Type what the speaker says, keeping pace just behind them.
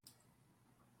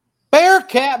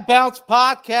Bearcat Bounce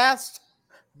Podcast.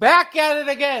 Back at it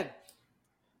again.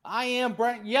 I am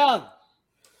Brent Young.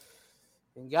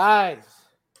 And guys,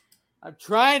 I'm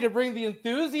trying to bring the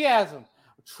enthusiasm.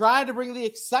 I'm trying to bring the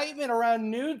excitement around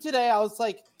noon today. I was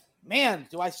like, man,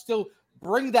 do I still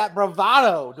bring that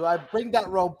bravado? Do I bring that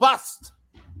robust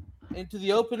into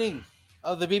the opening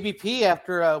of the BBP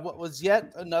after what was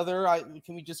yet another,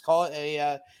 can we just call it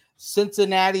a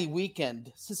Cincinnati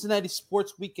weekend, Cincinnati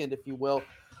sports weekend, if you will.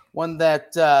 One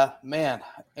that,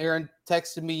 Aaron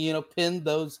texted me, pinned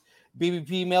those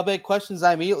BBP mailbag questions.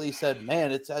 I immediately said,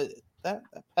 man, it's that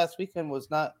past weekend was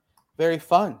not very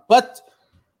fun. But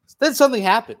then something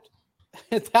happened.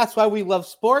 That's why we love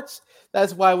sports.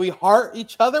 That's why we heart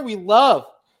each other. We love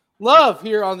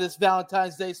here on this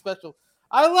Valentine's Day special.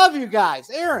 I love you guys.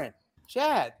 Aaron,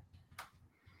 Chad,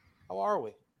 how are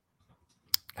we?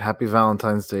 Happy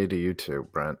Valentine's Day to you too,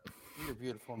 Brent. You're a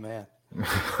beautiful man.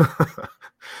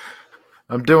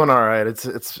 I'm doing all right.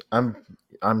 I'm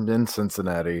in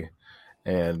Cincinnati,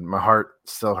 and my heart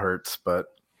still hurts, but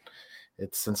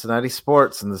it's Cincinnati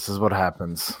sports, and this is what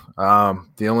happens.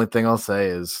 The only thing I'll say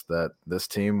is that this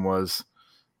team was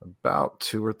about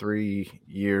 2 or 3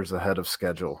 years ahead of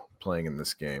schedule playing in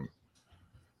this game.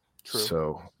 True.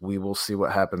 So we will see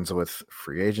what happens with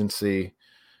free agency,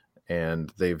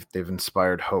 and they've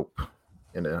inspired hope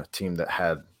in a team that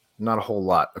had not a whole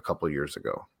lot a couple years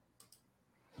ago.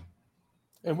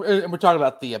 And we're talking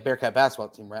about the Bearcat basketball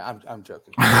team, right? I'm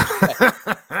joking.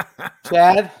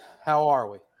 Chad, how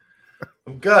are we?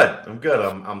 I'm good.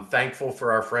 I'm thankful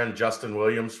for our friend Justin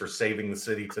Williams for saving the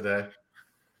city today.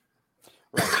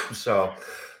 Right. So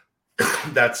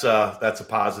that's a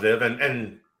positive,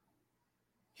 and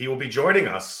he will be joining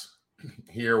us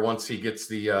here once he gets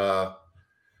the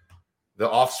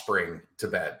offspring to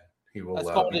bed. He will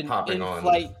be popping on.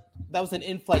 That was an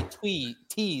in-flight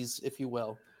tease, if you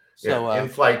will. So,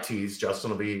 in-flight tease.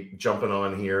 Justin will be jumping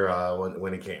on here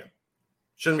when he can.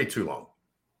 Shouldn't be too long.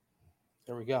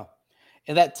 There we go.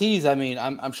 And that tease,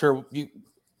 I'm sure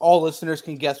all listeners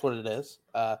can guess what it is.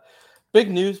 Big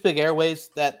news, big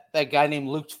airways. That guy named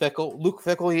Luke Fickell. Luke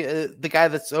Fickell, the guy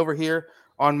that's over here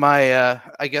on my,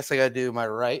 I guess I got to do my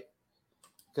right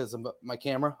because of my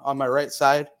camera on my right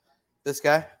side. This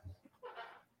guy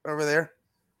over there.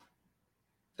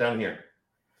 Down here.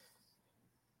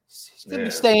 He's gonna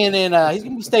be staying in. He's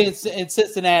gonna be staying in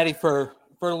Cincinnati for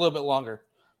a little bit longer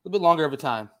of a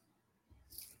time.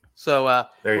 So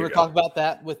we're gonna talk about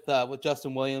that with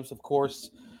Justin Williams, of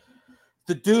course.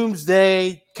 The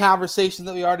doomsday conversation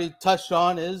that we already touched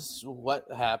on is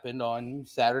what happened on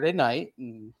Saturday night,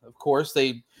 and of course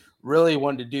they really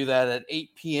wanted to do that at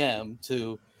 8 p.m.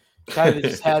 to kind of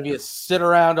just have you sit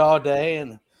around all day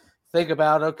and think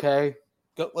about, okay,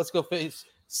 let's go face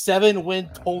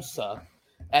 7-win Tulsa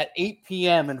at 8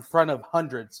 p.m. in front of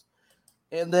hundreds.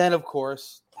 And then, of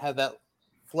course, have that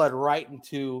flood right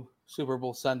into Super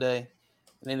Bowl Sunday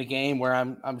and in a game where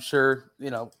I'm sure,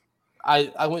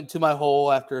 I went to my hole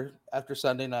after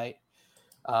Sunday night.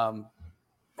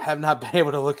 Have not been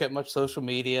able to look at much social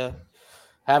media.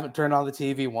 Haven't turned on the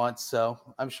TV once, so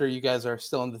I'm sure you guys are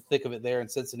still in the thick of it there in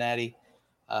Cincinnati.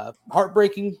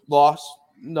 Heartbreaking loss,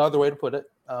 no other way to put it,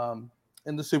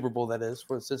 in the Super Bowl, that is,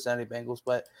 for the Cincinnati Bengals.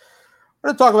 But we're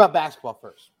going to talk about basketball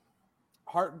first.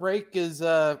 Heartbreak is,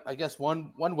 I guess,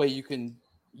 one way you can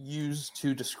use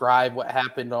to describe what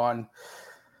happened on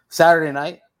Saturday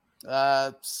night.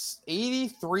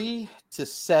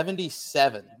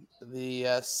 83-77. The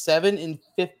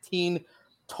 7-15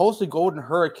 Tulsa Golden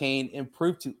Hurricane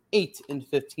improved to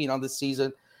 8-15 on the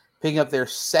season, picking up their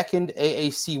second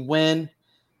AAC win.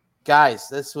 Guys,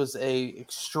 this was a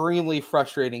extremely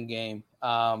frustrating game.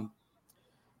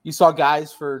 You saw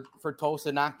guys for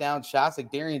Tulsa knock down shots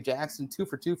like Darian Jackson, 2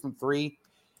 for 2 from 3.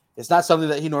 It's not something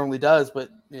that he normally does,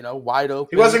 but wide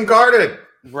open. He wasn't guarded.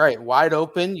 Right, wide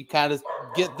open. You kind of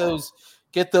get those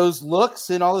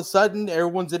looks, and all of a sudden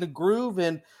everyone's in a groove,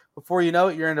 and before you know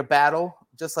it, you're in a battle,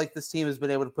 just like this team has been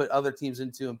able to put other teams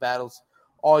into in battles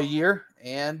all year.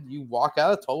 And you walk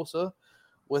out of Tulsa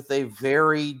with a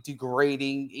very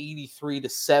degrading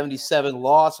 83-77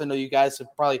 loss. I know you guys have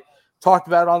probably talked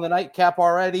about it on the nightcap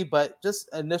already, but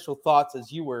just initial thoughts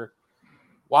as you were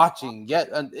watching.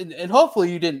 And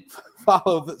hopefully you didn't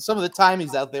follow some of the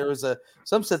timings out there.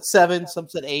 Some said 7, some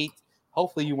said 8.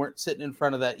 Hopefully you weren't sitting in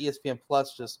front of that ESPN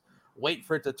Plus just wait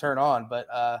for it to turn on. But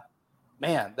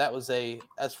man, that was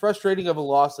as frustrating of a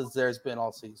loss as there's been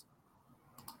all season.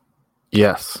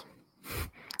 Yes.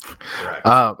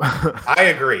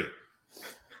 I agree.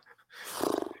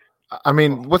 I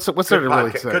mean, what's there to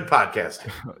really say? Good podcast.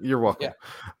 You're welcome.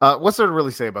 Yeah. What's there to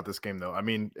really say about this game, though? I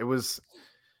mean, it was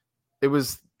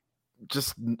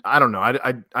just I don't know.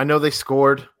 I know they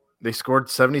scored. They scored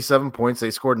 77 points.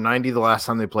 They scored 90 the last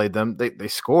time they played them. They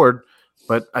scored,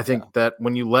 but I think that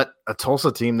when you let a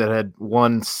Tulsa team that had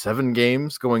won 7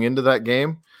 games going into that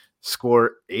game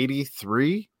score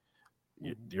 83,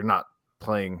 you're not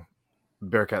playing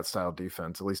Bearcat style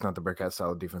defense, at least not the Bearcat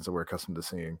style defense that we're accustomed to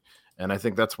seeing. And I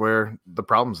think that's where the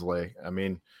problems lay. I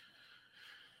mean,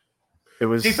 it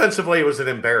was defensively, it was an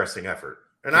embarrassing effort.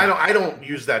 And I don't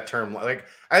use that term. Like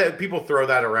people throw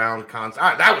that around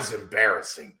that was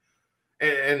embarrassing.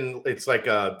 And it's like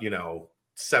a,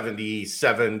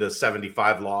 77 to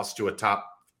 75 loss to a top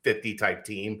 50 type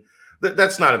team.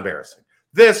 That's not embarrassing.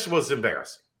 This was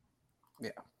embarrassing. Yeah.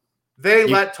 They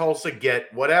let Tulsa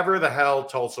get whatever the hell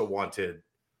Tulsa wanted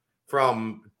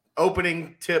from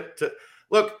opening tip to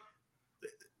look.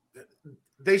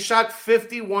 They shot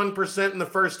 51% in the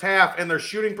first half, and their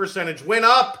shooting percentage went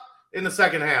up in the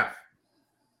second half.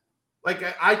 Like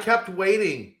I kept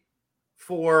waiting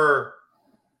for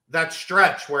that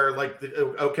stretch where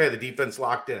the defense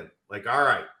locked in. Like, all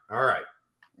right.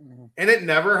 Mm-hmm. And it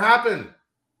never happened.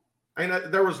 I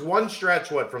mean, there was one stretch,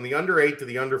 from the under 8 to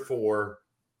the under 4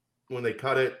 when they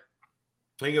cut it.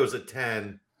 I think it was at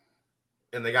 10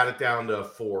 and they got it down to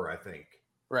 4, I think.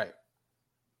 Right.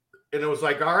 And it was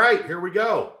like, all right, here we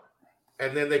go.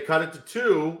 And then they cut it to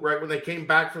 2 right when they came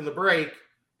back from the break.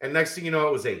 And next thing you know,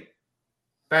 it was 8.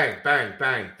 Bang, bang,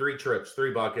 bang. 3 trips,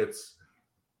 3 buckets.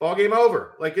 Ball game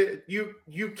over. Like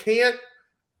you can't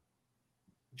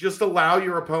just allow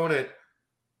your opponent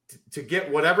to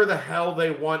get whatever the hell they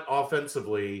want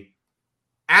offensively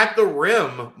at the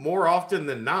rim more often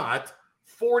than not.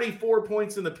 44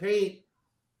 points in the paint.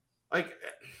 Like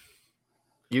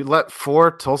you let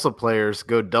 4 Tulsa players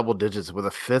go double digits with a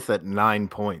 5th at 9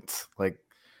 points. Like,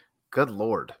 good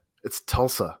Lord, it's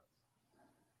Tulsa.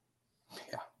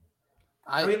 Yeah.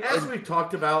 I mean, as we've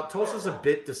talked about, Tulsa's a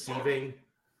bit deceiving.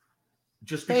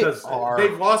 Just because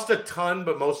they've lost a ton,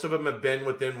 but most of them have been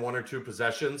within 1 or 2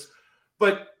 possessions.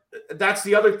 But that's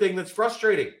the other thing that's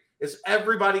frustrating is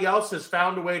everybody else has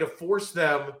found a way to force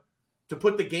them to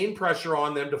put the game pressure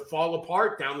on them to fall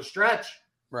apart down the stretch.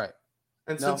 Right.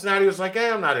 And Cincinnati was like,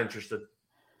 I'm not interested.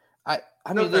 I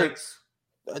mean, thanks.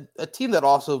 A team that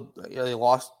also they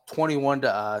lost 21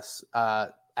 to us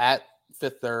at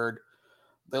Fifth Third.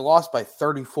 They lost by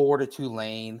 34 to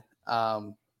Tulane.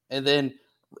 And then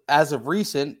as of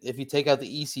recent, if you take out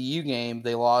the ECU game,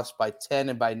 they lost by 10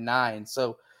 and by 9.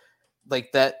 So, like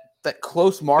that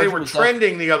close margin. They were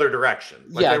trending the other direction.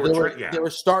 They were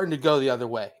starting to go the other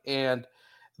way. And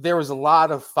there was a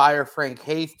lot of fire Frank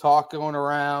Haith talk going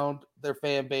around their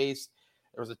fan base.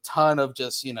 There was a ton of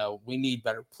just, we need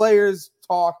better players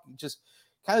talk, just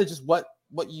kind of just what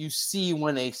you see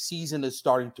when a season is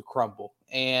starting to crumble.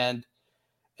 And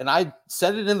I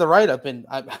said it in the write-up, and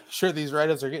I'm sure these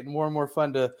write-ups are getting more and more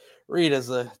fun to read as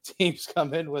the teams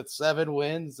come in with 7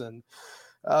 wins and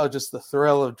just the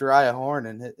thrill of Jeriah Horn.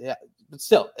 And but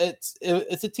still, it's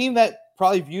a team that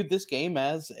probably viewed this game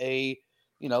as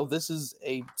this is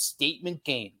a statement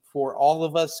game for all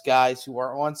of us guys who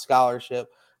are on scholarship,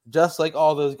 just like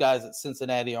all those guys at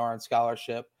Cincinnati are on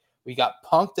scholarship. We got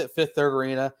punked at Fifth Third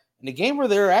Arena in a game where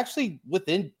they're actually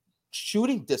within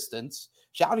shouting distance,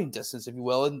 if you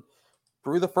will, and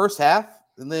through the first half,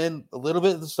 and then a little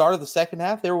bit at the start of the second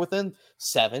half, they were within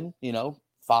 7,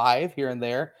 5 here and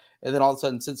there, and then all of a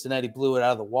sudden Cincinnati blew it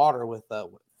out of the water with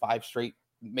 5 straight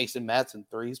Mason Madsen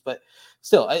threes. But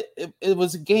still, it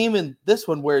was a game in this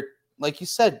one where, like you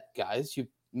said, guys, you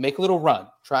make a little run,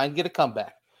 try and get a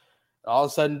comeback. All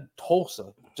of a sudden,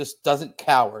 Tulsa just doesn't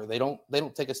cower. They don't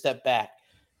take a step back.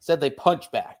 Instead, they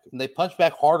punch back, and they punch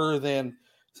back harder than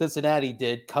Cincinnati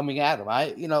did coming at them.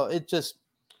 It just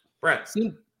Brent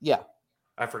seemed, yeah.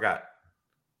 I forgot.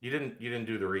 You didn't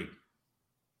do the read.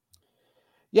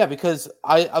 Yeah, because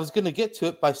I was going to get to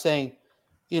it by saying,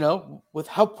 with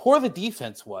how poor the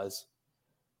defense was,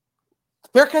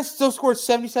 the Bearcats still scored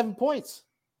 77 points.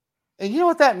 And you know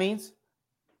what that means?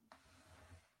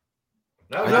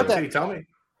 No, tell me.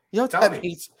 You know what that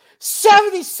means?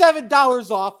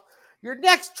 $77 off your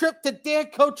next trip to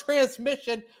Danco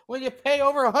Transmission when you pay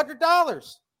over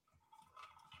 $100.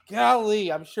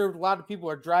 Golly, I'm sure a lot of people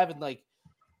are driving like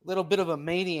a little bit of a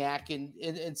maniac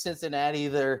in Cincinnati.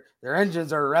 Their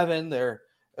engines are revving. They're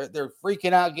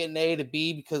freaking out getting A to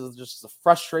B because of just the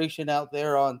frustration out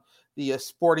there on the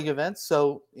sporting events.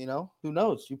 So, who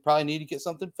knows? You probably need to get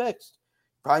something fixed.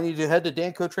 Probably need to head to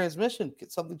Danco Transmission,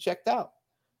 get something checked out.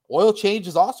 Oil change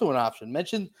is also an option.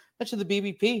 Mention the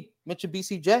BBP. Mention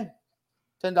BCJ.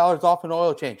 $10 off an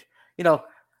oil change.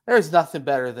 There's nothing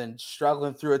better than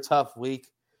struggling through a tough week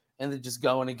and then just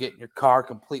going and getting your car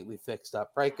completely fixed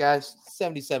up, right, guys?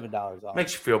 $77 off.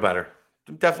 Makes you feel better.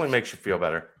 Definitely makes you feel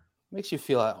better. Makes you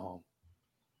feel at home.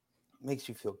 Makes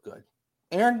you feel good.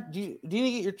 Aaron, do you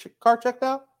need to get your car checked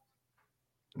out?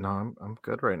 No, I'm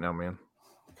good right now, man.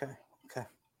 Okay.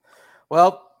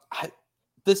 Well,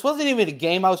 this wasn't even a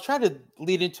game. I was trying to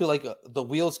lead into like the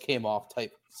wheels came off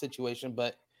type situation,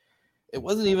 but it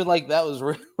wasn't even like that was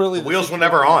really the wheels were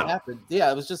never on. Happened.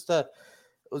 Yeah, it was just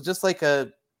like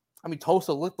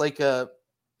Tulsa looked like a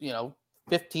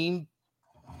 15,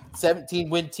 17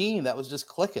 win team that was just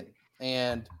clicking.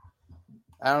 And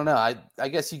I don't know. I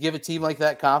guess you give a team like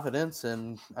that confidence,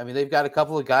 and I mean they've got a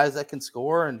couple of guys that can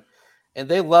score, and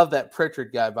they love that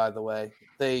Pritchard guy. By the way,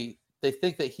 they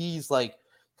think that he's like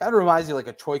kind of reminds you like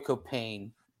a Troy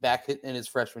Copain back in his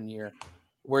freshman year,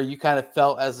 where you kind of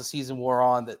felt as the season wore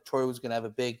on that Troy was going to have a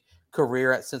big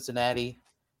career at Cincinnati.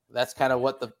 That's kind of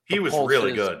what he was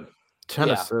really good. 10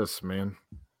 assists, man.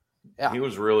 Yeah, he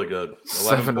was really good.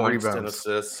 7 points, rebounds,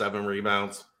 10 assists, 7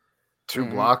 rebounds, 2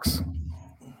 blocks.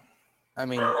 I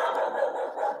mean,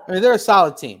 they're a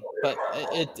solid team, but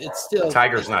it's still the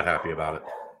Tiger's not happy about it.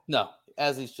 No,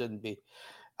 as he shouldn't be.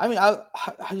 I mean, I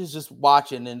was just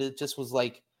watching, and it just was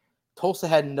like Tulsa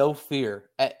had no fear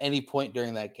at any point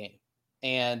during that game,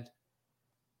 and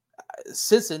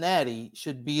Cincinnati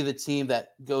should be the team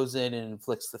that goes in and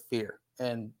inflicts the fear.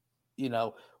 And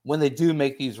when they do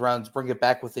make these runs, bring it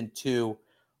back within 2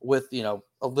 with a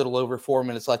little over 4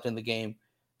 minutes left in the game.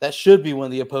 That should be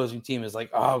when the opposing team is like,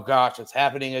 oh gosh, it's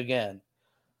happening again.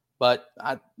 But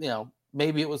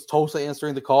maybe it was Tulsa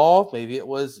answering the call. Maybe it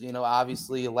was,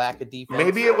 obviously a lack of defense.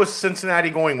 Maybe it was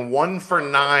Cincinnati going 1 for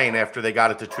 9 after they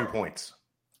got it to 2 points.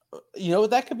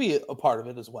 That could be a part of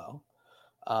it as well.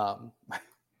 I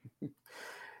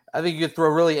think you could throw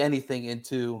really anything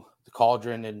into the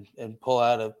cauldron and pull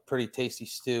out a pretty tasty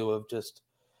stew of just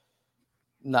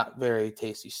not very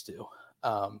tasty stew.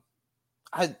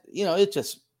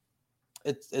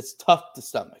 It's tough to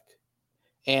stomach.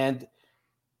 And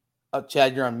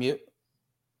Chad, you're on mute.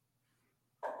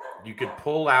 You could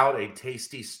pull out a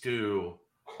tasty stew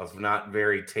of not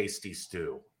very tasty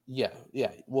stew. Yeah.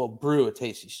 Well, brew a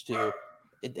tasty stew.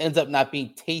 It ends up not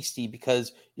being tasty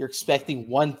because you're expecting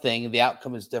one thing and the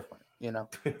outcome is different,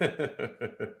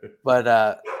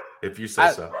 But if you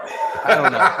say so. I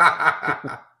don't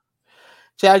know.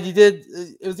 Chad, you did.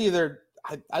 It was either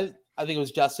I think it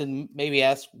was Justin maybe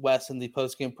asked Wes in the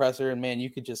post-game presser, and man, you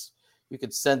could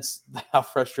sense how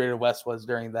frustrated Wes was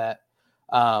during that,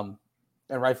 and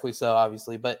rightfully so,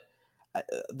 obviously. But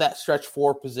that stretch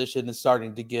 4 position is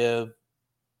starting to give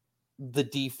the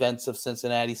defense of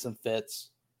Cincinnati some fits,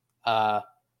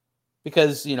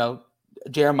 because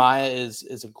Jeremiah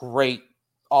is a great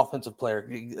offensive player,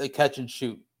 a catch and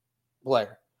shoot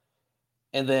player,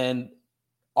 and then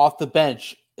off the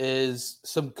bench is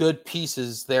some good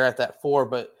pieces there at that 4,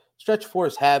 but stretch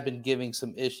 4s have been giving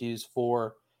some issues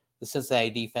for the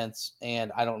Cincinnati defense,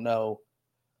 and I don't know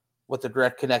what the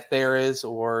direct connect there is,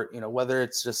 or whether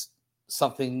it's just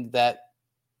something that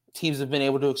teams have been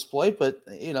able to exploit. But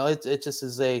it just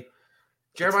is a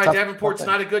Jeremiah Davenport's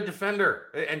not a good defender,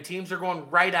 and teams are going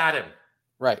right at him.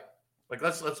 Right. Like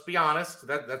let's be honest,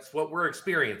 that's what we're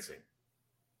experiencing.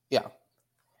 Yeah.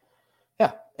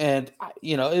 And,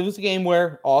 it was a game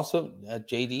where also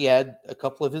JD had a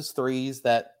couple of his threes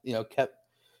that,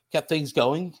 kept things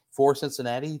going for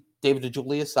Cincinnati. David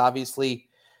DeJulius obviously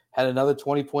had another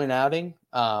 20-point outing.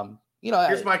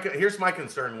 Here's my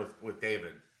concern with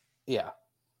David. Yeah.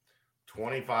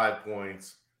 25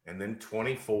 points and then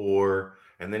 24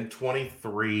 and then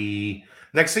 23.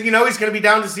 Next thing you know, he's going to be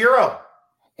down to 0.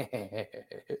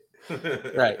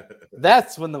 Right.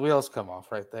 That's when the wheels come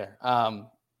off right there.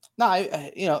 No,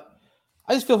 I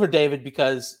just feel for David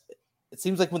because it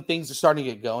seems like when things are starting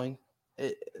to get going,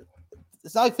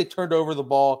 it's not like they turned over the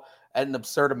ball at an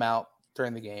absurd amount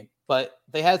during the game, but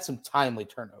they had some timely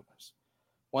turnovers.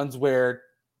 Ones where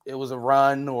it was a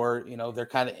run or, they're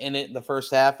kind of in it in the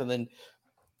first half and then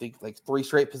like 3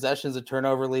 straight possessions of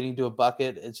turnover leading to a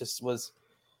bucket. It just was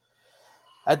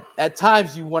at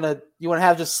times you want to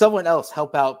have just someone else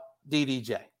help out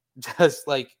DDJ. Just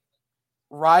like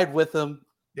ride with him.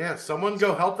 Yeah, someone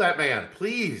go help that man,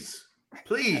 please.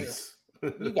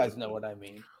 You guys know what I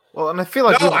mean. Well, and I feel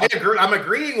like I agree. I'm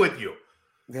agreeing with you.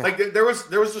 Yeah. Like there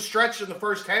was a stretch in the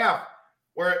first half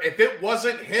where if it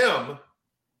wasn't him,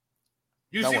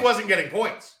 UC wasn't getting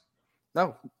points.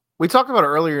 No. We talked about it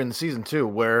earlier in the season too,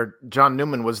 where John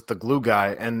Newman was the glue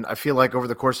guy, and I feel like over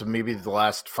the course of maybe the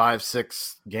last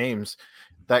 5-6 games,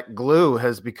 that glue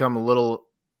has become a little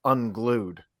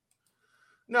unglued.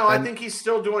 No, I think he's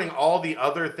still doing all the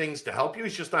other things to help you.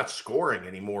 He's just not scoring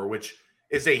anymore, which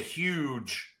is a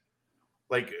huge,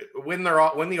 like when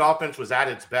the offense was at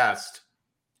its best.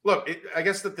 Look, I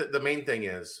guess that the main thing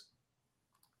is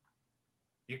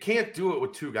you can't do it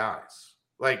with two guys.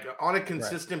 Like on a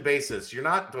consistent basis, you're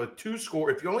not with two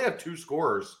score. If you only have two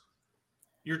scorers,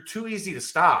 you're too easy to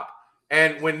stop.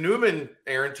 And when Newman,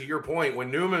 Aaron, to your point,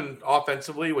 when Newman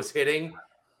offensively was hitting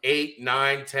 8,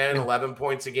 9, 10, 11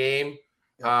 points a game,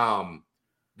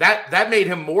 that made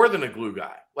him more than a glue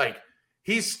guy. Like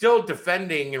he's still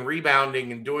defending and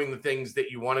rebounding and doing the things that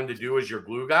you want him to do as your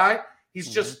glue guy. He's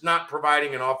just not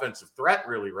providing an offensive threat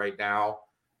really right now.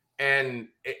 And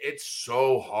it's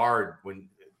so hard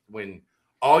when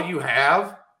all you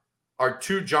have are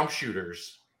two jump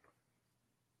shooters,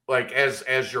 like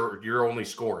as you're only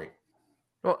scoring.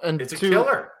 Well, and it's a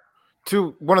killer.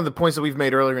 To one of the points that we've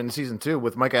made earlier in the season too,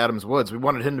 with Micah Adams-Woods, we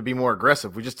wanted him to be more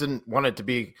aggressive. We just didn't want it to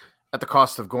be at the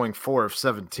cost of going 4 of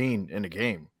 17 in a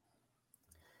game.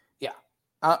 Yeah,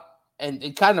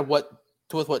 and kind of with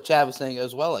what Chad was saying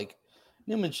as well. Like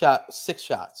Newman shot 6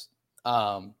 shots.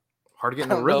 Hard to get in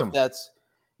the rhythm. I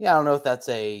don't know if that's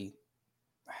a.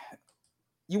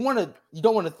 You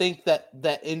don't want to think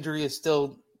that injury is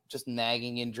still just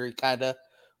nagging injury, kind of,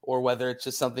 or whether it's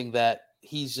just something that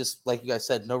he's just, like you guys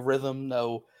said, no rhythm,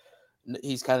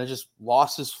 he's kind of just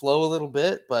lost his flow a little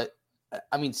bit. But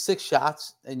I mean, 6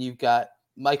 shots, and you've got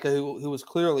Micah who was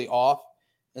clearly off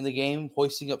in the game,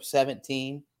 hoisting up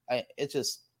 17. That's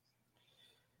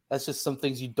just some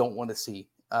things you don't want to see.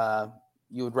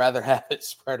 You would rather have it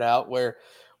spread out where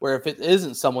if it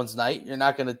isn't someone's night, you're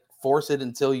not going to force it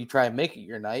until you try and make it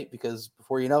your night, because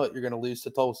before you know it, you're going to lose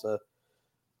to Tulsa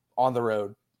on the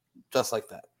road, just like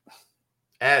that.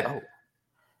 Ed,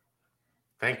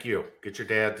 thank you. Get your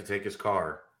dad to take his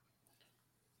car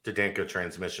to Danco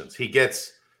Transmissions. He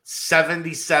gets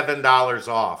 $77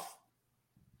 off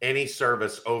any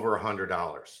service over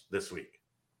 $100 this week.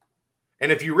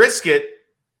 And if you risk it,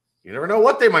 you never know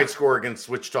what they might score against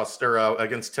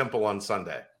against Temple on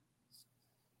Sunday.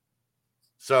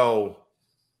 So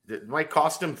it might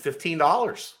cost him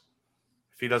 $15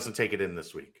 if he doesn't take it in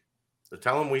this week. So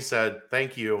tell him we said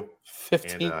thank you.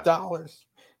 $15.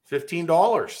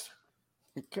 $15.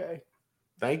 Okay.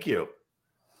 Thank you.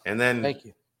 And then thank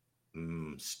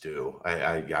you. Stew.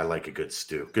 I like a good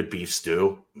stew. Good beef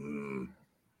stew.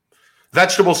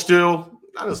 Vegetable stew,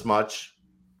 not as much.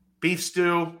 Beef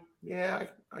stew, yeah,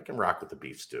 I can rock with the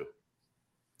beef stew.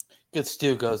 Good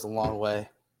stew goes a long way.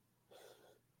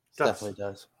 It definitely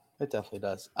does. It definitely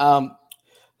does.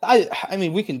 I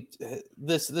mean, we can.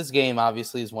 This game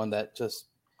obviously is one that just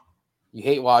you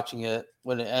hate watching it.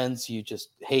 When it ends, you just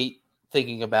hate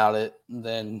thinking about it. And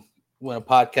then when a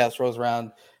podcast rolls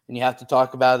around and you have to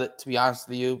talk about it, to be honest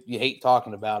with you, you hate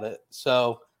talking about it.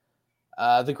 So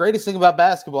the greatest thing about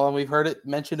basketball, and we've heard it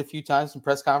mentioned a few times in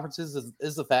press conferences,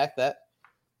 is the fact that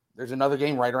there's another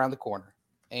game right around the corner.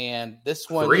 And this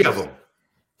one, 3 of them.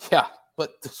 Yeah,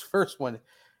 but this first one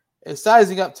is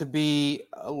sizing up to be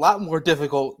a lot more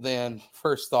difficult than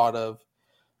first thought of.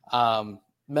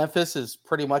 Memphis is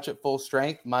pretty much at full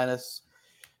strength, minus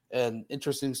an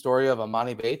interesting story of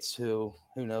Amani Bates, who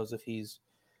knows if he's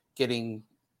getting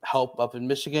help up in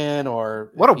Michigan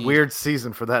or what a weird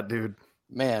season for that dude.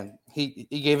 Man, he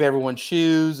gave everyone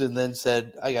shoes and then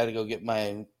said, I got to go get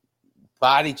my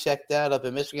body checked out up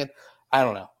in Michigan. I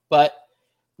don't know. But,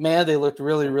 man, they looked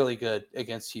really, really good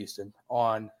against Houston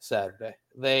on Saturday.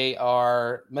 They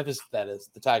are Memphis, that is,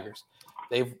 the Tigers.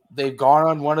 They've gone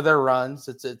on one of their runs.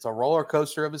 It's a roller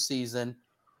coaster of a season.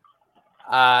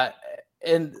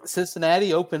 And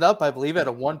Cincinnati opened up, I believe, at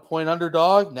a 1-point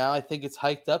underdog. Now I think it's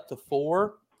hiked up to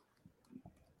 4.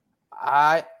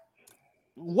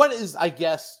 What is, I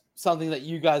guess, something that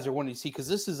you guys are wanting to see? Because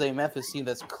this is a Memphis team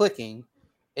that's clicking,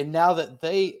 and now that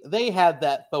they have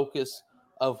that focus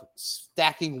of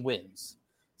stacking wins.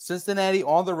 Cincinnati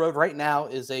on the road right now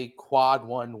is a quad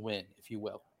 1 win, if you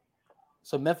will.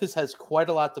 So Memphis has quite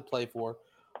a lot to play for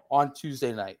on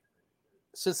Tuesday night.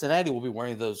 Cincinnati will be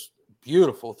wearing those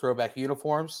beautiful throwback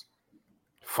uniforms.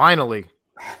 Finally.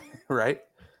 Right?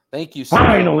 Thank you.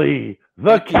 Finally,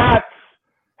 the Cats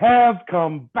have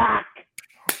come back.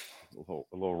 A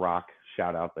little rock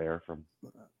shout out there from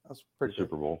that's pretty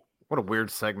Super Bowl. What a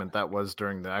weird segment that was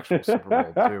during the actual Super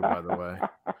Bowl, too, by the way.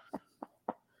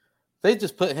 They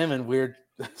just put him in weird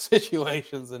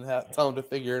situations and tell him to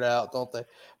figure it out, don't they?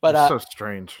 But so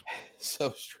strange.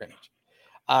 So strange.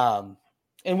 And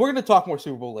we're going to talk more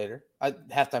Super Bowl later.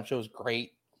 Halftime show was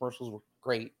great. Commercials were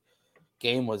great.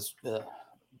 Game was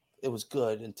it was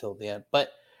good until the end.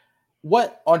 But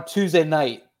what on Tuesday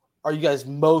night are you guys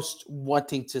most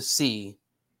wanting to see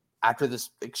after this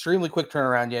extremely quick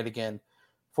turnaround yet again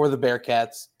for the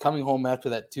Bearcats coming home after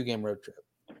that 2-game road trip?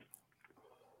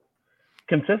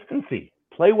 Consistency.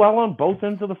 Play well on both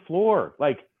ends of the floor.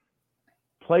 Like,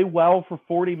 play well for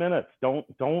 40 minutes. Don't.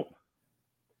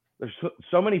 There's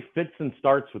so many fits and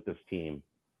starts with this team.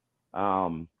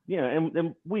 And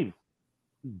we've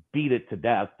beat it to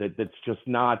death. That's just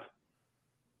not.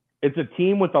 It's a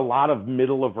team with a lot of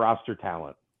middle of roster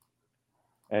talent,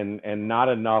 and not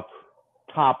enough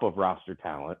top of roster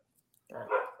talent.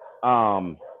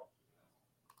 I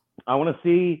want to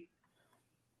see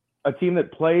a team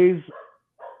that plays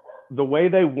the way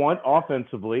they want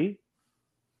offensively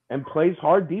and plays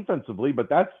hard defensively, but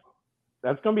that's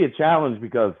going to be a challenge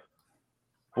because,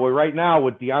 boy, right now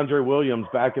with DeAndre Williams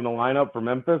back in the lineup for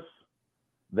Memphis,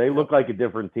 they look like a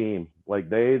different team. Like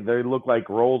they look like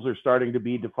roles are starting to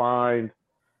be defined.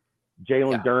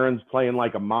 Jalen Duren's playing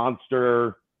like a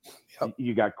monster. Yep.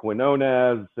 You got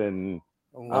Quinones and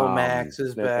Lomax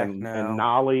is back now. And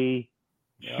Nolly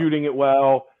shooting it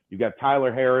well. You got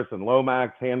Tyler Harris and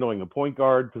Lomax handling the point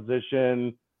guard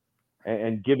position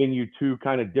and giving you two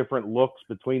kind of different looks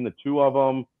between the two of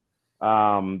them.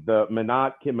 The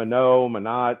Minot,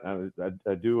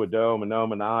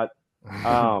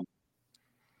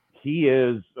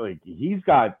 he's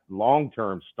got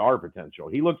long-term star potential.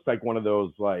 He looks like one of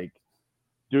those like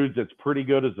dudes that's pretty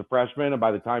good as a freshman, and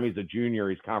by the time he's a junior,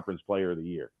 he's conference player of the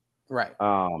year. Right.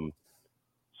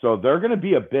 So they're going to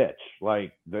be a bitch.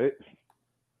 Like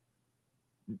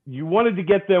you wanted to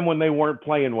get them when they weren't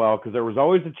playing well because there was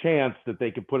always a chance that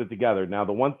they could put it together. Now,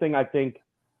 the one thing I think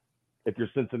if you're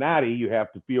Cincinnati, you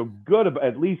have to feel good about,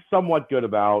 at least somewhat good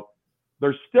about,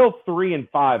 they're still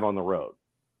 3-5 on the road.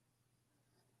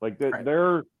 Like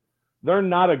they're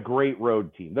not a great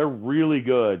road team. They're really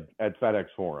good at FedEx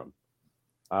Forum.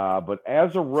 But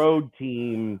as a road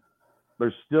team,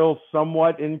 they're still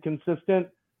somewhat inconsistent.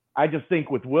 I just think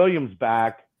with Williams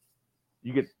back,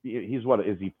 he's is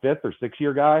he 5th or 6th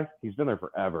year guy? He's been there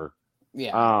forever.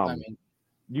 Yeah.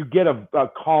 You get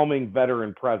a calming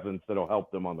veteran presence that'll help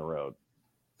them on the road.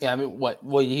 Yeah. I mean,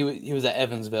 he was at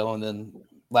Evansville, and then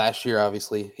last year,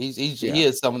 obviously, he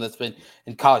is someone that's been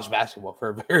in college basketball for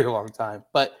a very long time.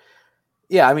 But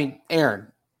yeah, I mean,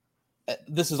 Aaron,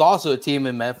 this is also a team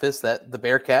in Memphis that the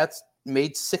Bearcats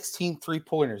made 16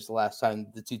 3-pointers the last time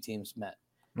the two teams met.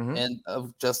 Mm-hmm. And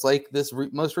just like this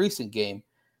most recent game,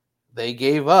 they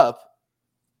gave up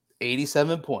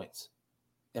 87 points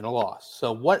in a loss.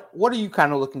 So what are you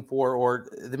kind of looking for, or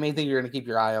the main thing you're going to keep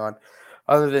your eye on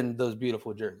other than those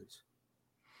beautiful jerseys?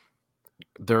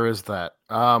 There is that.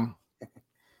 I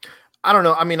don't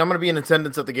know. I mean, I'm going to be in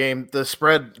attendance at the game. The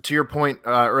spread, to your point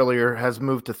earlier, has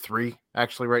moved to 3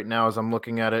 actually right now as I'm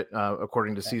looking at it,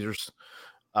 according to Caesars.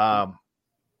 Beyond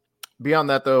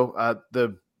that, though,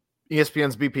 the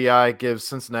ESPN's BPI gives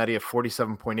Cincinnati a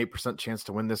 47.8% chance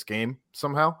to win this game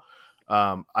somehow.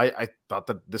 I thought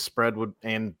that the spread would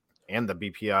and the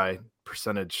BPI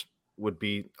percentage would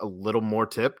be a little more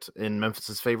tipped in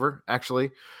Memphis's favor,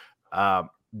 actually.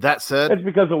 That said, it's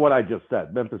because of what I just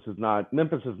said. Memphis is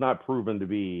not proven to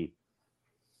be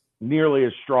nearly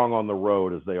as strong on the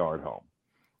road as they are at home.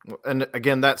 And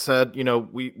again, that said,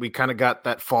 we kind of got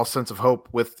that false sense of hope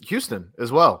with Houston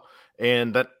as well,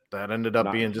 and that ended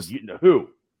up being just who.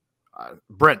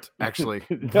 Brent, actually.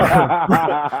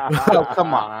 Oh,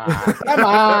 come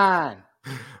on.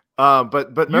 But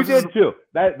you Memphis did too.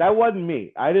 That wasn't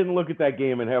me. I didn't look at that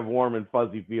game and have warm and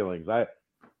fuzzy feelings.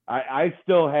 I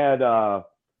still had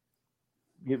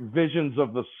visions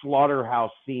of the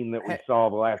slaughterhouse scene that we saw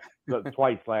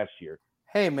twice last year.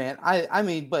 Hey man, I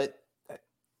mean, but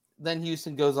then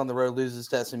Houston goes on the road, loses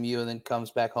to SMU, and then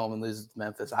comes back home and loses to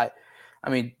Memphis. I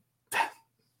mean.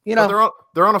 Well,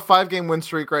 they're on a 5-game win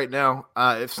streak right now.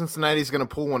 If Cincinnati's going to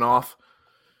pull one off,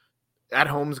 at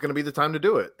home is going to be the time to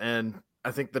do it. And I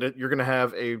think that you're going to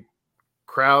have a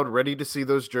crowd ready to see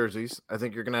those jerseys. I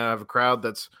think you're going to have a crowd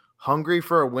that's hungry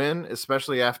for a win,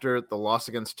 especially after the loss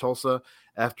against Tulsa,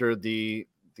 after the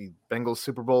Bengals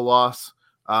Super Bowl loss.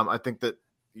 I think that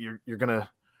you're going to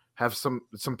have some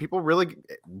people really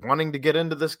wanting to get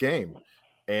into this game.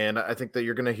 And I think that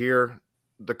you're going to hear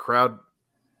the crowd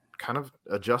kind of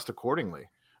adjust accordingly.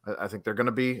 I think they're going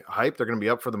to be hyped. They're going to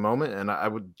be up for the moment, and I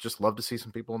would just love to see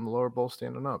some people in the lower bowl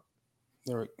standing up.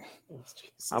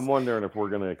 I'm wondering if we're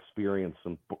going to experience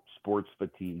some sports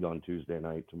fatigue on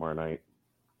tomorrow night.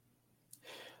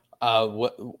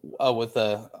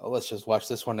 Let's just watch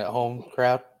this one at home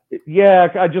crowd. Yeah,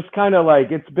 I just kind of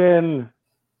like it's been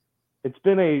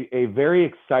a very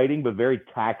exciting but very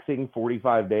taxing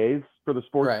 45 days for the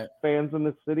sports fans in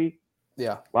this city.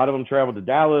 Yeah. A lot of them traveled to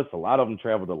Dallas. A lot of them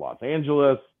traveled to Los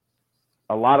Angeles.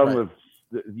 A lot of them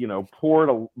have,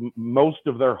 poured most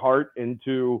of their heart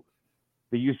into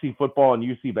the UC football and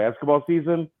UC basketball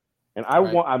season. And I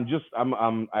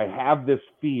have this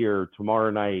fear tomorrow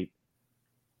night,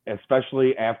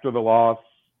 especially after the loss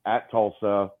at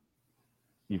Tulsa.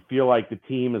 You feel like the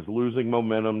team is losing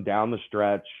momentum down the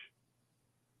stretch,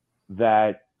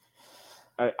 that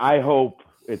I hope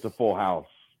it's a full house,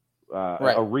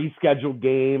 a rescheduled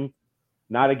game,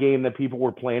 not a game that people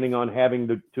were planning on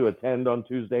having to attend on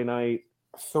Tuesday night.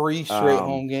 3 straight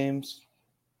home games.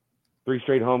 3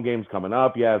 straight home games coming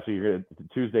up. Yeah, so you're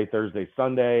Tuesday, Thursday,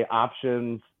 Sunday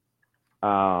options.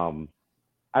 I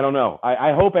don't know.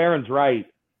 I hope Aaron's right.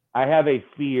 I have a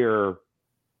fear,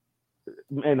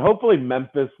 and hopefully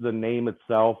Memphis, the name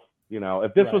itself,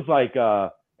 if this was like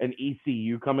an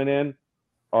ECU coming in,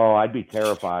 I'd be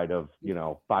terrified of,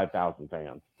 5,000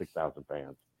 fans, 6,000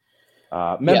 fans.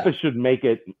 Memphis should make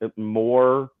it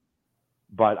more,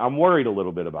 but I'm worried a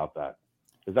little bit about that.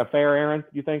 Is that fair, Aaron,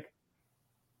 you think?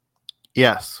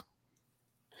 Yes.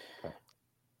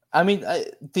 I mean,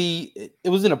 it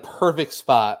was in a perfect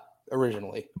spot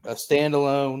originally. A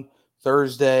standalone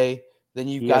Thursday. Then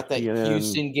you've got that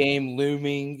Houston game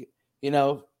looming. It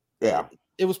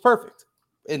was perfect.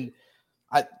 And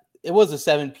it was a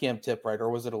 7 p.m. tip, right?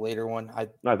 Or was it a later one? I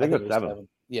think it was 7.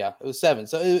 Yeah, it was 7.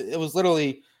 So it was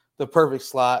literally the perfect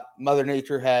slot. Mother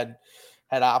Nature had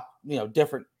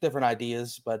different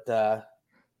ideas, but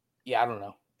I don't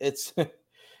know. It's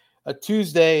a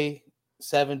Tuesday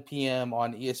 7 p.m.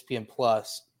 on ESPN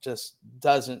Plus just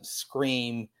doesn't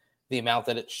scream the amount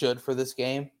that it should for this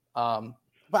game. But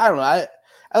I don't know.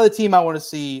 Other team I want to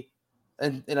see,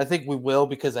 and I think we will,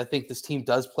 because I think this team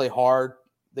does play hard.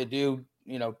 They do,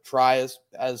 try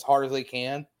as hard as they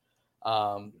can.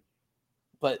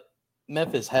 But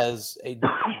Memphis has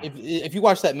if you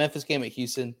watch that Memphis game at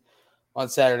Houston on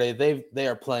Saturday, they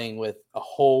are playing with a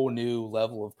whole new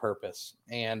level of purpose.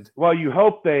 And you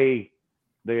hope they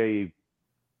a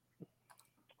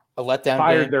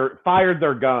letdown fired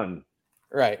their gun,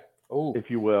 right? Ooh. If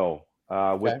you will,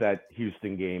 with that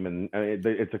Houston game, and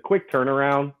it's a quick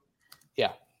turnaround.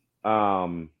 Yeah.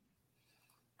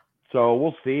 So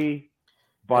we'll see.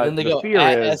 But and then they go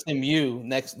at SMU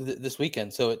this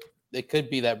weekend, so it could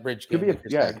be that bridge game.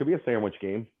 It could be a sandwich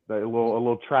game, a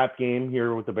little trap game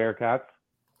here with the Bearcats.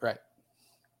 Right.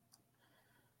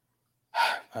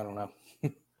 I don't know.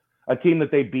 A team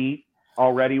that they beat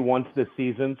already once this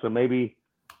season, so maybe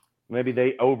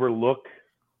they overlook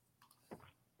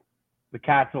the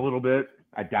Cats a little bit.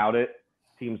 I doubt it.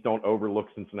 Teams don't overlook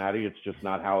Cincinnati. It's just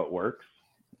not how it works.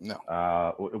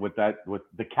 No. With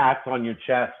the Cats on your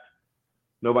chest,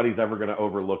 nobody's ever going to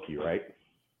overlook you, right?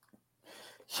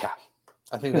 Yeah,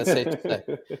 I think that's safe to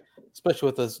say,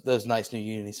 especially with those nice new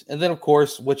unis. And then, of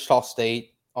course, Wichita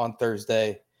State on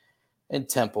Thursday and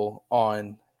Temple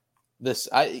on this.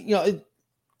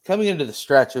 Coming into the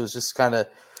stretch, it was just kind of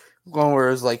going where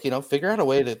it was like, figure out a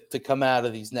way to come out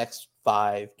of these next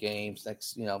 5 games,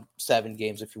 next 7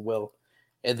 games, if you will,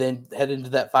 and then head into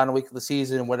that final week of the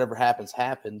season, and whatever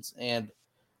happens. And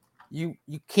you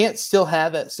can't still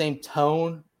have that same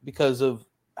tone because of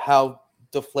how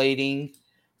deflating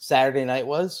Saturday night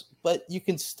was, but you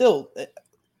can still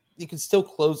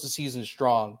close the season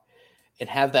strong and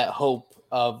have that hope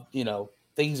of,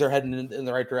 things are heading in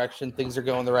the right direction. Things are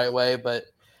going the right way, but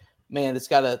man, it's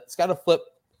gotta flip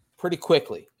pretty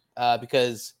quickly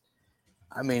because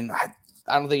I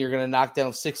don't think you're going to knock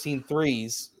down 16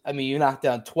 threes. You knocked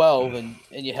down 12 and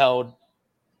you held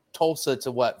Tulsa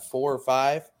to 4 or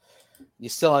 5. You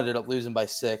still ended up losing by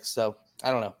 6. So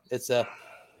I don't know. It's got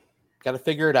to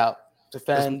figure it out.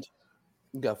 Defend,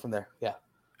 go from there. Yeah.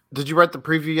 Did you write the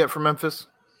preview yet for Memphis?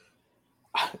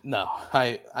 No,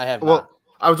 I have not. Well,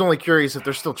 I was only curious if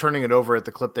they're still turning it over at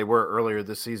the clip they were earlier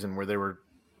this season, where they were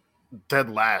dead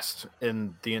last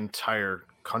in the entire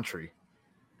country.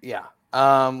 Yeah.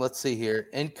 Let's see here.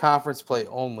 In conference play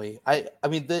only.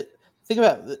 Think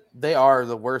about it, they are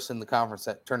the worst in the conference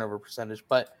at turnover percentage,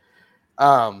 but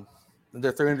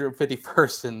they're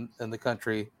 351st in the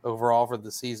country overall for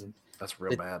the season. That's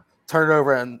real bad.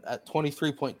 Turnover at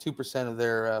 23.2% of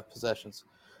their possessions,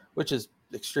 which is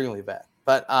extremely bad.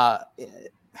 But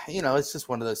it's just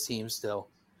one of those teams still.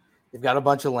 They've got a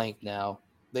bunch of length now.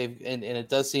 And it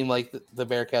does seem like the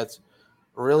Bearcats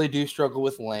really do struggle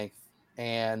with length,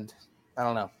 and I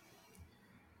don't know.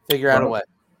 Figure out a way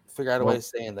to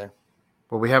stay in there.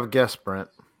 Well, we have a guest, Brent.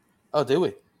 Oh, do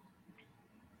we?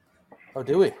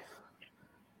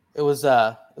 It was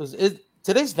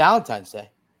today's Valentine's Day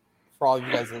for all of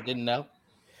you guys that didn't know.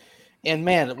 And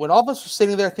man, when all of us were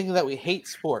sitting there thinking that we hate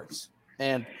sports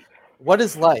and what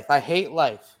is life? I hate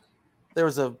life. there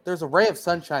was a ray of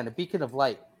sunshine, a beacon of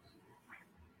light.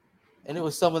 And it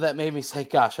was someone that made me say,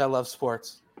 gosh, I love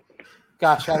sports.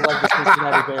 Gosh, I love the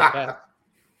Cincinnati Bearcats.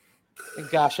 And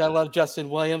gosh, I love Justin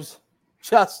Williams.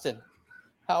 Justin,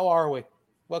 how are we?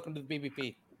 Welcome to the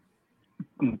BBP.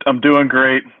 I'm doing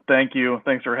great. Thank you.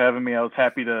 Thanks for having me. I was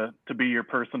happy to be your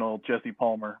personal Jesse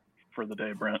Palmer for the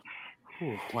day, Brent.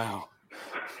 Ooh, wow.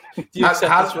 Do you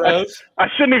accept this rose? I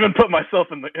shouldn't even put myself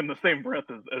in the same breath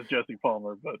as Jesse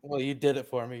Palmer, but well, you did it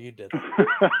for me. You did.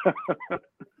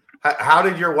 How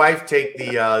did your wife take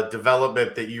the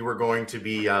development that you were going to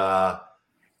be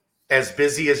as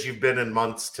busy as you've been in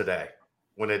months today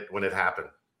when it happened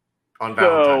on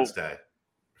Valentine's Day?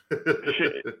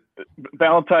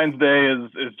 Valentine's Day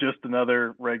is just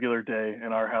another regular day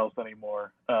in our house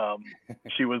anymore.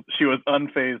 She was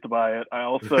unfazed by it. I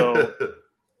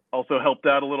also helped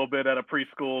out a little bit at a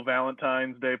preschool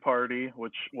Valentine's Day party,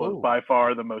 which was by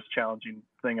far the most challenging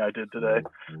thing I did today.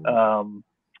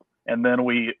 And then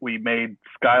we made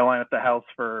Skyline at the house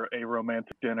for a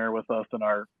romantic dinner with us and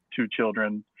our 2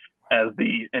 children as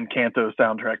the Encanto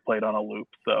soundtrack played on a loop.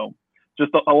 So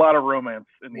just a lot of romance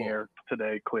in the air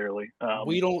today, clearly.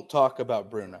 We don't talk about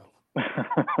Bruno.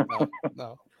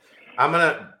 No.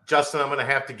 Justin, I'm gonna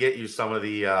have to get you some of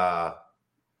the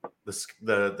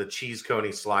cheese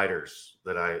coney sliders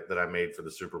that I made for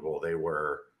the Super Bowl. They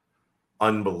were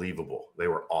unbelievable. They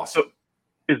were awesome. So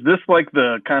is this like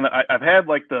the kind of I've had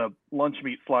like the lunch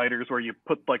meat sliders where you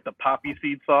put like the poppy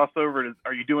seed sauce over it?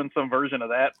 Are you doing some version of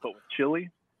that but with chili?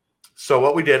 So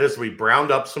what we did is we browned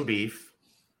up some beef.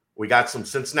 We got some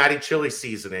Cincinnati chili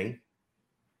seasoning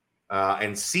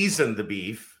and seasoned the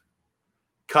beef,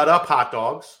 cut up hot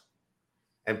dogs,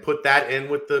 and put that in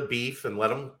with the beef and let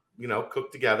them,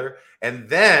 cook together. And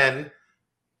then,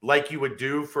 like you would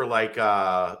do for like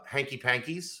hanky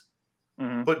pankies,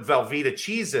 put Velveeta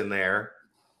cheese in there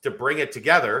to bring it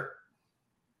together,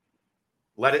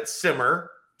 let it simmer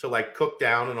to like cook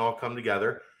down and all come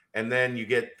together. And then you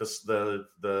get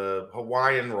the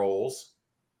Hawaiian rolls.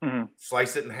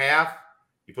 Slice it in half.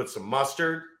 You put some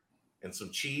mustard and some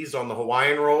cheese on the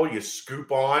Hawaiian roll. You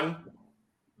scoop on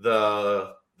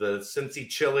the Cincy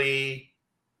chili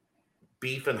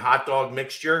beef and hot dog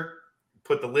mixture.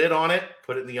 Put the lid on it.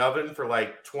 Put it in the oven for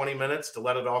like 20 minutes to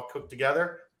let it all cook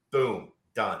together. Boom,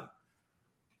 done.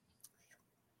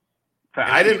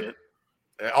 I didn't.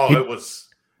 Oh, it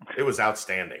was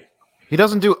outstanding. He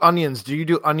doesn't do onions. Do you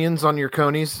do onions on your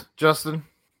conies, Justin?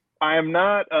 I am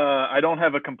not. I don't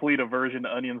have a complete aversion to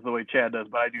onions the way Chad does,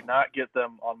 but I do not get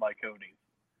them on my conies.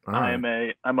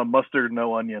 Right. I'm a mustard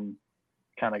no onion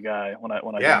kind of guy when I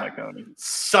do my conies.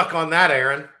 Suck on that,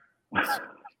 Aaron.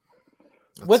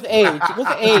 With age,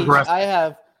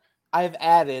 I have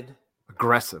added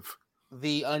aggressive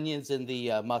the onions and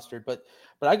the mustard, but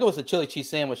I go with a chili cheese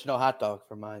sandwich, no hot dog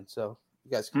for mine. So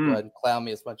you guys can go ahead and clown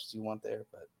me as much as you want there,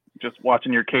 but just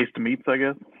watching your cased meats, I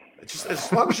guess. Just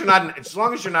as long as you're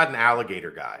not an alligator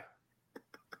guy.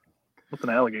 What's an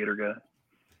alligator guy?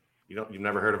 You've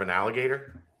never heard of an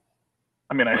alligator?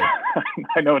 I mean,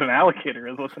 I know what an alligator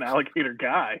is. What's an alligator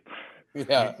guy?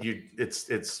 Yeah,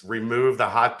 it's remove the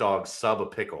hot dog, sub a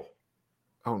pickle.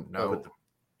 Oh no!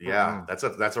 That's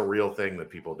a real thing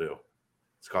that people do.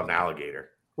 It's called an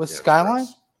alligator. With Skyline?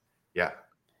 Yeah.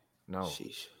 No.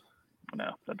 Sheesh.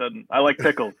 No, that doesn't. I like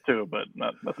pickles too, but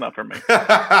that's not for me.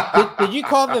 Did you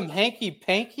call them hanky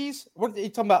pankies? What are you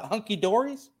talking about? Hunky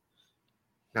dories?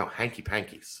 No, hanky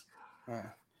pankies.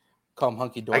 Call them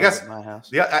hunky dories. I guess at my house.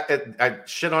 Yeah, I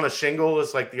shit on a shingle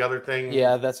is like the other thing.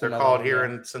 Yeah, they're called here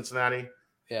in Cincinnati.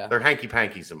 Yeah, they're hanky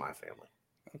pankies in my family.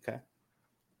 Okay.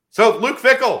 So Luke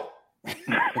Fickell.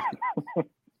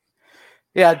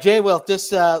 Yeah, Jay, will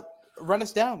just run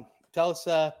us down. Tell us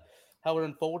how it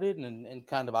unfolded and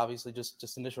kind of obviously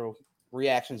just initial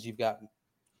reactions you've gotten.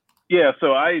 Yeah,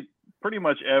 so I pretty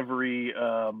much every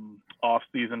off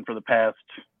season for the past,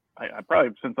 I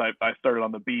probably since I started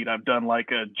on the beat, I've done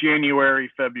like a January,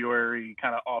 February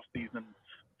kind of off season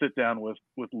sit down with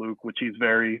Luke, which he's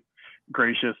very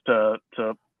gracious to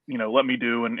let me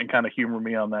do and kind of humor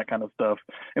me on that kind of stuff.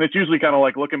 And it's usually kind of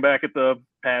like looking back at the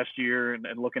past year and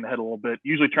looking ahead a little bit.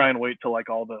 Usually try and wait till like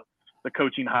all the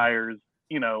coaching hires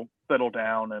settle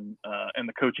down and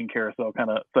the coaching carousel kind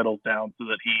of settles down so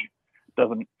that he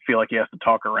doesn't feel like he has to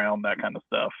talk around that kind of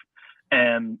stuff.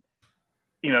 And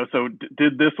so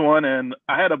did this one, and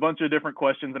I had a bunch of different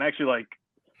questions, and actually like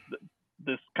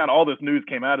this kind of all this news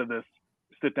came out of this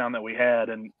sit down that we had,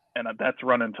 and that's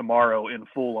running tomorrow in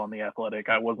full on The Athletic.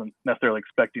 I wasn't necessarily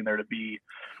expecting there to be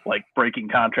like breaking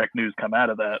contract news come out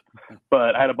of that,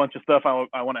 but I had a bunch of stuff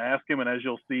I want to ask him, and as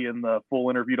you'll see in the full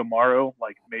interview tomorrow,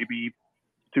 like maybe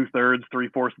 2/3,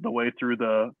 3/4 of the way through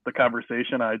the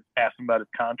conversation, I asked him about his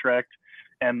contract,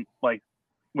 and like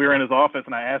we were in his office,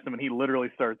 and I asked him, and he literally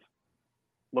starts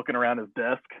looking around his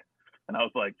desk, and I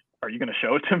was like, "Are you going to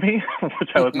show it to me?" Which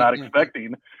I was not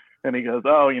expecting. And he goes,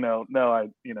 "Oh, no,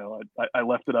 I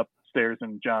left it upstairs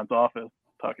in John's office,"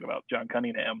 talking about John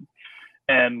Cunningham.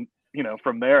 And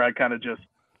from there, I kind of just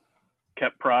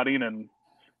kept prodding and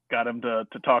got him to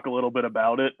talk a little bit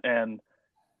about it. And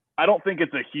I don't think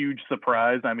it's a huge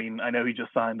surprise. I mean, I know he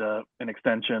just signed an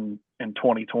extension in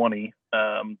 2020,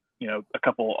 a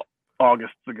couple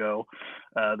Augusts ago,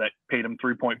 that paid him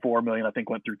 $3.4 million, I think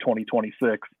went through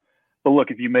 2026. But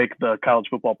look, if you make the college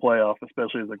football playoff,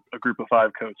 especially as a group of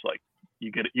 5 coach, like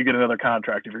you get another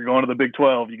contract. If you're going to the Big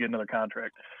 12, you get another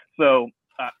contract. So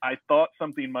I thought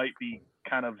something might be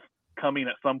kind of coming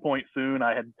at some point soon.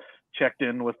 I had checked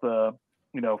in with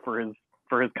for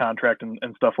his contract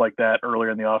and stuff like that earlier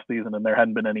in the offseason, and there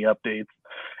hadn't been any updates.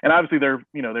 And obviously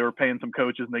they were paying some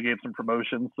coaches and they gave some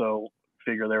promotions, so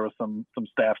figure there was some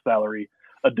staff salary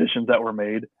additions that were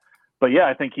made. But yeah,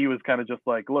 I think he was kind of just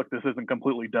like, look, this isn't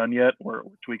completely done yet. We're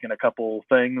tweaking a couple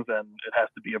things, and it has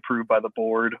to be approved by the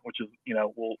board, which is,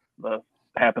 will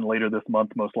happen later this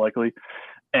month, most likely.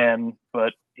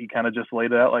 But he kind of just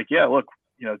laid it out like, yeah, look,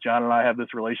 John and I have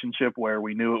this relationship where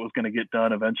we knew it was going to get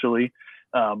done eventually.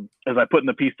 As I put in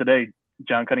the piece today,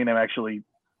 John Cunningham actually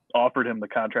offered him the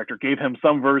contract or gave him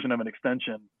some version of an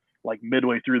extension like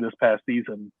midway through this past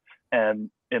season.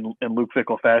 And in Luke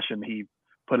Fickell fashion, he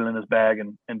put it in his bag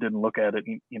and didn't look at it.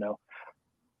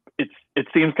 It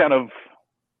seems kind of,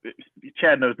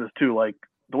 Chad knows this too, like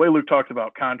the way Luke talks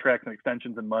about contracts and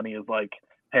extensions and money is like,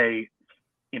 hey,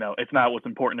 it's not what's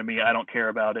important to me. I don't care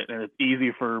about it. And it's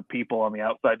easy for people on the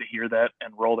outside to hear that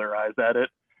and roll their eyes at it.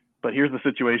 But here's the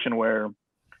situation where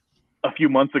a few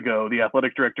months ago, the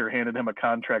athletic director handed him a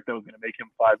contract that was going to make him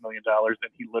 $5 million,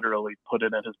 and he literally put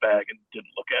it in his bag and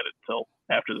didn't look at it until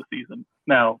after the season.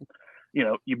 Now,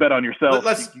 you bet on yourself.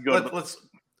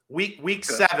 Week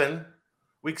 7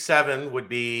 would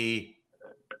be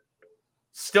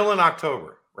still in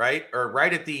October, right? Or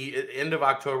right at the end of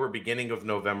October, beginning of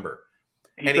November.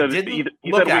 He said week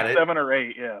 7 or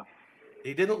 8, yeah.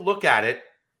 He didn't look at it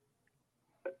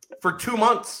for 2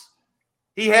 months.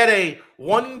 He had a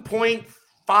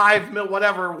 1.5 mil,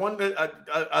 whatever,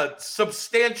 a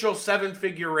substantial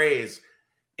 7-figure raise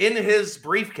in his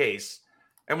briefcase,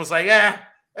 and was like, I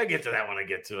get to that when I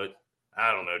get to it.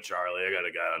 I don't know, Charlie. I got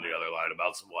a guy on the other line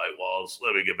about some white walls.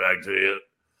 Let me get back to you.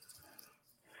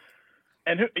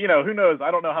 And who knows?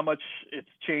 I don't know how much it's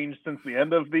changed since the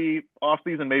end of the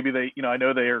offseason. Maybe they, I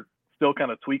know they are still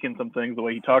kind of tweaking some things the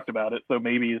way he talked about it. So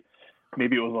maybe it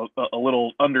was a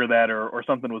little under that or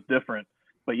something was different.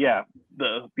 But yeah,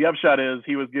 the upshot is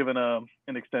he was given an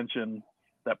extension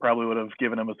that probably would have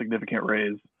given him a significant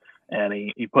raise, and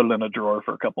he put it in a drawer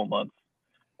for a couple of months.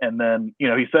 And then,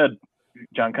 he said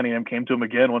John Cunningham came to him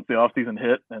again once the offseason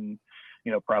hit, and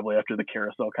probably after the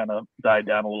carousel kind of died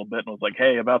down a little bit, and was like,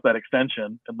 hey, about that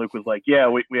extension. And Luke was like, yeah,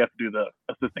 we have to do the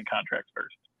assistant contracts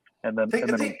first, and then we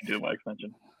can do my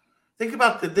extension. Think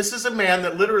about that. This is a man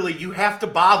that literally you have to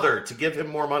bother to give him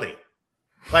more money.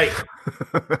 Like,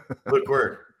 look,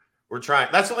 we're trying.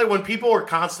 That's why when people are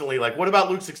constantly like, what about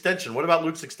Luke's extension? What about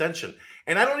Luke's extension?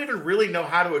 And I don't even really know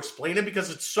how to explain it because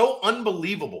it's so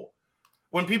unbelievable.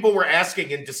 When people were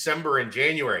asking in December and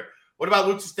January, what about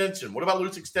Luke's extension? What about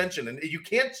Luke's extension? And you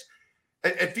can't,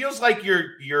 it feels like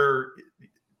you're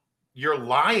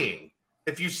lying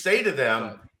if you say to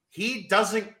them, he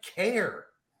doesn't care.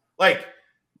 Like,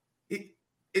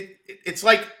 it's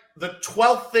like the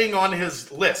 12th thing on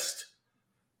his list.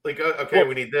 Like, okay,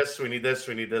 we need this, we need this,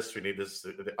 we need this, we need this.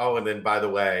 Oh, and then, by the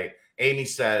way, Amy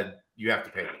said you have to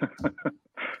pay me.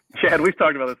 Chad, we've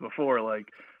talked about this before. Like,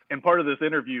 in part of this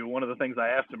interview, one of the things I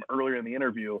asked him earlier in the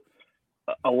interview,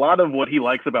 a lot of what he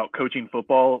likes about coaching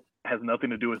football has nothing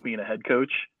to do with being a head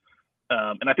coach.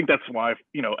 And I think that's why,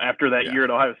 after that year at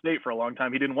Ohio State for a long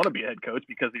time, he didn't want to be a head coach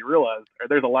because he realized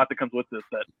there's a lot that comes with this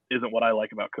that isn't what I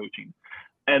like about coaching.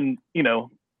 And,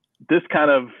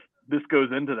 this goes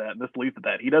into that, and this leads to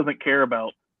that. He doesn't care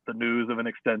about the news of an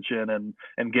extension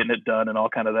and getting it done and all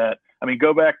kind of that. I mean,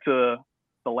 go back to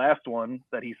the last one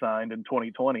that he signed in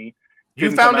 2020.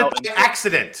 You found it by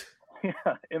accident. Yeah,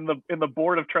 in the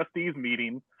board of trustees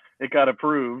meeting, it got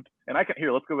approved. And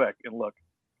let's go back and look.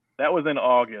 That was in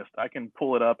August. I can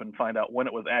pull it up and find out when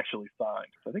it was actually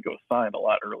signed. I think it was signed a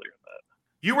lot earlier than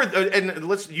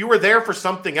that. You were there for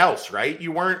something else, right?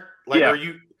 You weren't like, or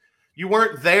you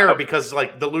weren't there because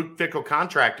like the Luke Fickell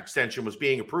contract extension was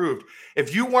being approved.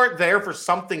 If you weren't there for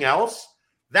something else,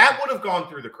 that would have gone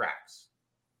through the cracks.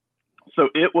 So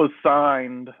it was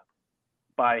signed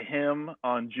by him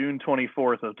on June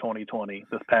 24th of 2020.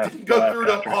 This past didn't go through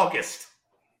to August.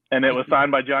 And it was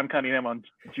signed by John Cunningham on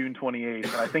June 28th.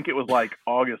 And I think it was like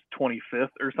August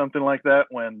 25th or something like that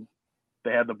when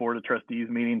they had the board of trustees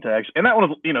meeting to actually, and that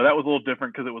was, that was a little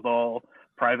different because it was all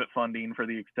private funding for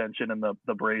the extension and the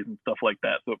Braves and stuff like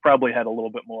that. So it probably had a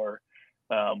little bit more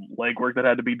legwork that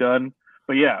had to be done.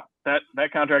 But yeah, that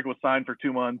contract was signed for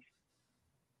 2 months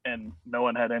and no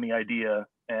one had any idea.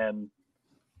 And,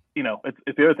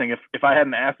 it's the other thing. If I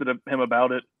hadn't asked him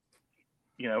about it,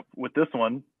 with this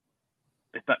one,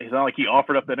 it's not like he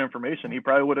offered up that information. He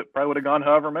probably would have gone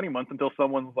however many months until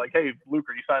someone's like, "Hey, Luke,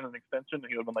 are you signing an extension?" And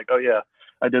he would have been like, "Oh yeah,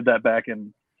 I did that back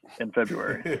in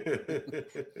February."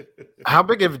 How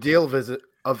big of a deal is it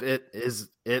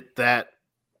that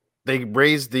they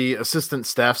raised the assistant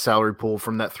staff salary pool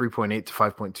from that $3.8 to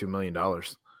 $5.2 million?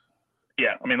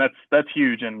 Yeah, I mean that's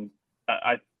huge, and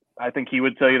I think he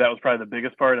would tell you that was probably the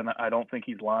biggest part, and I don't think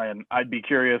he's lying. I'd be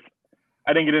curious.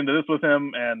 I didn't get into this with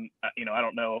him, and I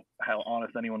don't know how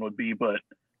honest anyone would be, but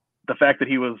the fact that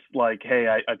he was like, "Hey,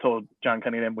 I told John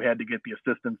Cunningham we had to get the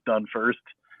assistants done first,"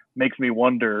 makes me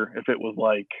wonder if it was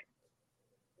like,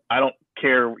 I don't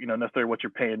care, necessarily what you're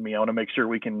paying me. I want to make sure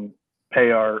we can pay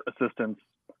our assistants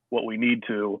what we need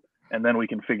to, and then we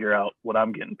can figure out what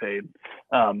I'm getting paid.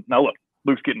 Now, look,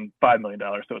 Luke's getting $5 million,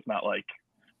 so it's not like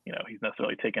he's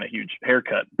necessarily taking a huge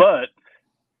haircut, but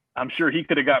I'm sure he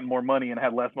could have gotten more money and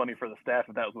had less money for the staff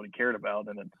if that was what he cared about.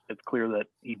 And it's clear that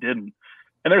he didn't.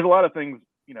 And there's a lot of things,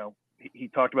 he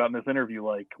talked about in this interview,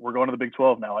 like, we're going to the Big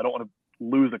 12 now. I don't want to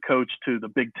lose a coach to the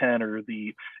Big 10 or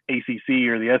the ACC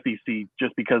or the SEC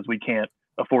just because we can't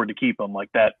afford to keep them.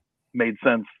 Like, that made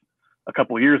sense a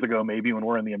couple of years ago, maybe when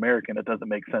we're in the American. It doesn't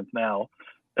make sense now.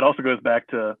 It also goes back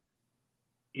to,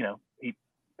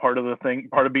 part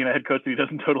of being a head coach that he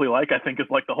doesn't totally like, I think, is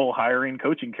like the whole hiring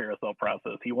coaching carousel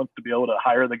process. He wants to be able to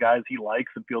hire the guys he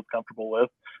likes and feels comfortable with.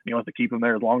 And he wants to keep them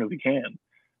there as long as he can.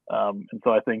 And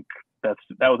so I think that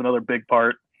was another big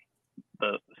part.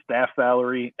 The staff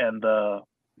salary and the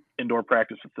indoor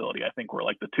practice facility, I think, were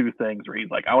like the two things where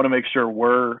he's like, I want to make sure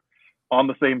we're on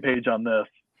the same page on this.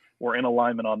 We're in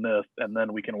alignment on this. And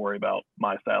then we can worry about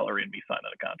my salary and me signing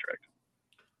a contract.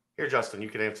 Here, Justin, you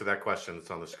can answer that question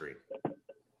that's on the screen.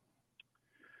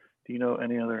 Do you know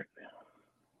any other?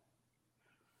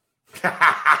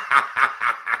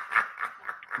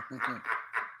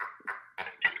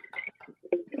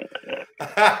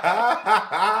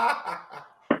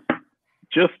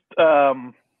 Just,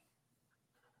 it's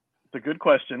a good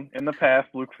question. In the past,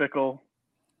 Luke Fickell,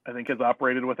 I think, has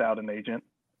operated without an agent.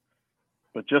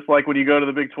 But just like when you go to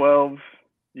the Big 12,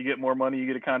 you get more money, you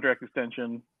get a contract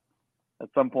extension.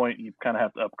 At some point, you kind of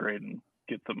have to upgrade and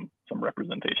get some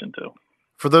representation too.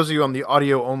 For those of you on the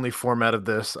audio-only format of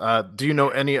this, do you know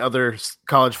any other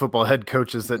college football head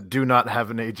coaches that do not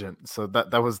have an agent? So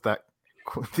that was the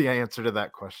answer to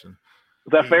that question.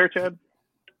 Is that fair, Chad?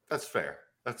 That's fair.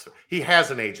 He has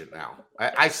an agent now.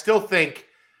 I still think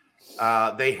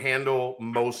they handle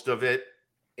most of it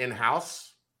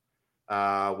in-house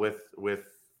with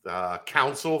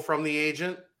counsel from the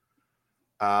agent.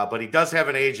 But he does have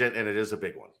an agent, and it is a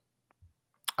big one.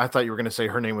 I thought you were going to say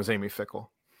her name was Amy Fickell.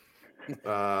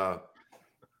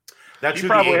 That's who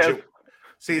the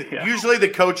agent. Usually the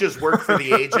coaches work for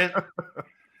the agent.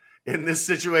 In this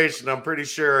situation, I'm pretty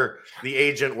sure the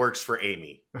agent works for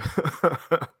Amy.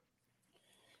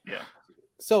 Yeah.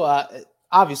 So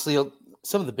obviously,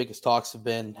 some of the biggest talks have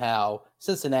been how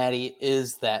Cincinnati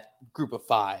is that group of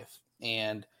five,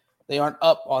 and they aren't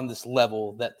up on this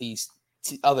level that these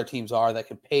other teams are that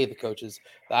can pay the coaches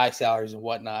the high salaries and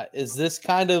whatnot. Is this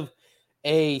kind of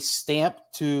a stamp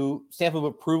of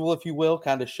approval, if you will,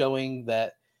 kind of showing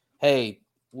that, hey,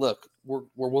 look, we're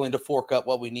willing to fork up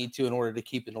what we need to in order to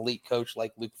keep an elite coach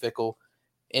like Luke Fickell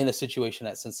in a situation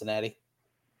at Cincinnati?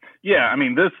 Yeah, I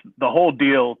mean, the whole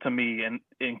deal to me, and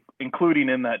including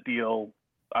in that deal,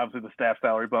 obviously the staff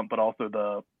salary bump, but also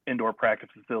the indoor practice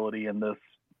facility and this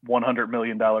 $100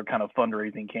 million kind of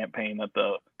fundraising campaign that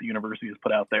the university has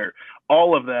put out there.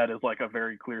 All of that is like a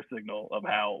very clear signal of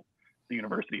how the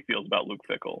university feels about Luke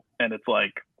Fickell. And it's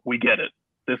like, we get it.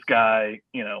 This guy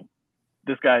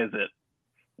is it.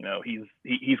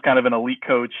 He's kind of an elite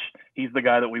coach. He's the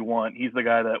guy that we want. He's the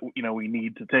guy that, we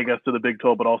need to take us to the Big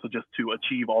 12, but also just to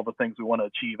achieve all the things we want to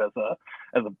achieve as a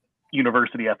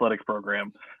university athletics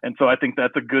program. And so I think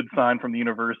that's a good sign from the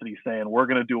university saying, we're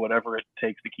going to do whatever it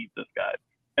takes to keep this guy.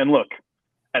 And look,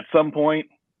 at some point,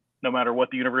 no matter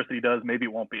what the university does, maybe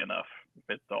it won't be enough. If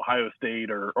it's Ohio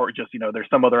State or just, there's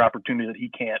some other opportunity that he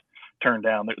can't turn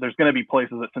down. There's going to be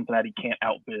places that Cincinnati can't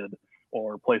outbid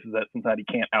or places that Cincinnati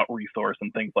can't out-resource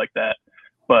and things like that.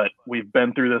 But we've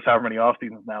been through this however many off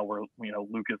seasons now where, you know,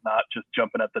 Luke is not just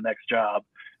jumping at the next job.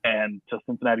 And to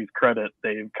Cincinnati's credit,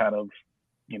 they've kind of,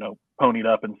 you know, ponied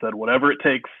up and said, whatever it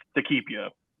takes to keep you,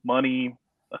 money,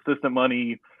 assistant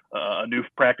money, a new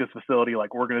practice facility,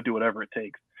 like we're going to do whatever it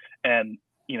takes. And,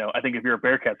 you know, I think if you're a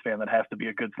Bearcats fan, that has to be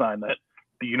a good sign that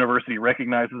the university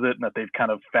recognizes it and that they've kind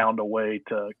of found a way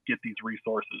to get these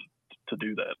resources to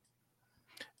do that.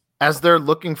 As they're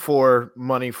looking for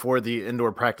money for the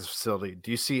indoor practice facility,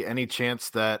 do you see any chance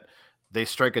that they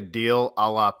strike a deal a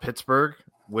la Pittsburgh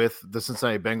with the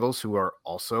Cincinnati Bengals, who are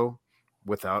also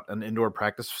without an indoor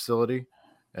practice facility?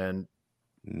 And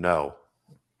no.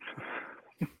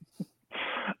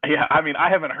 Yeah, I mean,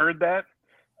 I haven't heard that.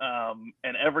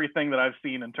 And everything that I've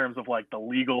seen in terms of like the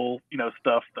legal, you know,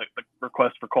 stuff, the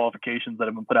requests for qualifications that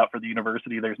have been put out for the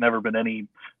university, there's never been any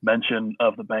mention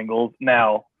of the Bengals.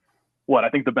 Now, I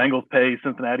think the Bengals pay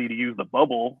Cincinnati to use the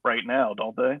bubble right now,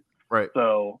 don't they? Right.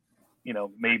 So, you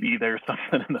know, maybe there's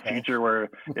something in the future where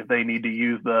if they need to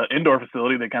use the indoor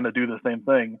facility, they kind of do the same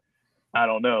thing. I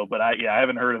don't know, but I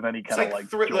haven't heard of any kind of like.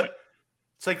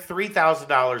 It's like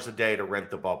 $3,000 a day to rent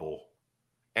the bubble,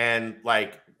 and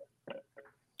like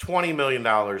 $20 million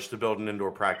to build an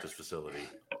indoor practice facility.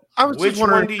 Which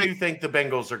one do you think the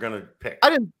Bengals are going to pick? I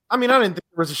didn't think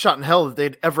there was a shot in hell that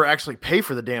they'd ever actually pay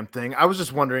for the damn thing. I was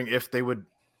just wondering if they would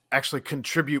actually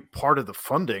contribute part of the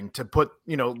funding to put,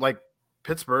 you know, like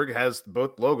Pittsburgh has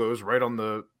both logos right on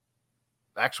the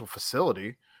actual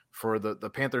facility for the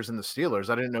Panthers and the Steelers.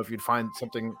 I didn't know if you'd find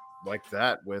something like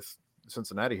that with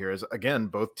Cincinnati here. As again,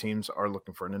 both teams are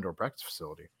looking for an indoor practice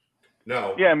facility.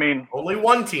 No. Yeah, I mean, only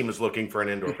one team is looking for an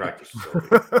indoor practice facility.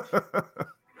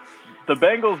 The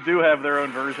Bengals do have their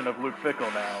own version of Luke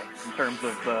Fickell now in terms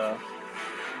of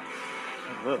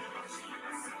what's this?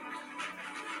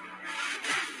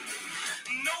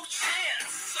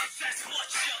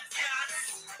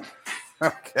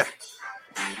 Okay.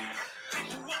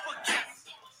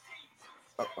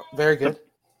 Very good.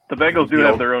 The Bengals do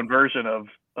have their own version of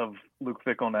Luke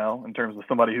Fickell now in terms of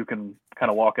somebody who can kind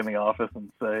of walk in the office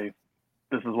and say,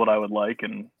 this is what I would like,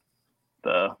 and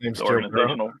the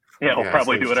organizational will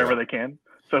probably do whatever they can.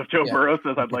 So if Joe Burrow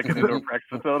says I'd like an indoor practice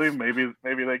facility, maybe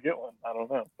they get one. I don't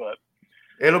know, but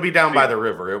it'll be down by the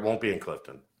river. It won't be in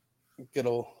Clifton. Good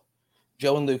old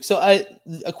Joe and Luke. So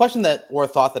a question or a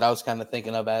thought that I was kind of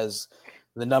thinking of as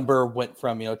the number went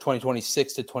from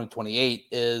 2026 to 2028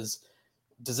 is,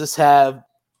 does this have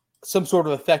some sort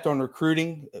of effect on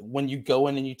recruiting when you go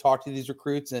in and you talk to these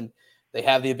recruits and they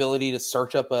have the ability to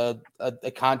search up a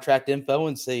contract info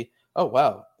and say, oh,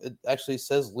 wow, it actually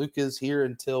says Luke is here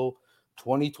until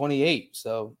 2028.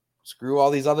 So screw all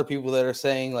these other people that are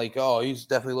saying like, oh, he's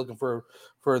definitely looking for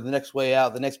the next way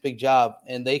out, the next big job.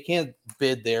 And they can't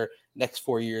bid their next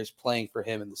 4 years playing for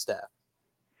him and the staff.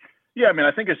 Yeah, I mean,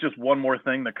 I think it's just one more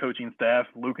thing the coaching staff,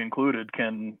 Luke included,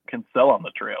 can sell on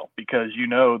the trail, because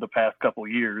the past couple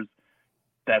of years,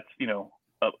 that's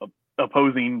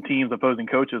opposing teams, opposing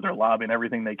coaches are lobbying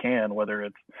everything they can, whether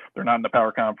it's they're not in the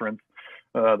power conference,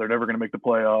 they're never going to make the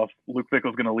playoffs, Luke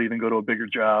Fickell's going to leave and go to a bigger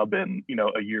job in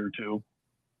a year or two.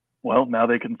 Well, now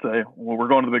they can say, well, we're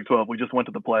going to the Big 12. We just went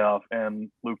to the playoff, and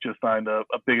Luke just signed a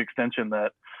big extension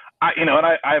that I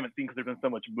haven't seen because there's been so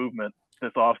much movement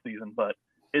this offseason, but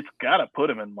it's got to put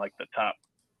him in like the top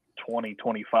 20,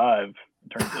 25 in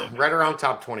terms of right around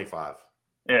top 25.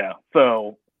 Yeah.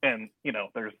 So, and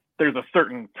there's a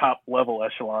certain top level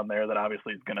echelon there that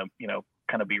obviously is going to,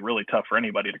 kind of be really tough for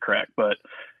anybody to crack. But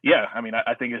yeah, I mean,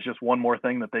 I think it's just one more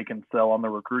thing that they can sell on the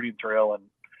recruiting trail, and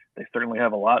they certainly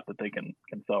have a lot that they can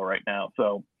sell right now.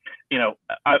 So,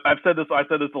 I've said this. I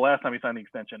said this the last time he signed the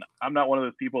extension. I'm not one of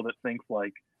those people that thinks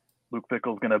like Luke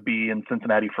Fickell's going to be in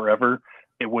Cincinnati forever.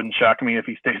 It wouldn't shock me if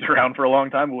he stays around for a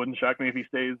long time. It wouldn't shock me if he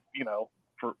stays,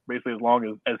 for basically as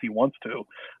long as he wants to.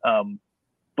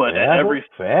 But at every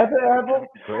step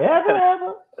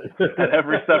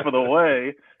of the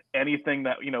way, anything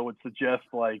that would suggest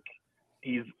like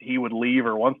he would leave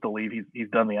or wants to leave, he's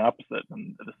done the opposite.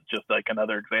 And this is just like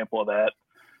another example of that.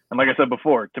 And like I said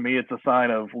before, to me, it's a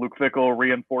sign of Luke Fickell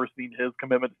reinforcing his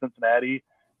commitment to Cincinnati,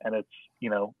 and it's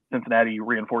Cincinnati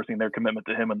reinforcing their commitment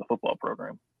to him in the football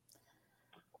program.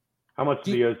 How much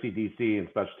does the OCDC and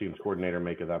special teams coordinator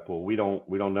make of that pool? We don't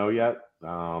know yet.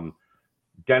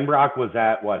 Denbrock was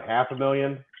at what,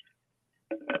 $500,000?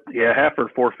 Yeah, half or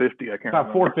 450. I can't remember.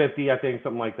 About 450, I think,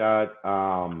 something like that.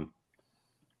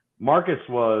 Marcus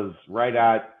was right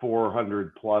at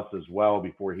 400 plus as well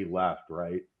before he left,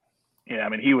 right? Yeah, I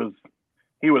mean he was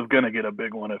going to get a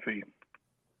big one if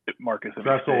Marcus.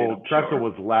 Tressel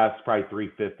was less, probably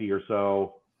 350 or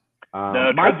so.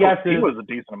 No, my guess is he was a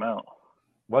decent amount.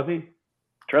 Was he?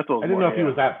 Tressel. I didn't know if he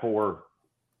was at 4.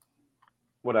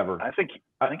 Whatever. I think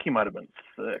he might have been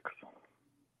 6.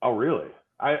 Oh, really?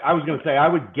 I was going to say, I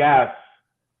would guess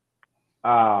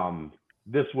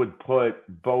this would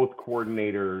put both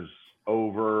coordinators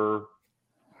over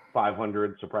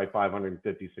 500, so probably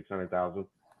 550, 600,000.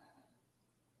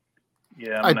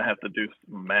 Yeah, I'm going to have to do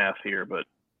some math here, but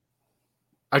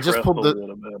I just pulled the.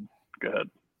 Go ahead.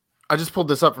 I just pulled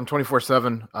this up from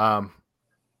 24/7.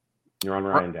 You're on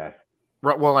Ryan Day.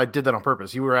 Well, I did that on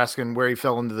purpose. You were asking where he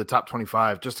fell into the top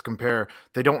 25. Just to compare,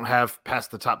 they don't have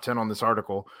past the top 10 on this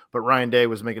article, but Ryan Day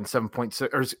was making 7.6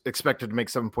 or is expected to make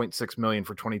 7.6 million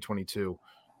for 2022.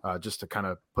 Just to kind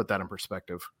of put that in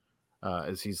perspective,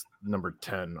 as he's number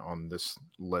 10 on this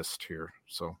list here.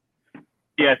 So,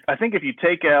 yeah, I think if you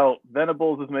take out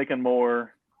Venables is making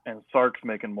more and Sark's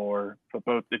making more, but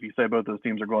both, if you say both those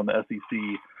teams are going to SEC,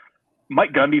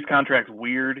 Mike Gundy's contract's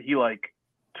weird. He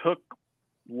took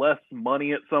less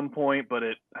money at some point, but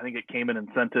I think it came in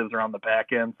incentives around the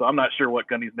back end. So I'm not sure what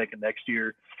Gundy's making next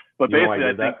year. But basically,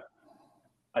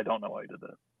 I don't know why he did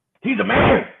that. He's a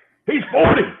man. He's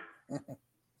 40.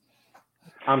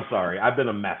 I'm sorry. I've been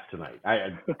a mess tonight.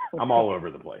 I'm all over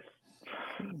the place.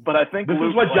 But I think this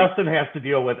is what Justin has to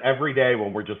deal with every day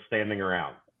when we're just standing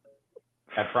around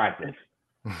at practice.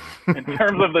 In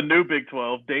terms of the new Big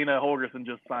 12, Dana Holgorsen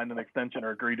just signed an extension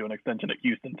or agreed to an extension at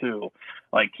Houston too.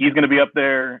 He's going to be up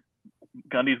there.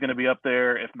 Gundy's going to be up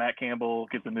there. If Matt Campbell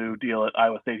gets a new deal at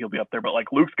Iowa State, he'll be up there. But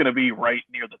Luke's going to be right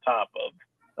near the top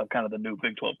of kind of the new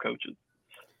Big 12 coaches.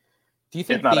 Do you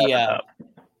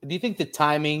think the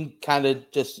timing kind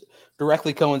of just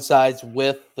directly coincides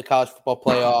with the college football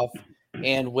playoff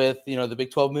and with the Big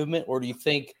 12 movement, or do you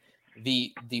think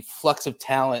the flux of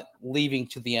talent leaving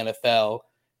to the NFL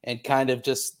and kind of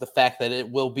just the fact that it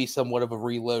will be somewhat of a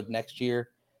reload next year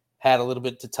had a little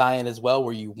bit to tie in as well,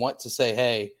 where you want to say,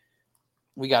 hey,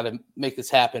 we got to make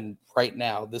this happen right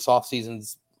now. This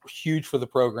offseason's huge for the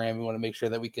program. We want to make sure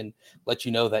that we can let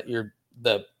you know that you're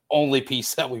the only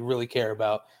piece that we really care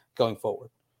about going forward.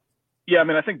 Yeah, I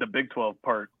mean, I think the Big 12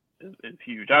 part is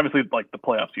huge. Obviously, the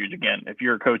playoff's huge. Again, if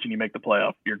you're a coach and you make the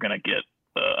playoff, you're going to get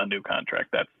a new contract.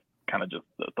 That's kind of just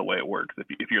the way it works.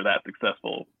 If you're that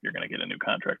successful, you're going to get a new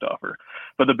contract offer.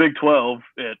 But the Big 12,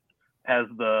 it has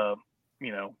the,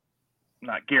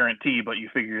 not guarantee, but you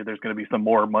figure there's going to be some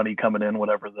more money coming in,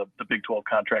 whatever the Big 12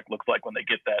 contract looks like when they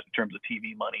get that in terms of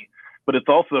TV money. But it's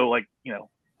also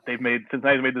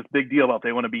Cincinnati's made this big deal about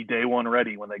they want to be day one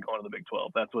ready when they go into the Big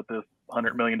 12. That's what this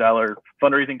 $100 million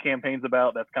fundraising campaign's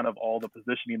about. That's kind of all the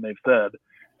positioning they've said.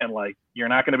 And you're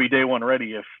not going to be day one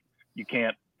ready if you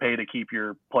can't pay to keep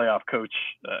your playoff coach,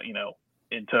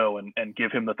 in tow and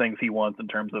give him the things he wants in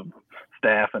terms of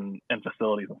staff and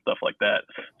facilities and stuff like that.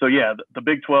 So yeah, the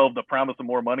Big 12, the promise of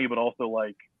more money, but also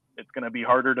it's going to be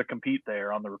harder to compete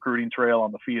there on the recruiting trail,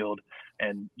 on the field.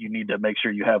 And you need to make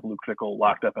sure you have Luke Fickell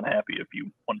locked up and happy if you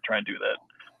want to try and do that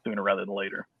sooner rather than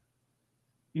later.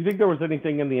 You think there was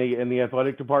anything in the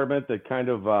athletic department that kind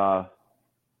of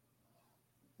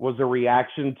was a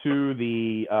reaction to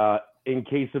the in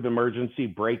case of emergency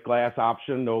break glass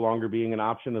option no longer being an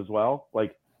option as well?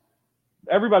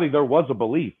 Everybody, there was a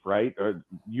belief, right,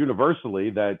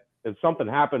 universally, that if something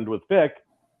happened with Fick,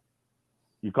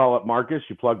 you call up Marcus,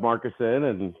 you plug Marcus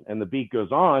in, and the beat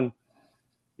goes on.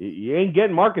 You ain't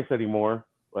getting Marcus anymore.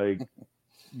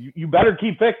 You better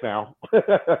keep Fick now.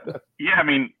 Yeah, I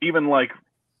mean, even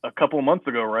a couple of months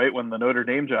ago, right, when the Notre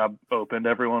Dame job opened,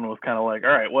 everyone was kind of all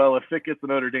right, well, if Fick gets the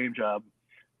Notre Dame job,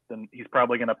 then he's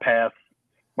probably going to pass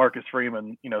Marcus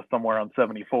Freeman, somewhere on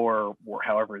 74 or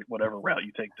whatever route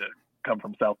you take to come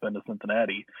from South Bend to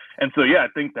Cincinnati. And so, yeah, I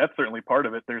think that's certainly part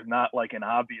of it. There's not an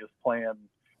obvious plan,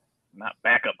 not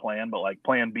backup plan, but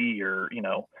plan B or,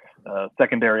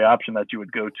 secondary option that you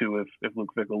would go to if Luke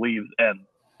Fickell leaves. And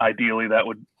ideally that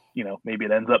would, maybe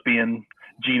it ends up being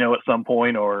Gino at some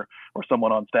point or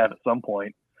someone on staff at some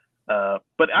point.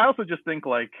 But I also just think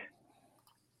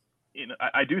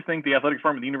I do think the athletic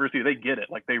department at the university, they get it.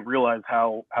 They realize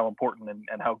how important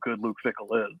and how good Luke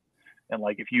Fickell is. And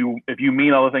if you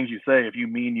mean all the things you say, if you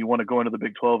mean you want to go into the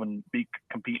Big 12 and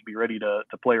compete, be ready to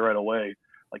play right away,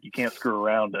 you can't screw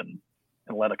around and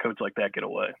let a coach like that get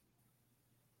away.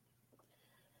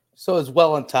 So as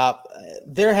well on top,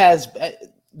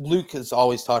 Luke has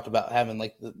always talked about having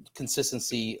the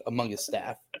consistency among his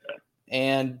staff,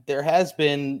 and there has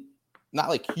been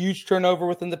not huge turnover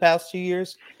within the past 2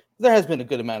 years. There has been a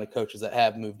good amount of coaches that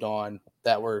have moved on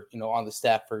that were, on the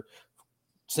staff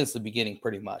since the beginning,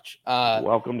 pretty much.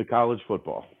 Welcome to college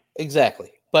football.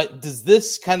 Exactly. But does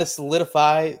this kind of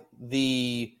solidify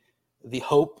the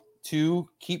hope to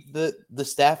keep the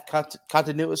staff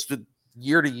continuous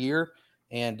year to year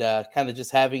and kind of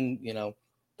just having,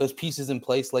 those pieces in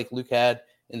place like Luke had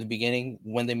in the beginning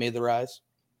when they made the rise?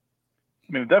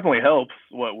 I mean, it definitely helps.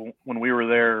 When we were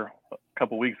there a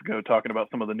couple weeks ago talking about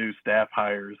some of the new staff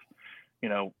hires,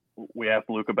 we asked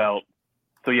Luke about.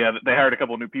 So yeah, they hired a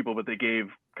couple of new people, but they gave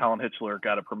Colin Hitchler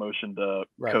got a promotion to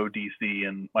co-DC,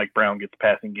 and Mike Brown gets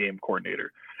passing game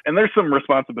coordinator. And there's some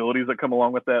responsibilities that come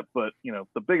along with that, but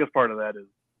the biggest part of that is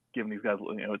giving these guys,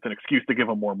 it's an excuse to give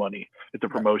them more money. It's a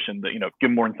promotion that, give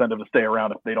them more incentive to stay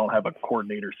around if they don't have a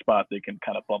coordinator spot they can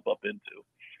kind of bump up into.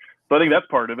 So I think that's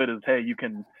part of it is, hey, you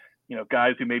can,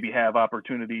 guys who maybe have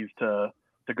opportunities to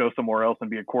go somewhere else and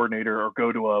be a coordinator or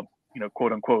go to a,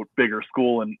 quote unquote, bigger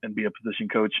school and be a position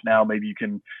coach. Now maybe you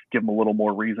can give them a little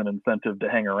more reason, incentive to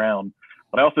hang around.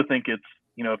 But I also think it's,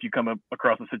 if you come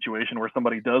across a situation where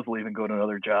somebody does leave and go to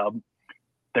another job,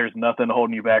 there's nothing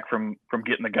holding you back from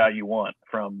getting the guy you want,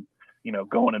 from,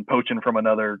 going and poaching from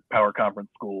another power conference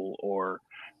school, or,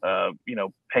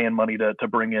 paying money to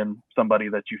bring in somebody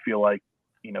that you feel like,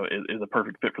 is a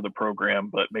perfect fit for the program,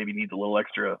 but maybe needs a little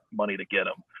extra money to get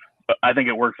them. But I think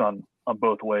it works on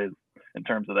both ways in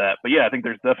terms of that. But yeah, I think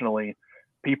there's definitely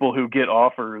people who get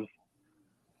offers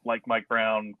like Mike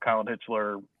Brown, Colin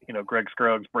Hitchler, Greg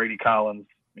Scruggs, Brady Collins,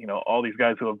 all these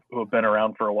guys who have been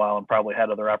around for a while and probably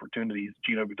had other opportunities.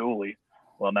 Gino Guidugli.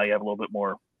 Well, now you have a little bit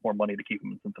more money to keep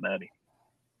him in Cincinnati.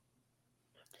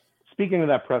 Speaking of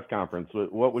that press conference,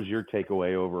 what was your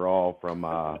takeaway overall from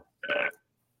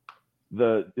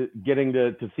the getting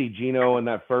to see Gino in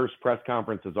that first press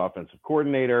conference as offensive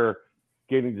coordinator,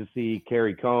 getting to see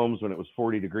Kerry Combs when it was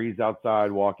 40 degrees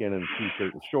outside, walk in a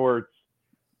t-shirt and shorts,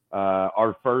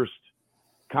 our first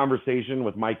conversation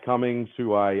with Mike Cummings,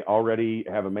 who I already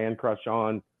have a man crush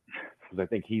on because I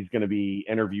think he's going to be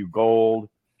interview gold,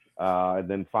 and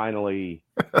then finally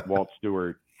Walt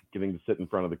Stewart getting to sit in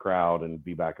front of the crowd and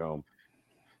be back home.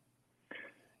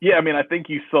 Yeah, I mean, I think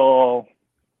you saw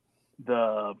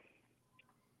the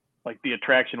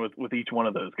attraction with each one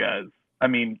of those guys. I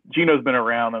mean, Gino's been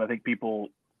around, and I think people,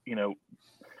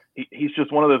 he's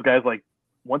just one of those guys, like,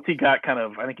 once he got kind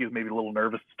of, I think he was maybe a little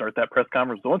nervous to start that press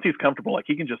conference, but once he's comfortable, like,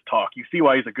 he can just talk. You see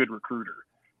why he's a good recruiter,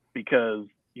 because,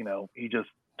 he just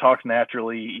talks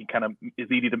naturally. He kind of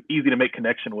is easy to make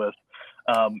connection with.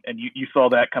 And you saw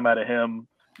that come out of him.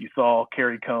 You saw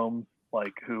Kerry Combs,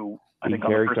 like, who I think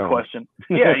on the first question,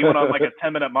 yeah, he went on like a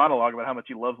 10-minute monologue about how much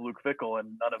he loves Luke Fickell,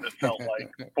 and none of it felt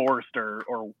like forced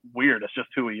or weird. It's just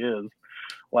who he is.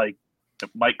 Like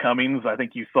Mike Cummings, I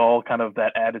think you saw kind of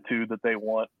that attitude that they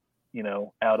want,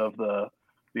 out of the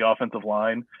offensive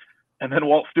line. And then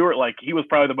Walt Stewart, like, he was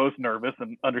probably the most nervous,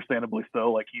 and understandably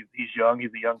so. Like, he's young,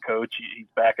 he's a young coach, he's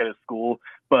back at his school.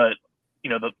 But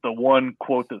the one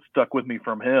quote that stuck with me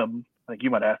from him, I think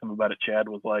you might ask him about it, Chad,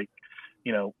 was like,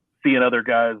 seeing other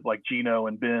guys like Gino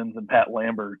and Benz and Pat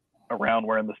Lambert around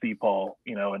wearing the Steve Paul,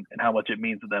 and how much it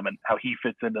means to them and how he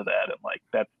fits into that. And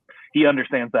like he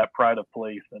understands that pride of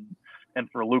place, and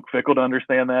for Luke Fickell to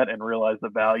understand that and realize the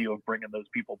value of bringing those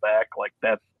people back, like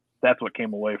that's what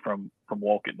came away from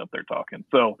Walt getting up there talking.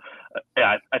 So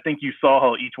yeah, I think you saw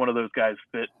how each one of those guys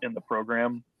fit in the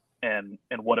program and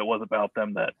what it was about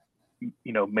them that,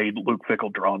 made Luke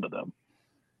Fickell drawn to them.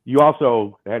 You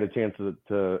also had a chance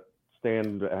to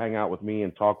hang out with me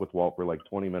and talk with Walt for like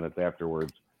 20 minutes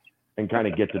afterwards and kind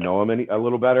of get to know him a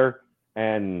little better.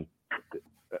 And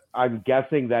I'm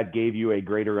guessing that gave you a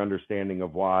greater understanding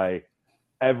of why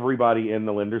everybody in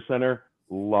the Linder Center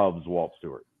loves Walt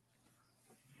Stewart.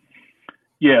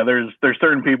 Yeah, there's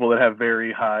certain people that have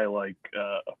very high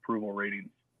approval ratings,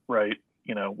 right?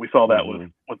 We saw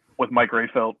that with Mike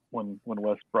Rayfelt when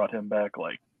Wes brought him back.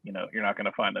 Like, you're not going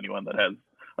to find anyone that has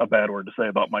a bad word to say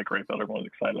about Mike Rayfelt. Everyone's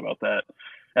excited about that.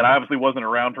 And I obviously wasn't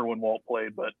around for when Walt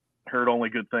played, but heard only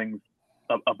good things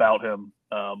about him.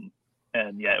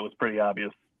 And yeah, it was pretty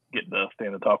obvious getting to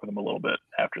stand and talk with him a little bit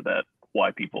after that,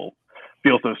 why people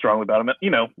feel so strongly about him.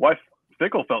 And, why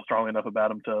Fickell felt strongly enough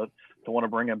about him to want to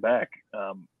bring him back.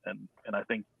 And I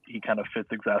think he kind of fits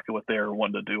exactly what they're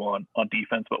wanting to do on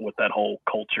defense, but with that whole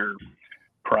culture,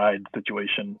 pride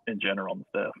situation in general on the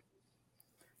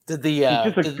staff.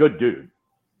 He's just a good dude.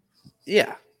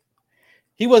 Yeah,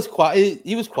 he was quiet.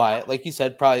 He was quiet, like you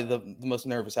said, probably the most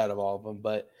nervous out of all of them.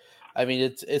 But I mean,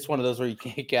 it's one of those where you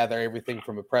can't gather everything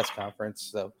from a press conference.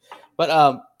 So,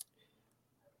 but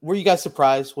were you guys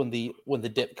surprised when the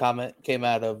dip comment came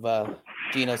out of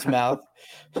Gino's mouth?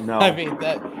 No,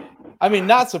 I mean,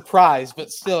 not surprised,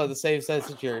 but still in the same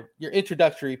sense as your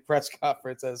introductory press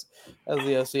conference as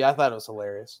the OC. I thought it was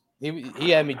hilarious. He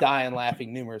had me dying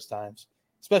laughing numerous times.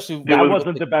 Especially that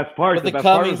wasn't the best part. The best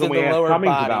part was when we asked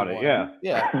Cummings about it.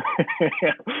 Yeah.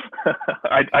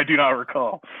 I do not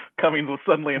recall. Cummings was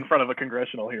suddenly in front of a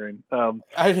congressional hearing.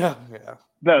 I know. Yeah.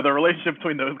 No, the relationship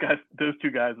between those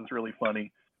two guys is really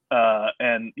funny.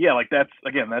 And yeah, like that's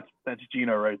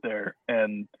Gino right there.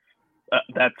 And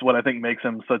that's what I think makes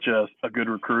him such a good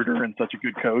recruiter and such a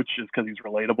good coach, is because he's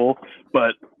relatable.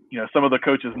 But some of the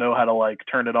coaches know how to like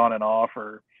turn it on and off,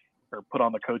 or put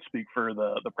on the coach speak for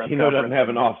the press conference. Doesn't have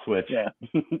an off switch. Yeah.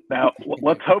 Now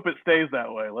let's hope it stays that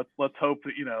way. Let's hope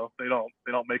that they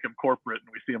don't make him corporate and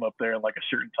we see him up there in like a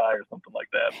shirt and tie or something like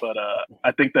that. But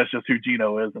I think that's just who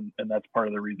Gino is, and that's part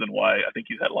of the reason why I think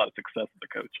he's had a lot of success as a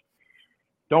coach.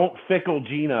 Don't fickle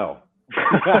Gino.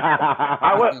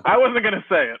 I wasn't gonna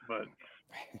say it, but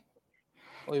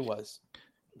well, he was.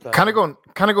 Kind of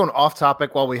going off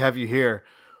topic while we have you here.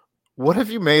 What have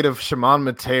you made of Shimon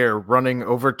Mateer running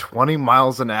over 20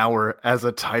 miles an hour as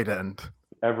a tight end?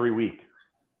 Every week.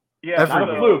 Yeah, not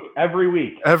a fluke. Every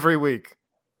week. Every week.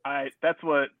 That's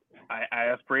what I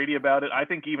asked Brady about it. I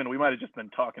think even we might have just been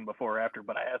talking before or after,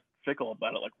 but I asked Fickle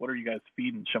about it. Like, what are you guys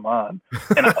feeding Shimon?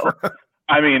 And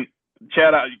I mean,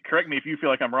 Chad, correct me if you feel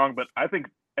like I'm wrong, but I think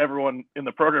everyone in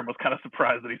the program was kind of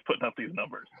surprised that he's putting up these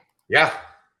numbers. Yeah.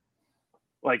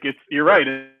 Like you're right.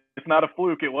 It's not a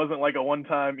fluke. It wasn't like a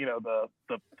one-time,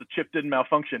 the chip didn't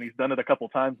malfunction. He's done it a couple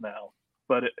times now.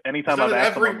 But anytime I've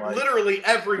asked him, like, literally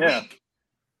every week.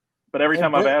 But every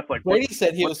time I've asked, like, Brady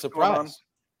said he was surprised.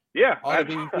 Yeah, on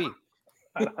the BP.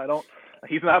 I don't.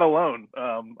 He's not alone.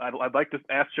 I'd like to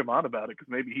ask Shimon about it, because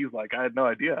maybe he's like, I had no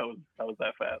idea I was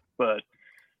that fast. But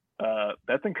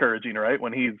that's encouraging, right?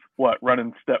 When he's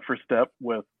running step for step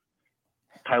with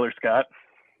Tyler Scott.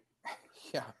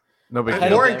 Yeah. No big deal.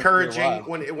 More encouraging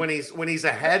when he's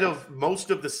ahead of most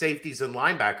of the safeties and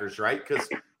linebackers, right? Because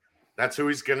that's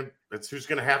who's gonna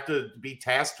have to be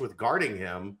tasked with guarding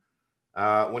him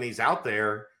when he's out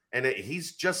there. And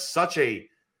he's just such a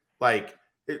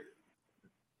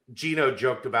Gino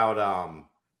joked about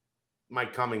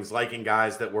Mike Cummings liking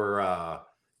guys that were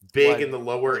big in the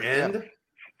lower end. Yeah.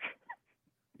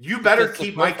 You better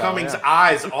keep Mike Cummings'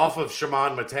 eyes off of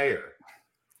Shimon Mateer,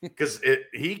 because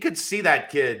he could see that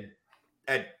kid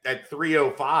at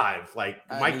 305. Like,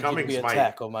 Mike Cummings might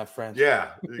tackle, my friend.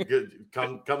 Yeah,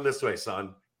 come this way,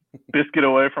 son. Biscuit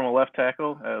away from a left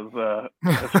tackle, as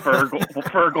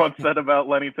Ferg once said about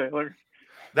Lenny Taylor.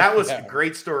 That was a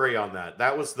great story on that.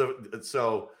 That was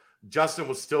so Justin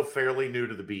was still fairly new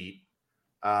to the beat,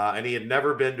 and he had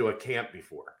never been to a camp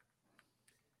before.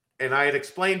 And I had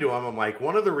explained to him, I'm like,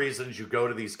 one of the reasons you go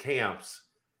to these camps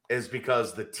is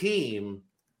because the team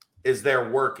is there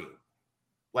working.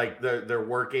 Like, they're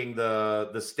working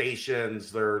the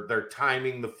stations, they're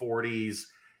timing the 40s,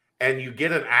 and you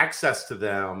get an access to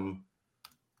them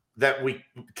that we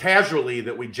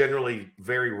generally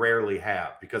very rarely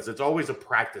have, because it's always a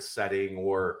practice setting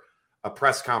or a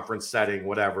press conference setting,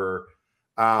 whatever.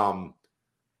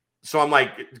 So I'm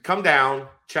like, come down,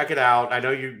 check it out. I know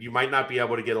you might not be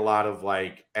able to get a lot of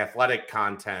like athletic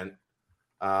content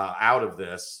out of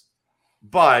this,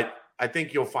 but I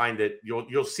think you'll find it.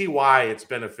 You'll see why it's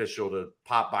beneficial to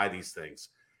pop by these things.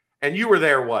 And you were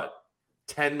there,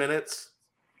 10 minutes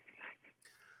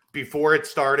before it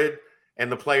started,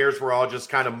 and the players were all just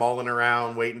kind of mulling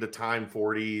around, waiting to time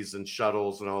 40s and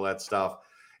shuttles and all that stuff.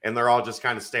 And they're all just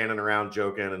kind of standing around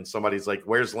joking. And somebody's like,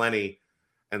 "Where's Lenny?"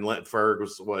 And Ferg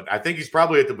was, I think he's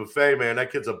probably at the buffet, man.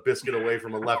 That kid's a biscuit away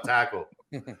from a left tackle.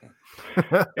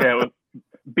 Yeah,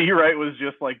 B-Wright was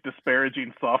just like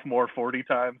disparaging sophomore 40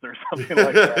 times or something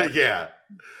like that. Yeah.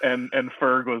 And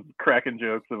Ferg was cracking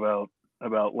jokes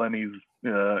about Lenny's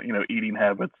eating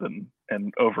habits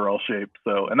and overall shape.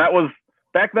 So, and that was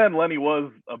back then. Lenny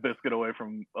was a biscuit away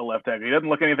from a left tackle. He doesn't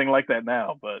look anything like that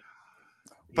now, but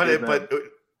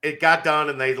it got done,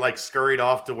 and they like scurried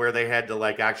off to where they had to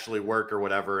like actually work or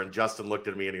whatever. And Justin looked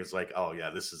at me and he was like, "Oh yeah,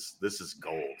 this is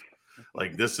gold.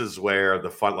 Like, this is where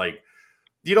the fun, like,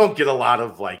 you don't get a lot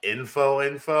of like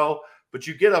info, but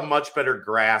you get a much better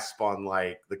grasp on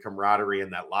like the camaraderie in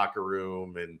that locker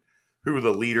room and who the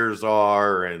leaders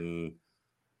are and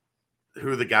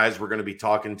who the guys we're going to be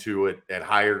talking to at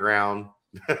Higher Ground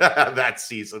that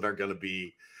season are going to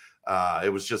be."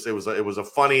 It was a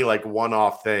funny like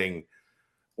one-off thing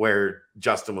where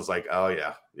Justin was like, "Oh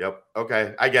yeah, yep,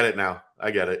 okay, I get it now. I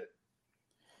get it."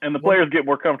 And the players get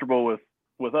more comfortable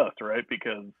with us, right?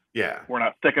 Because we're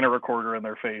not sticking a recorder in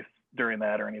their face during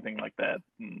that or anything like that,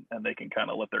 and they can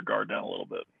kind of let their guard down a little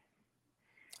bit.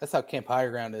 That's how Camp Higher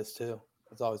Ground is too.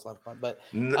 It's always a lot of fun, but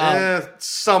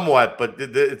somewhat. But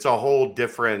it's a whole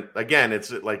different. Again, it's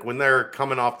like when they're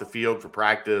coming off the field for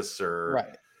practice, or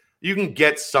right. You can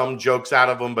get some jokes out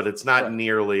of them, but it's not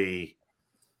nearly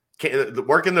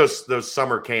working those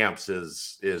summer camps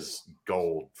is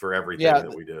gold for everything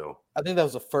that we do. I think that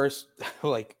was the first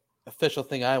like official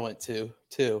thing I went to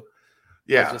too.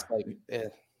 Yeah, was just like,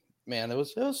 man, it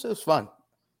was fun.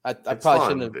 I probably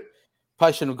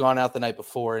shouldn't have gone out the night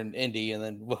before in Indy and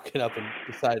then woken up and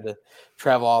decided to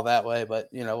travel all that way. But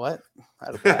you know what? I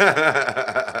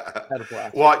had a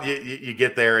blast. Well, you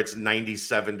get there, it's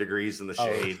 97 degrees in the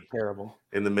shade. Terrible.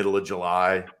 In the middle of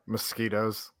July.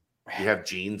 Mosquitoes. You have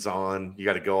jeans on. You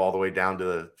got to go all the way down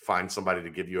to find somebody to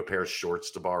give you a pair of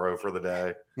shorts to borrow for the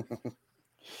day.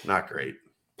 Not great.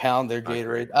 Pound their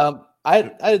Gatorade.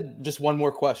 I had just one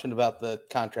more question about the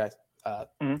contract,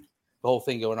 the whole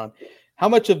thing going on. How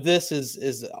much of this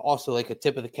is also like a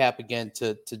tip of the cap again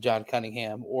to John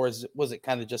Cunningham, or was it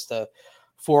kind of just a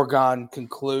foregone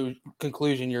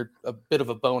conclusion? You're a bit of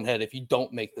a bonehead if you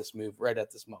don't make this move right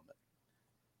at this moment.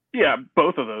 Yeah,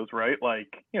 both of those, right?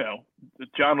 Like,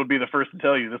 John would be the first to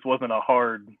tell you this wasn't a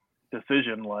hard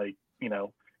decision. Like,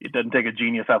 it doesn't take a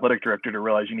genius athletic director to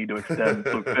realize you need to extend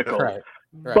Luke Fickell.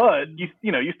 Right. But you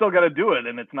still got to do it,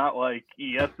 and it's not like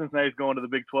Cincinnati's going to the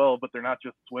Big 12, but they're not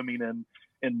just swimming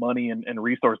in money and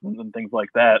resources and things like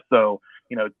that. So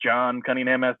John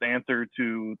Cunningham has to answer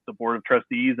to the board of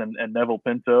trustees and Neville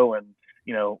Pinto and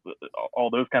all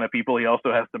those kind of people. He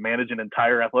also has to manage an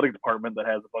entire athletic department that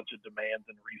has a bunch of demands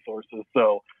and resources.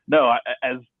 So no,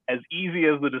 as easy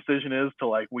as the decision is to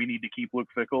like we need to keep Luke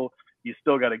Fickell, you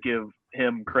still got to give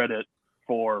him credit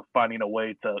for finding a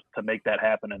way to make that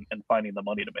happen and finding the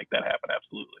money to make that happen.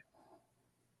 Absolutely.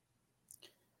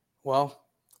 Well,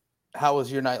 how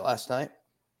was your night last night?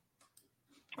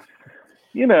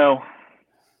 It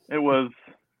was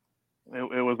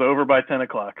over by 10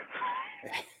 o'clock.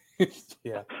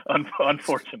 Yeah.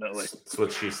 Unfortunately. That's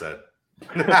what she said.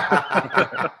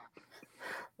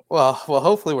 Well,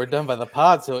 hopefully we're done by the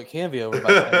pod so it can be over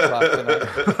by 10 o'clock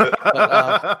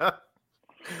tonight.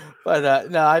 But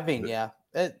no, I mean, yeah,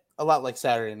 a lot like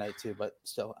Saturday night too, but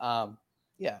still,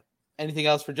 yeah. Anything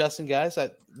else for Justin, guys?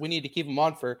 We need to keep him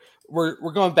on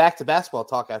we're going back to basketball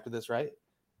talk after this, right?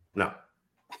 No.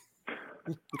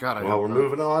 God, we're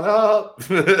moving on up.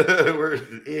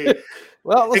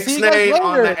 Well, we'll see you guys later.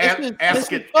 On the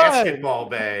Basketball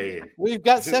Bay. We've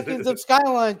got seconds of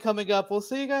Skyline coming up. We'll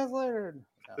see you guys later.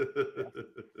 No. All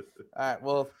right.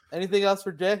 Well, anything else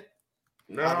for Jay?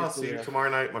 No, I'll see you tomorrow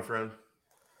night, my friend.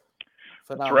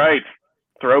 Phenomenal. That's right.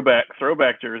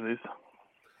 Throwback jerseys.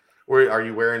 Are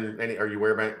you wearing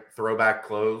throwback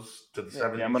clothes to the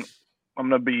 70s? Yeah, I'm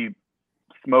gonna be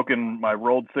smoking my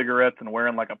rolled cigarettes and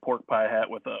wearing like a pork pie hat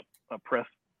with a press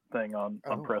thing on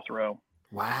press row.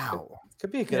 Wow,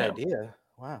 could be a good idea.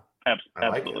 Wow,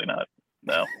 absolutely not.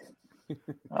 No,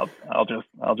 I'll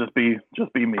just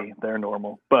be me. They're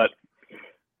normal, but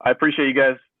I appreciate you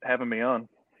guys having me on.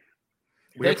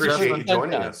 We appreciate you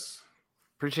joining us.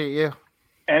 Appreciate you.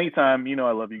 Anytime,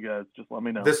 I love you guys. Just let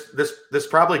me know. This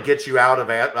probably gets you out of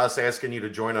us asking you to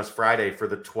join us Friday for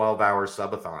the 12-hour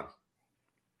subathon.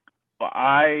 Well,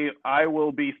 I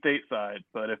will be stateside,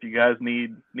 but if you guys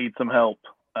need some help,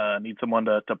 need someone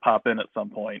to pop in at some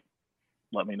point,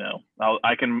 let me know.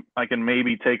 I can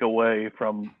maybe take away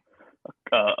from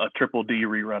a Triple D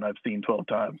rerun I've seen 12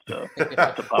 times. To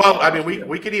well, I mean,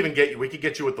 we could even get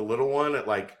you with the little one at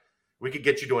we could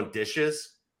get you doing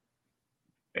dishes.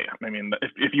 Yeah, I mean,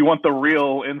 if you want the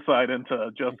real insight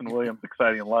into Justin Williams'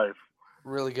 exciting life,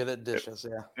 really good at dishes,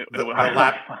 yeah. The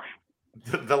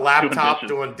laptop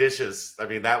doing dishes. I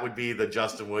mean, that would be the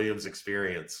Justin Williams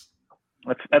experience.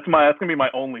 That's gonna be my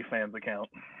OnlyFans account.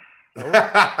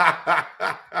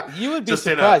 You would be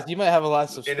surprised. You might have a lot of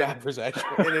subscribers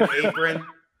actually. In an apron.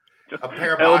 A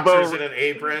pair of boxers in an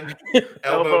apron,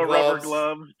 elbow rubber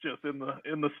gloves, just in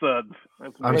the suds.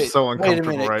 I'm so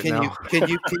uncomfortable right now. Can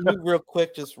you real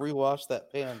quick just rewash that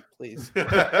pan, please?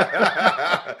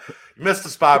 Missed the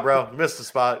spot, bro. Missed the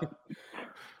spot.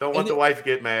 Don't want the wife to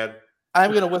get mad.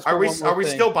 I'm gonna whisper. Are we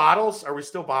still bottles? Are we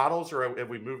still bottles, or have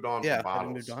we moved on from bottles? Have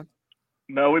we moved on?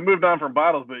 No, we moved on from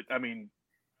bottles, but I mean,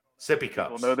 sippy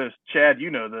cups. People know this, Chad.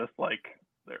 You know this. Like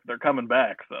they're coming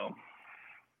back, so.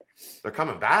 They're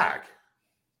coming back.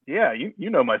 Yeah, you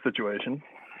know my situation.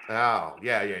 Oh,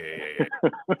 yeah.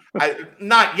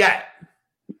 Not yet.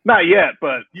 Not yet,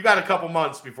 but you got a couple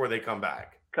months before they come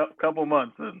back. Couple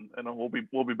months, and we'll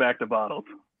be back to bottles.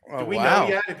 Oh, do we know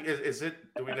yet?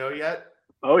 Do we know yet?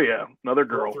 Oh yeah, another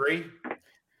girl. 3.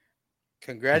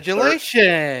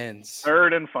 Congratulations.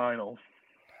 Third and final.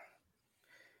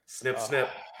 Snip, snip.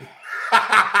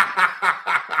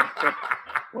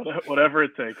 Whatever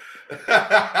it takes.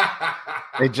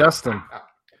 Hey, Justin.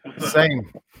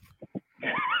 Same.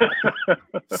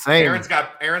 Aaron's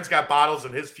got bottles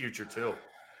in his future too.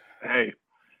 Hey,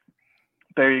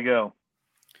 there you go.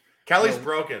 Kelly's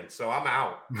broken, so I'm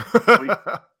out.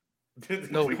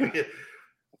 No.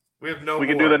 we have no. We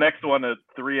can do the next one at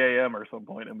 3 a.m. or some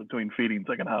point in between feedings.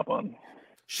 I can hop on.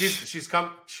 She's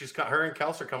come. Her and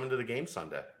Kels are coming to the game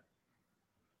Sunday.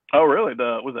 Oh, really?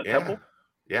 Was that Temple?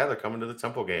 Yeah, they're coming to the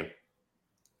Temple game.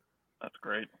 That's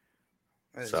great.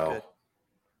 That is So good.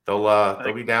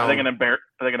 they'll be down. Are they going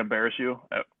to embarrass you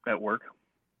at work?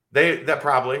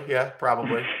 Probably.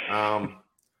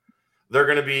 They're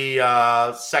going to be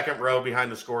second row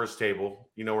behind the scorers table.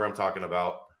 You know where I'm talking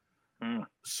about.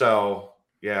 So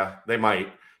yeah, they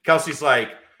might. Kelsey's like,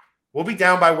 we'll be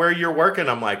down by where you're working.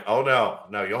 I'm like, oh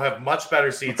no, you'll have much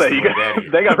better seats than Danny.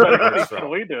 They got better seats than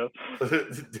we do.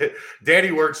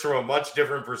 Danny works from a much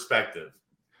different perspective.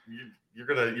 You're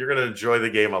gonna enjoy the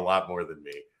game a lot more than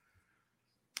me.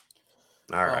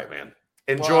 All right, man.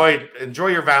 Enjoy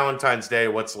your Valentine's Day.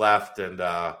 What's left, and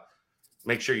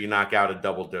make sure you knock out a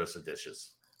double dose of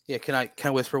dishes. Yeah, can I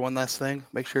whisper one last thing?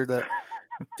 Make sure that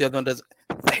the other one does.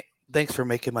 Thanks for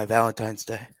making my Valentine's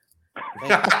Day.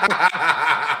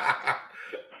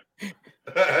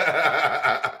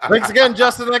 Thanks again,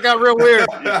 Justin. That got real weird.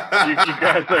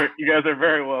 you guys are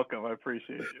very welcome. I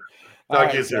appreciate you.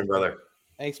 Talk to you soon, brother.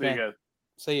 Thanks, See man. you guys.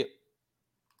 See you.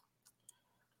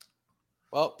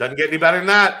 Well, Doesn't get any better than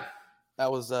that. that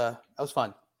was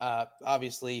fun.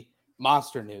 Obviously,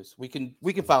 monster news. We can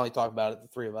finally talk about it. The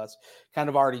three of us kind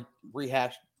of already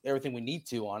rehashed everything we need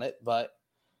to on it, but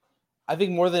I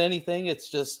think more than anything, it's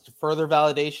just further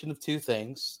validation of two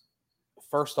things.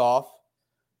 First off,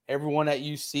 everyone at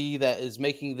UC that is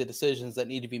making the decisions that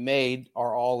need to be made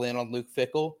are all in on Luke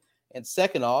Fickell. And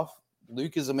second off,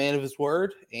 Luke is a man of his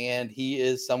word, and he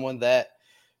is someone that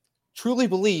truly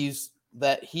believes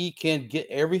that he can get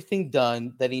everything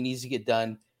done that he needs to get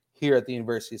done here at the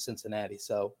University of Cincinnati.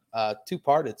 So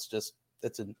two-part, it's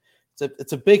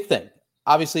a big thing.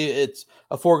 Obviously, it's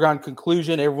a foregone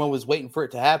conclusion. Everyone was waiting for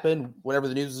it to happen, whenever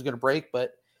the news is going to break,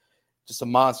 but just a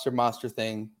monster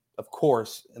thing, of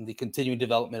course, in the continuing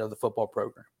development of the football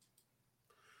program.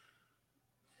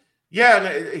 Yeah,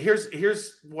 and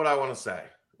here's what I want to say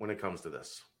when it comes to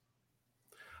this.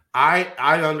 I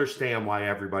understand why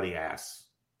everybody asks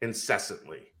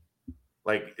incessantly,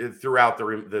 like throughout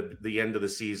the end of the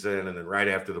season and then right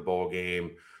after the bowl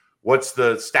game. What's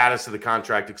the status of the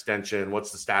contract extension? What's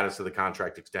the status of the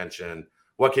contract extension?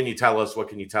 What can you tell us? What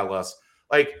can you tell us?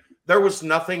 Like, there was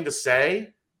nothing to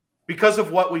say because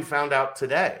of what we found out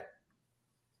today.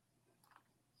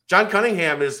 John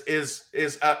Cunningham is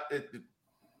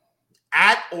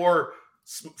at or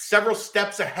several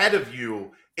steps ahead of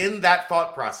you in that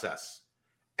thought process.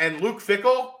 And Luke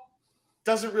Fickell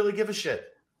doesn't really give a shit.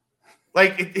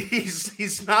 Like,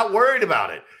 he's not worried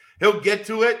about it. He'll get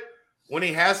to it when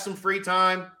he has some free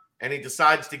time and he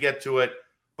decides to get to it.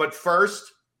 But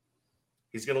first,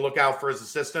 he's going to look out for his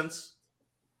assistants,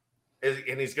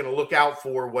 and he's going to look out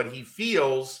for what he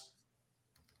feels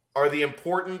are the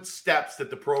important steps that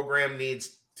the program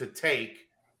needs to take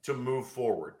to move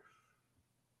forward.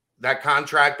 That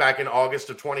contract back in August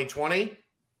of 2020,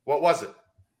 what was it?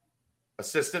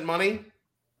 Assistant money,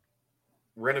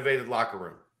 renovated locker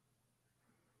room.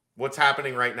 What's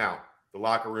happening right now? The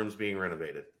locker room's being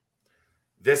renovated.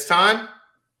 This time,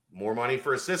 more money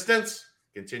for assistants,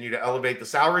 continue to elevate the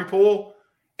salary pool,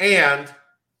 and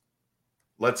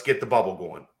let's get the bubble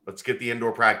going. Let's get the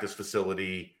indoor practice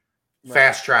facility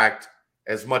fast-tracked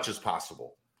as much as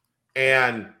possible.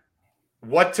 And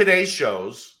what today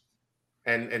shows,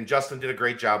 and Justin did a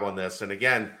great job on this, and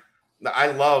again, I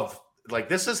love, like,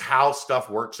 this is how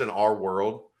stuff works in our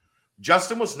world.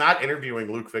 Justin was not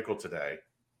interviewing Luke Fickell today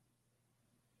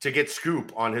to get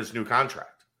scoop on his new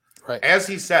contract. Right. As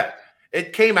he said,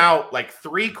 it came out like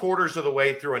 3/4 of the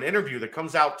way through an interview that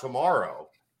comes out tomorrow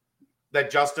that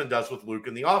Justin does with Luke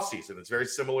in the offseason. It's very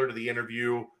similar to the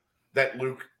interview that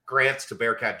Luke grants to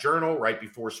Bearcat Journal right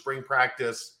before spring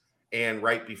practice and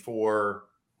right before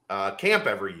camp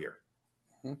every year.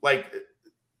 Mm-hmm. Like,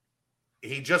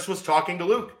 he just was talking to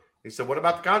Luke. He said, what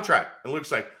about the contract? And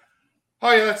Luke's like,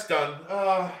 oh, yeah, that's done.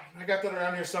 I got that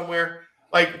around here somewhere.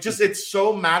 Like, just, it's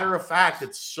so matter of fact.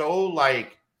 It's so,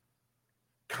 like,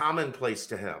 commonplace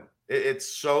to him.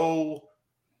 It's so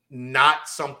not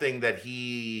something that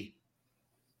he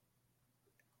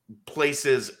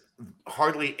places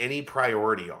hardly any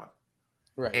priority on.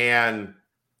 Right. And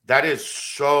that is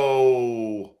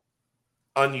so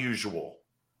unusual.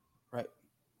 Right.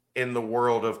 In the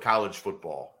world of college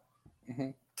football.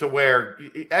 Mm-hmm. To where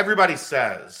everybody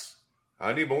says,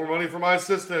 I need more money for my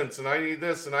assistants, and I need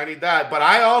this, and I need that. But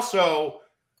I also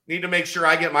need to make sure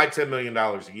I get my $10 million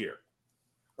a year.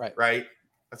 Right. Right?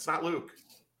 That's not Luke.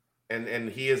 and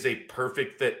he is a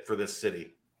perfect fit for this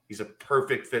city. He's a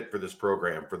perfect fit for this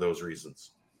program for those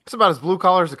reasons. It's about as blue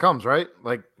collar as it comes, right?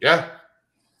 Like, yeah,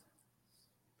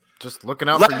 just looking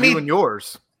out for you and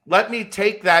yours. Let me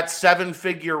take that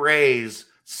 7-figure raise,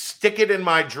 stick it in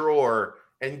my drawer,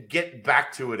 and get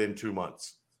back to it in 2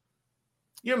 months.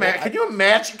 Can you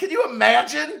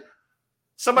imagine?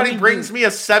 Somebody brings me a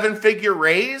 7-figure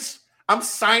raise. I'm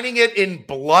signing it in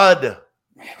blood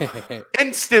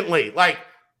instantly. Like,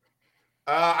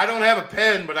 I don't have a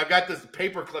pen, but I've got this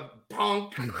paperclip.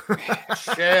 Punk,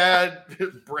 Chad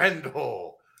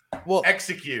Brendel. Well,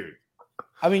 execute.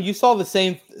 I mean, you saw the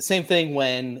same thing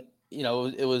when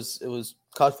it was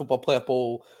college football playoff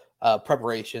bowl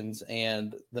preparations,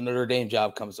 and the Notre Dame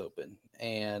job comes open,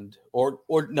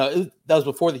 that was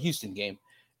before the Houston game,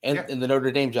 and the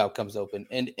Notre Dame job comes open,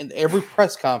 and in every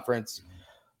press conference,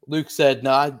 Luke said,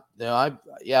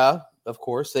 of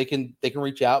course they can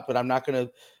reach out, but I'm not gonna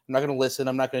listen.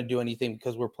 I'm not gonna do anything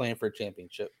because we're playing for a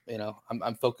championship.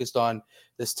 I'm focused on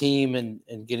this team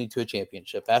and getting to a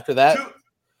championship. After that,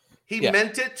 he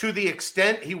meant it to the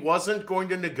extent he wasn't going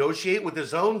to negotiate with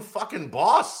his own fucking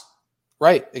boss.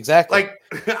 Right, exactly. Like,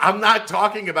 I'm not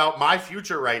talking about my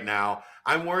future right now.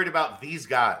 I'm worried about these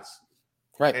guys.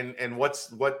 Right. And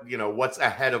what's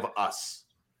ahead of us.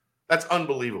 That's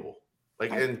unbelievable.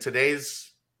 Like, in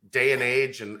today's day and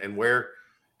age and where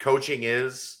coaching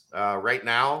is right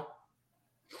now,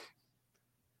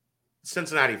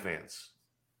 Cincinnati fans,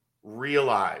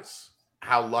 realize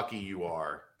how lucky you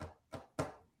are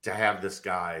to have this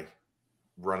guy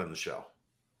running the show.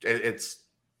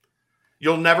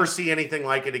 You'll never see anything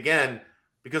like it again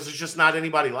because there's just not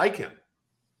anybody like him.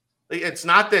 It's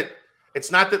not that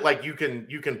like you can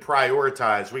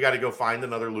prioritize. We got to go find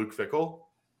another Luke Fickell.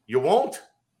 You won't,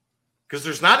 because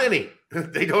there's not any.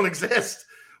 They don't exist.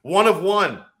 One of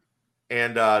one.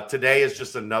 And today is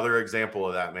just another example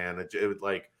of that, man. It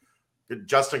like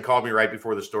Justin called me right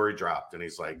before the story dropped, and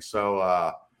he's like,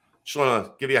 "So, just want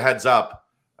to give you a heads up.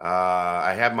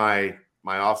 I had my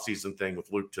off-season thing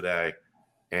with Luke today,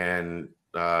 and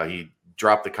he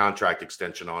dropped the contract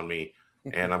extension on me,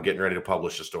 and I'm getting ready to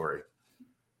publish a story."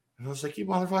 And I was like, "You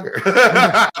motherfucker!"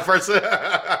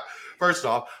 First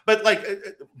off, but like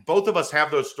both of us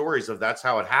have those stories of that's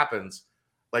how it happens.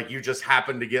 Like, you just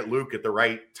happen to get Luke at the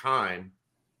right time,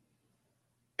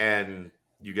 and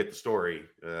you get the story.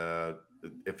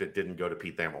 If it didn't go to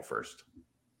Pete Thamel first,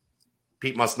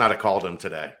 Pete must not have called him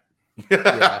today.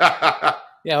 Yeah,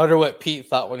 I wonder what Pete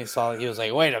thought when he saw it. He was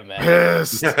like, "Wait a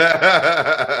minute."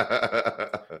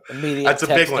 Immediate That's a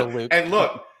big text to one. Luke. And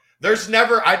look, there's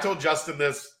never. I told Justin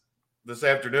this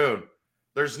afternoon.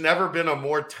 There's never been a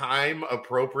more time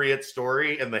appropriate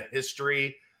story in the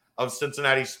history of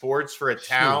Cincinnati sports for a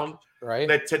town, right?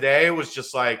 That today was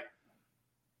just like,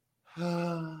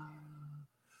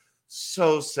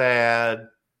 so sad.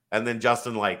 And then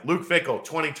Justin, like, Luke Fickell,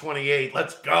 2028,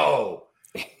 let's go.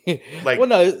 Like, well,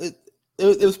 no,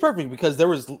 it was perfect because there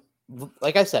was,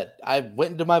 like I said, I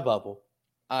went into my bubble.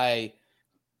 I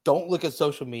don't look at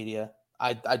social media.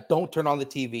 I don't turn on the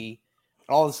TV. And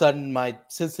all of a sudden, my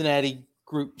Cincinnati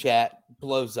group chat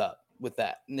blows up with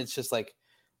that. And it's just like,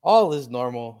 all is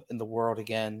normal in the world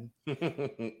again.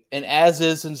 And as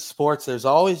is in sports, there's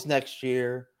always next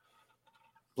year,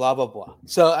 blah, blah, blah.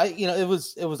 So it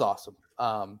was awesome.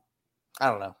 I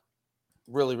don't know.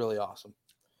 Really, really awesome.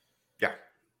 Yeah,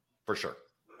 for sure.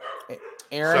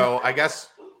 Aaron? So I guess.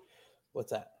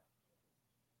 What's that?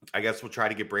 I guess we'll try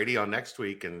to get Brady on next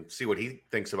week and see what he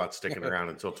thinks about sticking around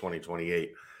until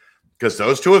 2028. Because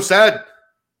those two have said,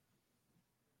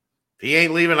 if he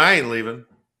ain't leaving, I ain't leaving.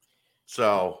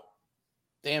 So.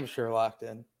 Damn sure locked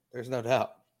in. There's no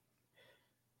doubt.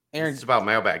 Aaron, it's about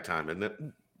mailbag time, isn't it?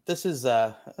 This is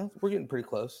we're getting pretty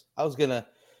close. I was gonna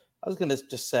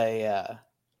just say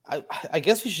I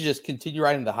guess we should just continue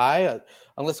riding the high,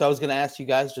 unless I was gonna ask you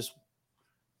guys just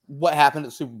what happened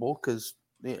at Super Bowl, because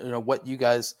what you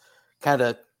guys kind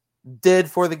of did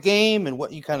for the game and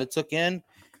what you kind of took in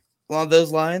along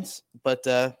those lines. But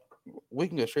we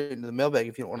can go straight into the mailbag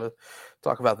if you don't want to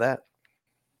talk about that.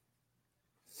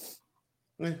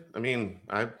 I mean,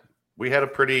 we had a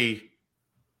pretty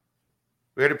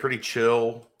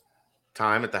chill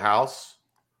time at the house.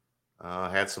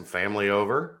 Had some family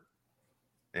over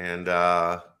and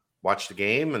watched the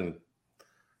game and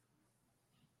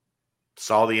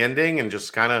saw the ending and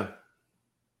just kind of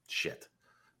shit,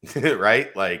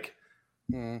 right? Like,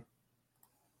 it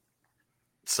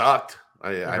sucked.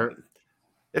 It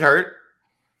hurt.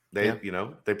 They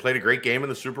played a great game in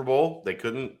the Super Bowl. They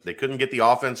couldn't get the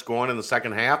offense going in the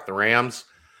second half. The Rams.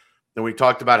 And we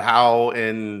talked about how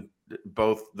in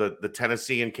both the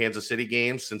Tennessee and Kansas City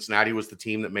games. Cincinnati was the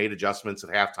team that made adjustments at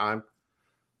halftime.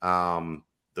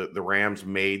 The Rams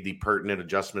made the pertinent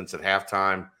adjustments at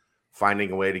halftime,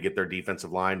 finding a way to get their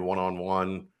defensive line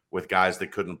one-on-one with guys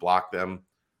that couldn't block them,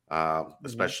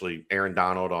 especially Aaron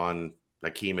Donald on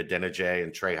Hakeem Adeniji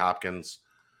and Trey Hopkins.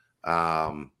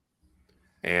 And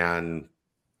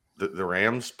the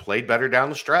Rams played better down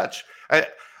the stretch.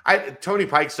 Tony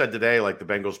Pike said today, like, the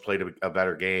Bengals played a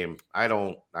better game. I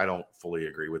don't fully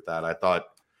agree with that. I thought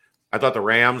the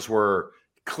Rams were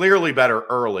clearly better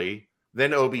early.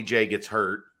 Then OBJ gets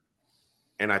hurt,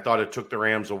 and I thought it took the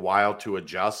Rams a while to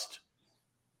adjust.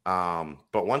 But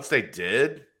once they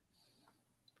did,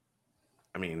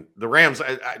 I mean, the Rams.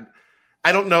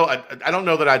 I don't know. I don't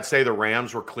know that I'd say the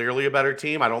Rams were clearly a better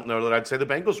team. I don't know that I'd say the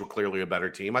Bengals were clearly a better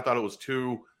team. I thought it was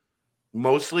two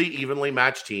mostly evenly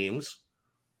matched teams.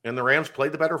 And the Rams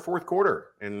played the better fourth quarter.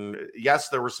 And yes,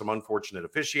 there were some unfortunate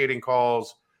officiating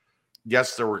calls.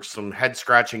 Yes, there were some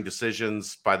head-scratching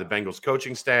decisions by the Bengals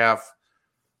coaching staff.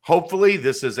 Hopefully,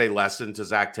 this is a lesson to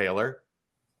Zach Taylor.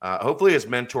 Hopefully, his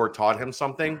mentor taught him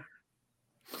something.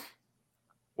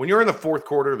 When you're in the fourth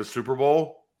quarter of the Super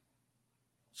Bowl,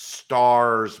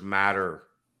 stars matter.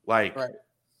 Like, right.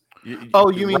 You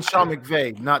mean Sean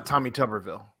McVay, not Tommy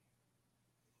Tuberville.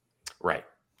 Right.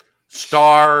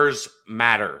 Stars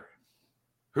matter.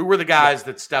 Who were the guys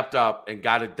that stepped up and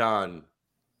got it done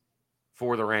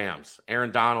for the Rams?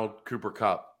 Aaron Donald, Cooper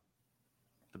Kupp.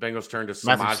 The Bengals turned to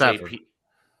Samaje P.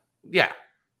 Yeah.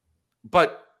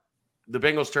 But the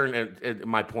Bengals turned, and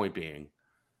my point being,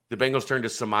 the Bengals turned to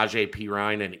Samaje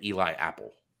Perine and Eli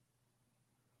Apple.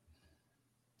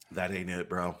 That ain't it,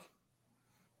 bro.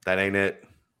 That ain't it.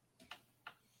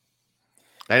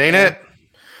 That ain't it.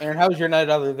 Aaron, how was your night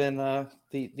other than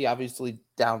the obviously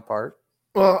down part?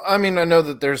 Well, I mean, I know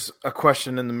that there's a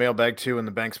question in the mailbag too in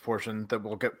the Banks portion that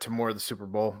we'll get to more of the Super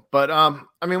Bowl. But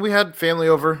I mean, we had family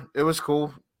over. It was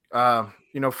cool. For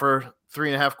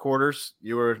 3.5 quarters,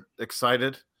 you were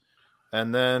excited.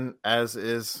 And then, as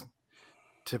is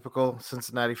typical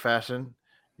Cincinnati fashion,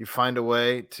 you find a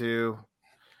way to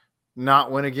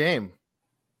not win a game.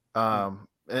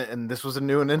 And this was a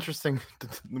new and interesting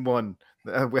one.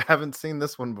 We haven't seen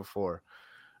this one before.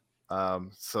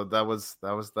 So that was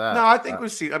that. No, I think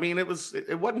we've seen. I mean, it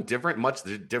wasn't much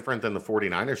different than the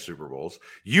 49ers Super Bowls.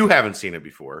 You haven't seen it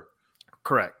before.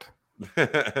 Correct.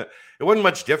 It wasn't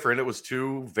much different. It was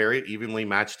two very evenly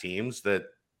matched teams that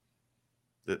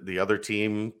the other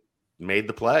team made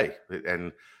the play.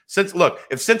 And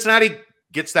if Cincinnati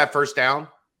gets that first down,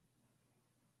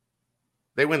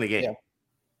 they win the game. Yeah.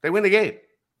 They win the game.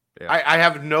 Yeah. I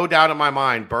have no doubt in my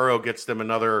mind Burrow gets them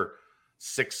another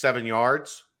 6-7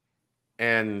 yards,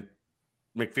 and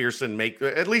McPherson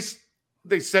at least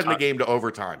they send the game to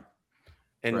overtime,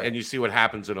 and you see what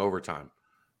happens in overtime.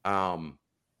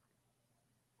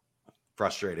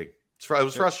 Frustrating. It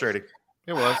was frustrating.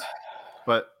 It was.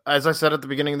 But as I said at the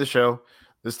beginning of the show,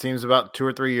 this team's about 2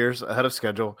 or 3 years ahead of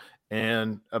schedule,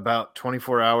 and about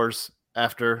 24 hours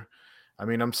after. I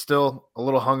mean, I'm still a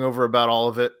little hungover about all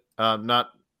of it.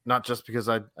 Not just because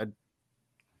I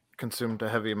consumed a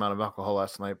heavy amount of alcohol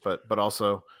last night, but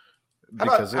also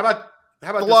because how about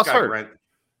the this loss guy, hurt. Brent?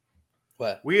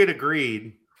 What? We had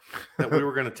agreed that we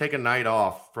were going to take a night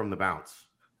off from the bounce,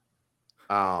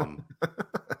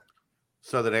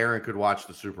 so that Aaron could watch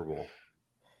the Super Bowl.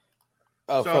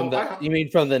 Oh, So you mean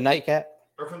from the nightcap?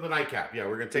 Or from the nightcap. Yeah,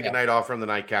 we're going to take a night off from the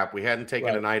nightcap. We hadn't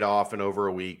taken a night off in over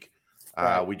a week.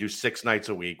 We do 6 nights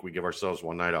a week. We give ourselves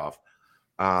one night off.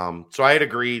 So I had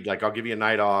agreed, like, I'll give you a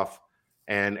night off.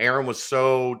 And Aaron was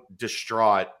so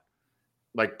distraught.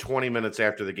 Like 20 minutes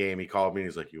after the game, he called me and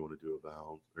he's like, "You want to do a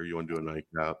bounce or you want to do a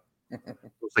nightcap?" I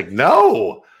was like,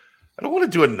 "No, I don't want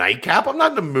to do a nightcap. I'm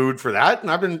not in the mood for that. And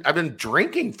I've been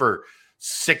drinking for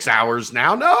 6 hours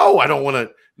now. No, I don't want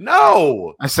to.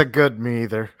 No." I said, "Good, me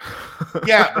either."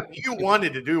 Yeah, but you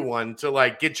wanted to do one to,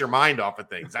 like, get your mind off of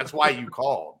things. That's why you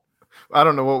called. I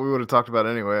don't know what we would have talked about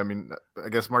anyway. I mean, I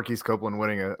guess Marquise Copeland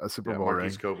winning a Super Bowl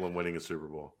Marquise ring. Copeland winning a Super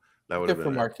Bowl. That would have Good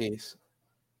been for Marquise.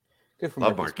 Good for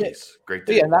Love Marquise. Great.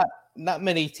 Yeah, not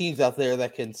many teams out there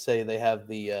that can say they have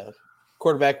the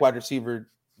quarterback wide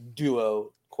receiver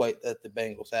duo quite that the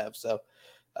Bengals have. So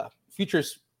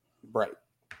future's bright.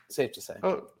 Safe to say.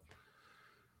 Oh,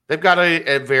 they've got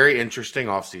a very interesting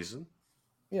offseason.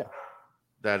 Yeah.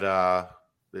 That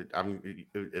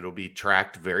it'll be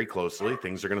tracked very closely.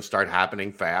 Things are going to start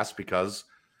happening fast because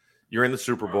you're in the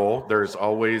Super Bowl. There's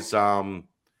always kind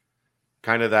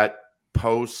of that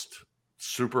post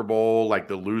Super Bowl, like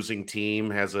the losing team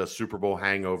has a Super Bowl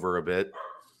hangover a bit.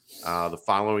 The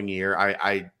following year,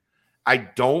 I I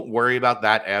don't worry about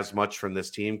that as much from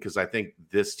this team because I think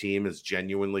this team is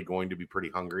genuinely going to be pretty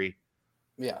hungry.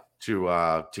 Yeah.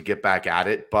 To get back at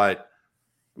it. But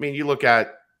I mean, you look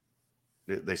at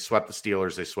they swept the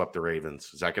Steelers, they swept the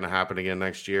Ravens. Is that going to happen again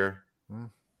next year?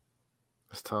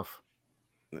 It's tough.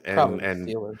 And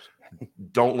Steelers.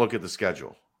 Don't look at the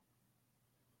schedule.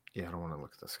 Yeah, I don't want to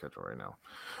look at the schedule right now.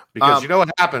 Because you know what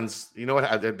happens? You know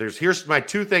what? Here's my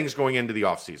two things going into the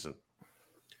offseason.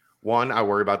 One, I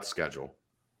worry about the schedule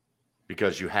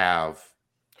because you have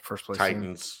first place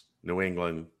Titans, team. New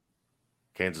England,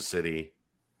 Kansas City.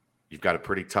 You've got a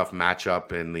pretty tough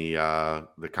matchup in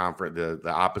the conference,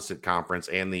 the opposite conference,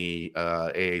 and the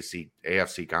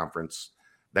AFC conference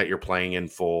that you're playing in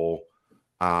full.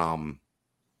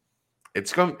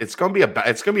 It's going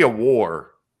to be a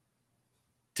war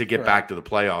to get back to the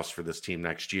playoffs for this team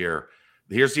next year.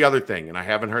 Here's the other thing, and I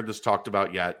haven't heard this talked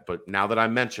about yet, but now that I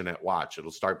mention it, watch,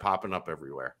 it'll start popping up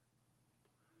everywhere.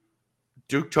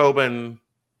 Duke Tobin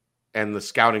and the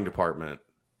scouting department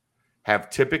have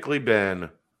typically been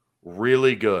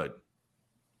really good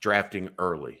drafting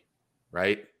early,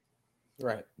 right?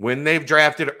 Right. When they've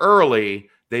drafted early,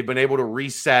 they've been able to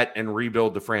reset and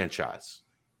rebuild the franchise.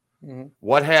 Mm-hmm.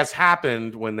 What has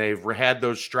happened when they've had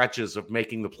those stretches of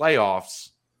making the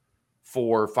playoffs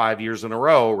 4 or 5 years in a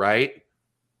row, right?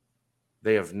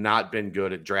 They have not been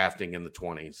good at drafting in the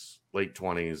 20s, late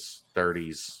 20s,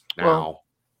 30s now. Well,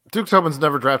 Duke Tobin's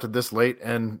never drafted this late,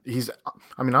 and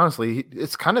honestly,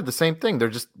 it's kind of the same thing. They're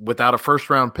just without a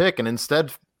first-round pick and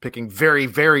instead picking very,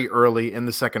 very early in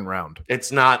the second round.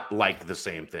 It's not like the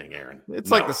same thing, Aaron.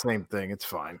 It's like the same thing. It's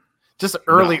fine. Just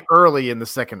early in the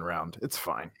second round. It's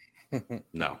fine.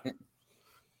 No.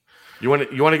 You want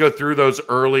to go through those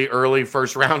early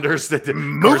first rounders that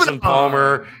Carson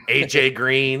Palmer, AJ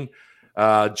Green,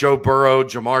 Joe Burrow,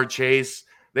 Jamar Chase.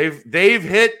 They've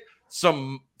hit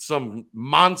some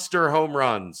monster home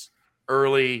runs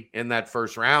early in that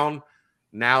first round.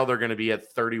 Now they're going to be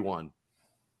at 31,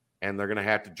 and they're going to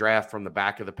have to draft from the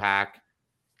back of the pack.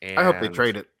 And I hope they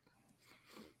trade it.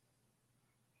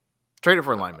 Trade it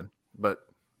for a lineman, but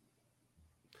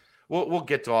we'll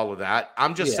get to all of that.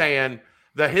 I'm just saying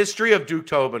the history of Duke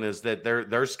Tobin is that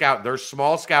their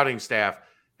small scouting staff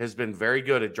has been very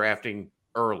good at drafting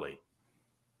early.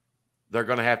 They're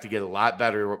going to have to get a lot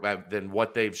better than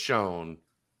what they've shown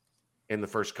in the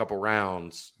first couple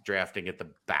rounds drafting at the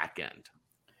back end.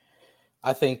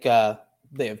 I think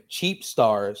they have cheap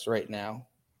stars right now.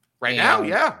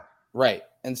 Yeah. Right.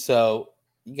 And so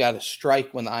you got to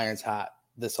strike when the iron's hot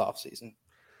this offseason.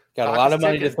 Got a lot of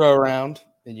money to throw around,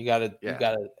 and you got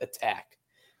to attack.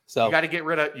 So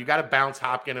you got to bounce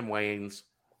Hopkins and Waynes.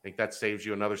 I think that saves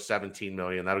you another $17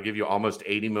 million. That'll give you almost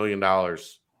 $80 million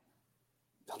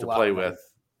to play with,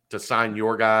 to sign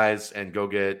your guys and go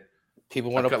get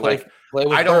people want to play with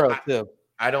Burrow too.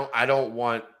 I don't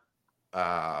want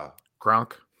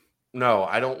Gronk. No,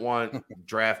 I don't want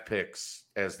draft picks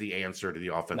as the answer to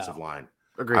the offensive line.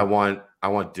 Agreed. I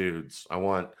want dudes. I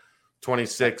want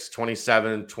 26,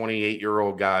 27,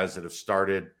 28-year-old guys that have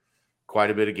started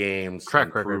quite a bit of games,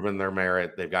 proven their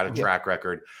merit. They've got a track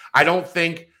record. I don't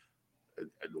think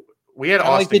we had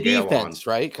Austin like the Gale defense,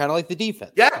 on. right? Kind of like the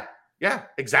defense. Yeah,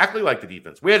 exactly like the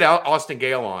defense. We had Austin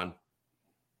Gale on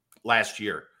last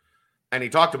year, and he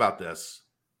talked about this.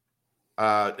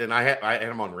 And I had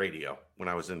him on radio when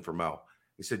I was in for Mo.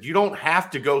 He said, you don't have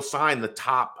to go sign the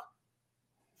top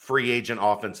free agent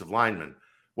offensive lineman.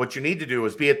 What you need to do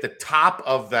is be at the top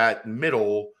of that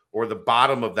middle or the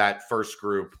bottom of that first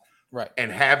group, right?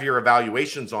 And have your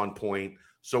evaluations on point.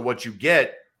 So what you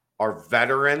get are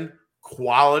veteran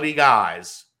quality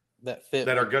guys that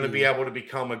are going to be able to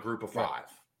become a group of five.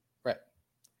 Right.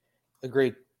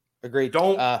 Agreed.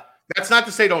 That's not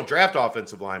to say don't draft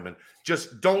offensive linemen.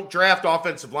 Just don't draft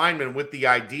offensive linemen with the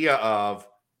idea of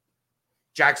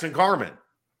Jackson Carman.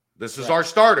 This is our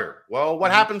starter. Well,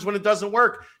 what happens when it doesn't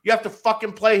work? You have to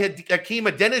fucking play Hakeem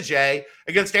Adeniji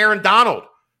against Aaron Donald,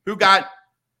 who got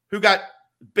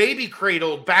baby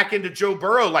cradled back into Joe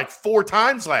Burrow like 4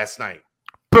 times last night.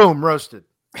 Boom, roasted.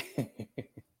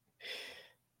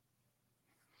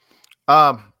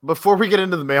 Before we get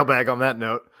into the mailbag on that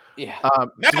note,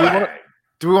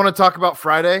 do we want to talk about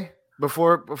Friday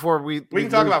before we can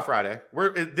talk about Friday?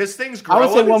 This thing's growing. I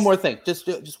would say one more thing. Just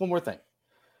one more thing.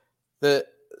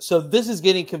 So this is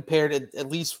getting compared, at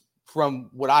least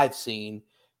from what I've seen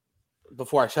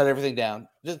before I shut everything down,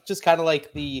 just kind of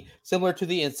like similar to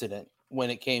the incident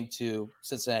when it came to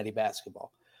Cincinnati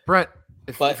basketball. Brent,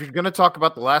 if you're going to talk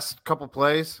about the last couple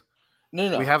plays,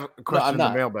 no, we have a question in the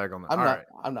mailbag on that.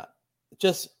 I'm not.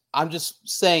 I'm just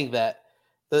saying that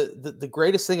the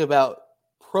greatest thing about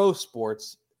pro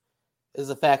sports is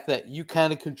the fact that you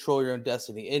kind of control your own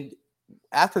destiny. And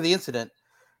after the incident,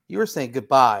 you were saying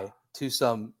goodbye to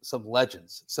some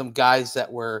legends, some guys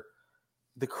that were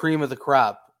the cream of the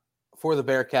crop for the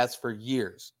Bearcats for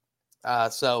years.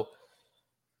 So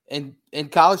in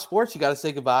college sports, you got to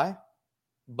say goodbye.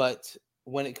 But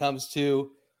when it comes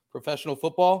to professional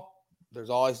football, there's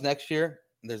always next year.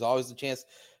 And there's always the chance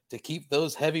to keep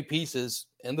those heavy pieces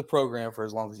in the program for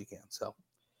as long as you can. So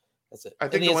that's it. I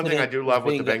think the one thing I do love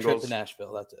with the Bengals to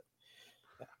Nashville, that's it.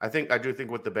 I do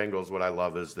think with the Bengals, what I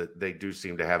love is that they do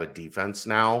seem to have a defense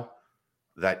now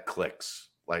that clicks,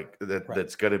 like that. Right.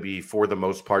 That's going to be for the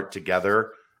most part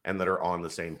together and that are on the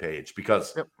same page.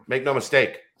 Because make no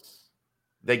mistake,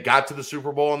 they got to the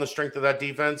Super Bowl on the strength of that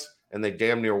defense, and they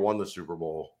damn near won the Super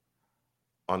Bowl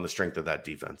on the strength of that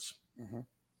defense. Mm-hmm.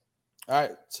 All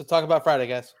right, so talk about Friday,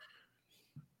 guys.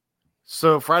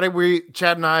 So Friday,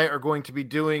 Chad and I are going to be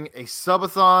doing a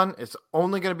subathon. It's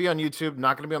only going to be on YouTube,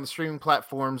 not going to be on the streaming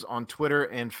platforms on Twitter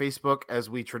and Facebook as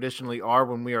we traditionally are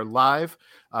when we are live.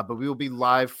 But we will be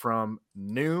live from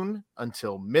noon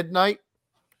until midnight.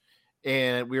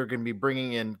 And we are going to be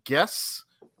bringing in guests.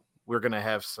 We're going to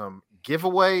have some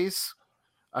giveaways.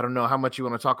 I don't know how much you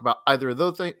want to talk about either of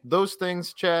those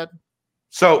things, Chad.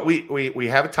 So we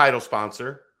have a title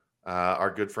sponsor.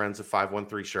 Our good friends at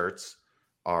 513 Shirts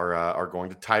are going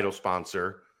to title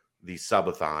sponsor the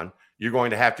subathon. You're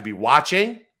going to have to be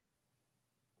watching.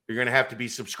 You're going to have to be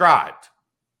subscribed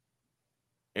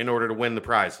in order to win the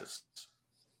prizes.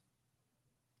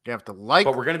 You have to like.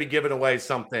 But we're going to be giving away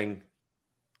something.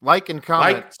 Like and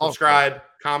comment. Like, subscribe,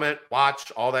 comment,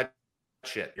 watch, all that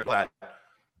shit. You're glad.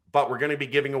 But we're going to be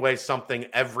giving away something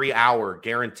every hour,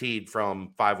 guaranteed,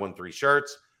 from 513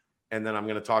 Shirts. And then I'm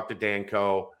going to talk to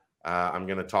Danco. I'm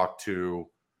going to talk to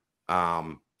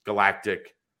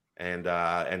Galactic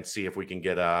and see if we can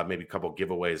get maybe a couple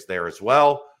giveaways there as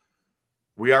well.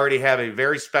 We already have a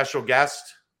very special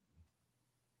guest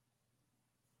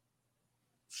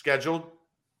scheduled.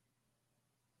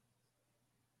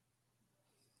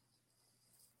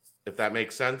 If that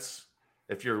makes sense.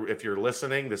 If you're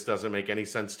listening, this doesn't make any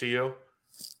sense to you.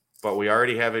 But we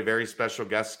already have a very special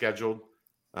guest scheduled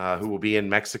who will be in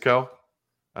Mexico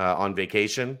on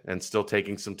vacation and still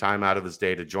taking some time out of his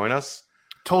day to join us.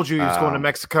 Told you he was going to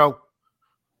Mexico.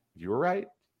 You were right.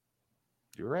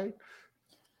 You're right.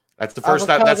 That's the first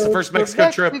time. That's the first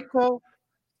Mexico trip.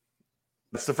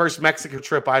 That's the first Mexico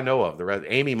trip I know of.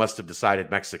 Amy must have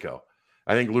decided Mexico.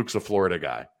 I think Luke's a Florida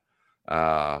guy.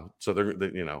 So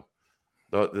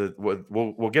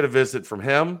we'll get a visit from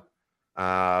him.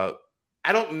 I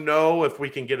don't know if we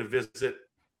can get a visit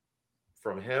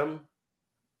from him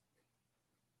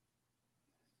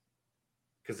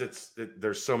because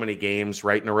there's so many games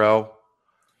right in a row.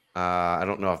 I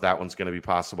don't know if that one's going to be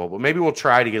possible, but maybe we'll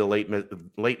try to get a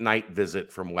late night visit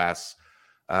from Wes.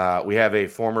 We have a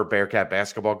former Bearcat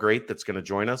basketball great that's going to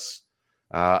join us.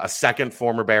 A second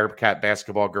former Bearcat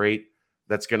basketball great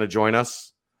that's going to join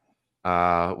us.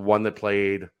 One that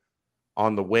played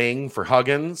on the wing for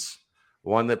Huggins,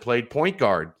 one that played point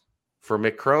guard for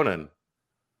Mick Cronin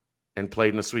and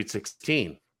played in the Sweet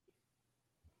 16.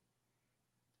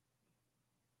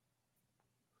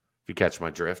 If you catch my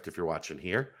drift, if you're watching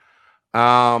here.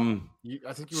 I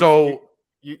think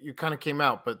you kind of came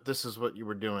out, but this is what you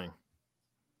were doing.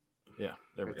 Yeah,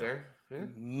 there we go. There? Yeah.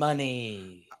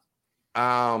 Money.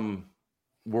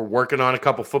 We're working on a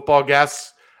couple football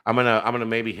guests. I'm gonna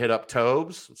maybe hit up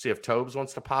Tobes, see if Tobes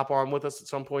wants to pop on with us at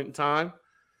some point in time.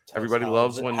 Everybody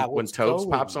loves when Tobes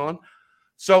pops on.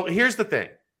 So here's the thing.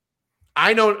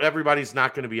 I know everybody's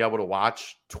not going to be able to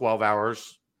watch 12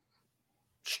 hours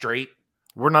straight.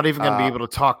 We're not even going to be able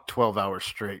to talk 12 hours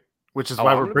straight, which is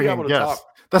why we're bringing guests.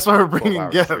 That's why we're bringing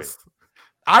guests.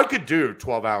 I could do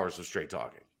 12 hours of straight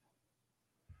talking.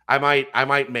 I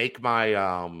might make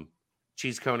my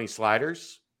cheese coney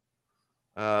sliders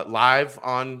live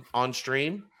on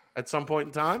stream at some point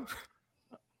in time.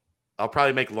 I'll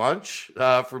probably make lunch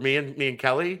for me and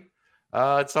Kelly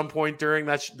at some point during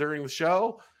the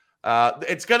show.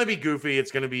 It's going to be goofy.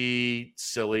 It's going to be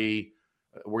silly.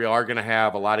 We are going to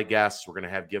have a lot of guests. We're going to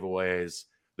have giveaways.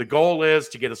 The goal is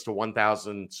to get us to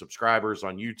 1,000 subscribers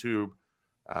on YouTube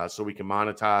so we can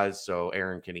monetize so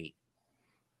Aaron can eat.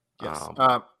 Yes.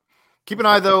 Keep an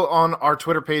eye, though, on our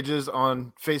Twitter pages,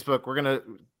 on Facebook. We're going to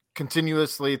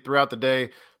continuously throughout the day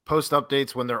post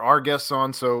updates when there are guests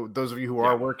on. So those of you who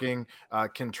are working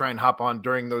can try and hop on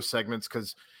during those segments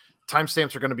because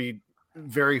timestamps are going to be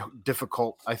very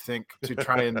difficult, I think, to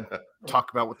try and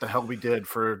talk about what the hell we did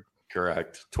for.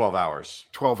 Correct. 12 hours.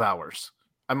 12 hours.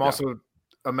 I'm also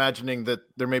imagining that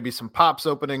there may be some pops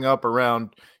opening up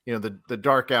around, the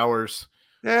dark hours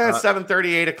Yeah,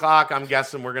 7:30, 8 o'clock. I'm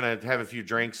guessing we're gonna have a few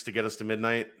drinks to get us to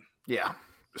midnight. Yeah.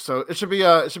 So it should be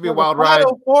a wild ride.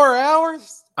 4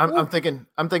 hours. I'm thinking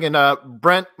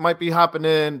Brent might be hopping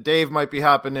in, Dave might be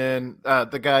hopping in,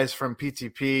 the guys from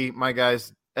PTP, my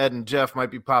guys Ed and Jeff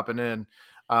might be popping in.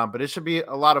 But it should be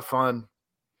a lot of fun.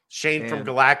 Shane from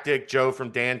Galactic, Joe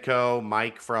from Danco,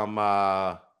 Mike from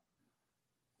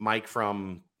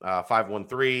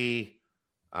 513.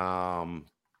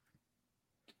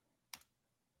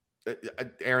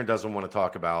 Aaron doesn't want to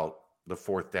talk about the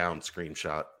 4th down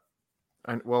screenshot.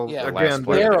 And well, Yeah, again,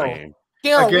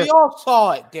 Daryl, we all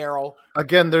saw it, Daryl.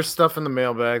 Again, there's stuff in the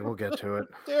mailbag. We'll get to it.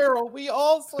 Daryl, we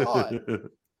all saw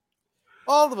it.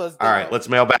 All of us. All right, let's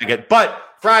mailbag it. But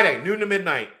Friday, noon to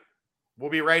midnight,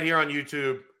 we'll be right here on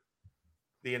YouTube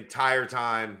the entire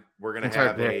time. We're going to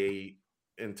have an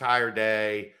entire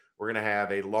day. We're going to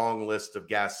have a long list of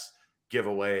guests,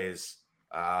 giveaways,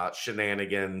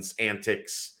 shenanigans,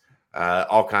 antics,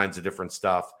 all kinds of different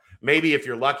stuff. Maybe if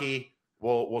you're lucky,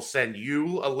 we'll send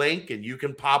you a link and you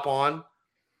can pop on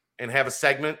and have a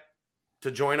segment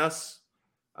to join us.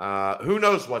 Who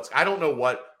knows I don't know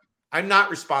what. I'm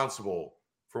not responsible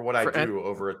for what I do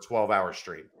over a 12-hour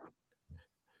stream.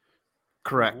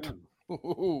 Correct.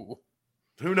 Ooh.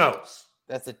 Who knows?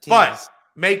 That's a tease. But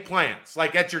make plans.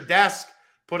 Like at your desk,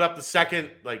 put up the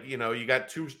second, you got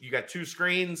two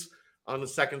screens. On the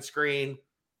second screen,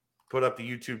 put up the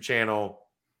YouTube channel,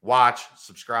 watch,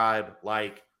 subscribe,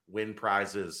 like, win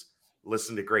prizes,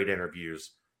 listen to great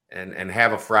interviews, and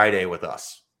have a Friday with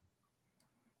us.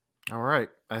 All right.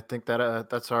 I think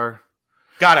that's our.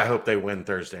 God, I hope they win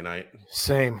Thursday night.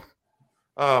 Same.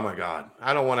 Oh my God.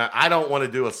 I don't want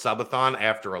to do a subathon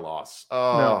after a loss.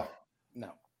 Oh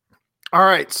no. All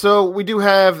right. So we do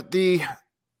have the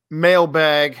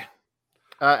mailbag,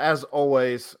 as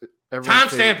always.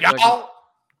 Timestamp, y'all.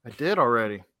 I did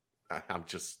already. I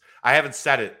haven't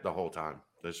said it the whole time.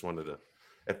 I just wanted to.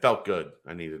 It felt good.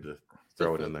 I needed to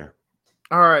throw it in there.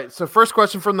 All right. So first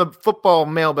question from the football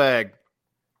mailbag.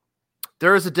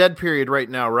 There is a dead period right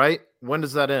now, right? When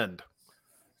does that end?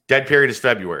 Dead period is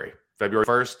February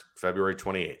 1st, February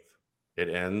 28th. It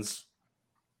ends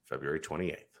February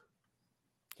 28th.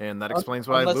 And that explains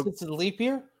why. Unless it's a leap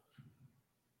year?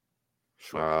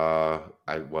 Sure.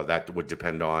 That would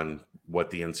depend on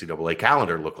what the NCAA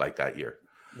calendar looked like that year.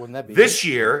 Wouldn't that be this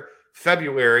year?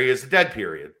 February is the dead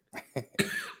period.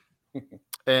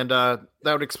 And that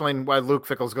would explain why Luke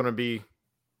Fickell is going to be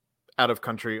out of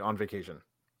country on vacation.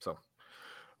 So,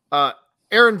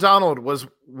 Aaron Donald was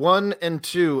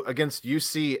 1-2 against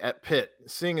UC at Pitt.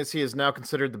 Seeing as he is now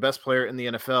considered the best player in the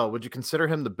NFL, would you consider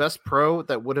him the best pro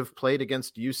that would have played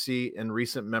against UC in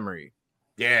recent memory?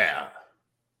 Yeah.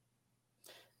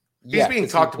 He's being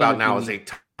talked about now as a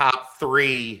top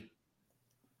three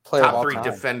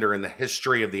defender in the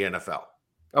history of the NFL.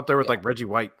 Up there with like Reggie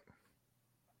White.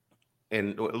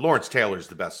 And Lawrence Taylor is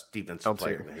the best defensive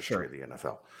player in the history of the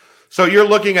NFL. So you're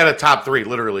looking at a top three,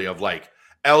 literally, of like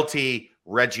LT,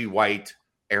 Reggie White,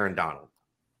 Aaron Donald.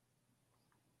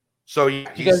 So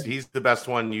he's the best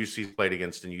one UC's played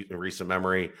against in recent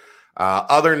memory.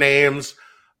 Other names,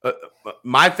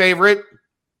 my favorite.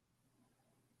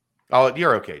 Oh,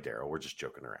 you're okay, Daryl. We're just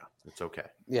joking around. It's okay.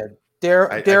 Yeah,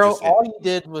 Daryl. All you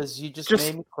did was you just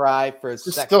made me cry for a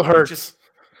second. Still hurts.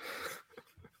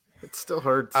 It still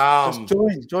hurts.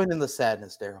 Just join in the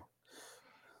sadness, Daryl.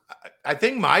 I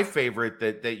think my favorite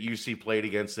that UC played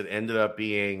against that ended up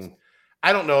being,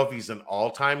 I don't know if he's an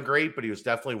all-time great, but he was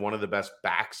definitely one of the best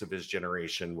backs of his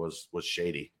generation was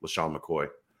Shady, LaShawn McCoy.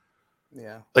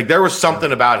 Yeah. Like there was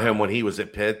something about him when he was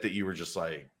at Pitt that you were just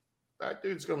like, that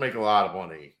dude's going to make a lot of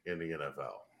money in the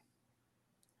NFL.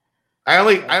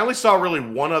 I only saw really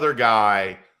one other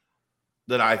guy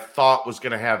that I thought was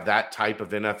going to have that type of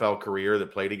NFL career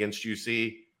that played against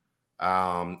UC.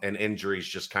 And injuries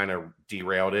just kind of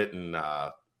derailed it. And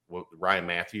Ryan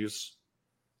Matthews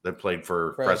that played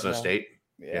for Fresno State.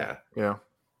 Yeah.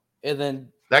 And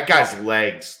then that guy's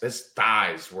legs, his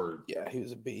thighs were. Yeah, he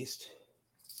was a beast.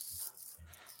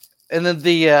 And then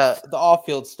the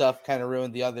off-field stuff kind of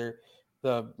ruined the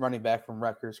running back from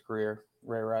Rutgers' career,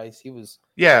 Ray Rice. He was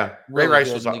Ray really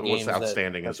Rice was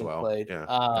outstanding as well. Played.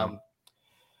 Yeah.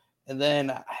 And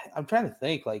then I'm trying to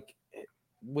think, like,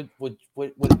 would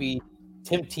it be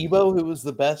Tim Tebow who was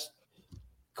the best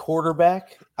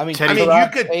quarterback? I mean, Teddy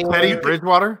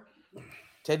Bridgewater,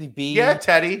 Teddy B. Yeah,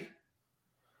 Teddy.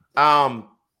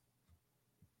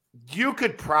 You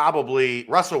could probably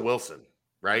Russell Wilson,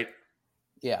 right?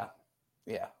 Yeah.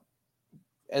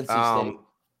 NC State.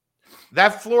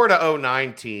 That Florida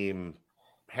 09 team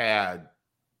had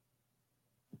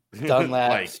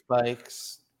Dunlap,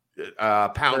 Spikes.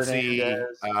 Pouncey,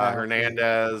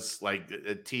 Hernandez, like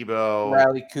Tebow,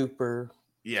 Riley Cooper.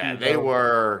 Yeah, Tebow. they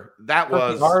were. That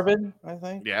Percy was Harvin, I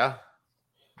think. Yeah,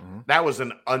 that was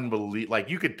an unbelievable. Like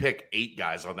you could pick 8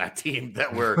 guys on that team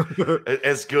that were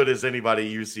as good as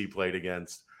anybody UC played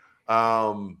against.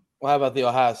 Well, how about the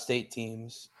Ohio State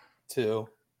teams too?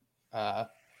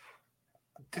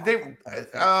 Did they?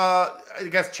 I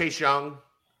guess Chase Young.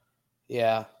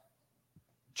 Yeah,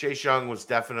 Chase Young was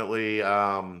definitely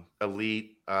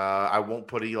elite. I won't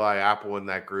put Eli Apple in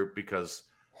that group because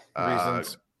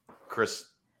reasons.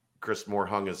 Chris Moore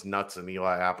hung his nuts in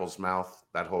Eli Apple's mouth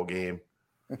that whole game.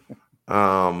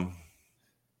 I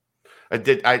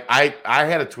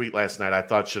had a tweet last night I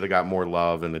thought should have got more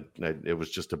love, and it was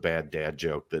just a bad dad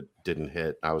joke that didn't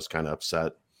hit. I was kind of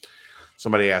upset.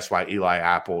 Somebody asked why Eli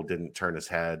Apple didn't turn his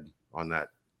head on that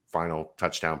final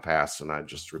touchdown pass, and I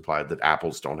just replied that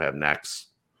apples don't have necks.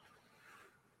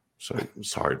 So it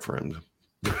was hard for him.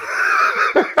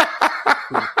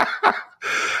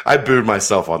 I booed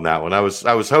myself on that one. I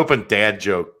was hoping dad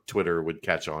joke Twitter would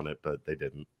catch on it, but they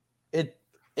didn't. It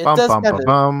does kind of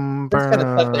none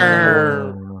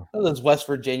of those West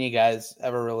Virginia guys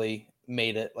ever really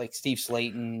made it, like Steve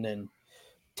Slayton and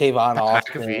Tavon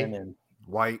Austin McAfee. and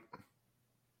White.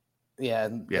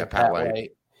 Pat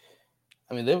White.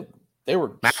 I mean, they were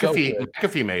McAfee. so good.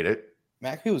 McAfee made it.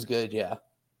 McAfee was good, yeah.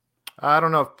 I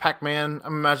don't know if Pac-Man.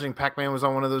 I'm imagining Pac-Man was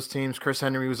on one of those teams. Chris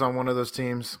Henry was on one of those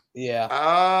teams. Yeah.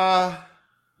 I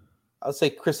would say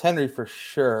Chris Henry for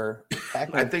sure.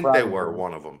 I think they were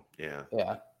one of them. Yeah.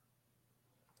 Yeah.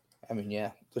 I mean,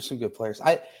 yeah, there's some good players.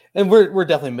 We're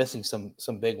definitely missing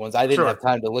some big ones. I didn't have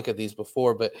time to look at these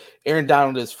before, but Aaron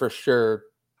Donald is for sure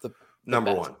the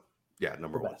number best. one. Yeah,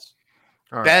 number one.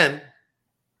 All right. Ben.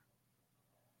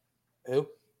 Who?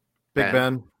 Big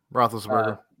Ben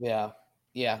Roethlisberger.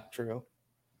 Yeah, true.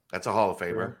 That's a Hall of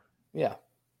Famer. True. Yeah.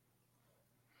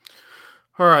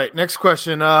 All right, next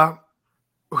question.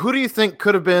 Who do you think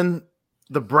could have been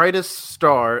the brightest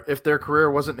star if their career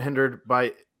wasn't hindered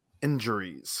by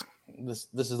injuries? This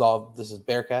is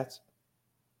Bearcats.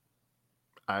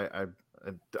 I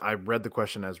read the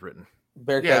question as written.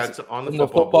 Bearcats. Yeah, it's on the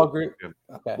football group. Yeah.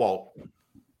 Okay. Walt.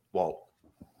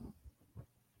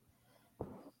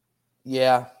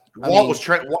 Yeah. Walt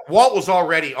was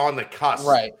already on the cusp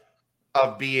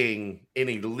of being an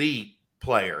elite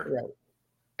player. Right.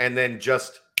 And then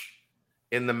just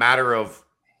in the matter of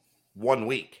 1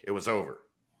 week, it was over.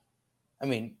 I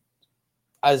mean,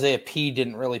 Isaiah P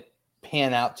didn't really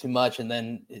pan out too much, and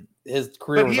then his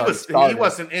career he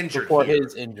wasn't injured before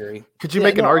his injury. Could you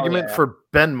make an argument for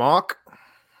Ben Mock?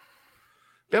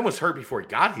 Ben was hurt before he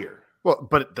got here. Well,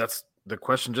 but that's the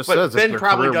question. Just but says Ben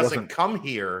probably doesn't come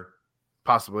here.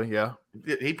 Possibly, yeah.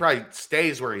 He probably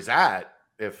stays where he's at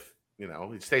if he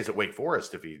stays at Wake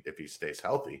Forest if he stays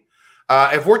healthy.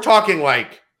 If we're talking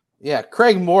like,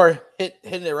 Craig Moore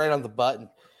hitting it right on the button,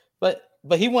 but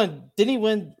he won. Didn't he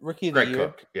win Rookie of the Year?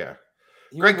 Cook, yeah.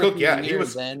 Greg Cook, yeah, he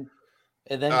was. And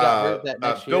then got hurt that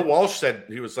next year. Bill Walsh said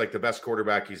he was like the best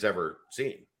quarterback he's ever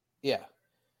seen. Yeah.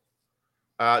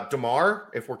 DeMar,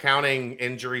 if we're counting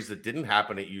injuries that didn't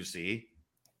happen at UC.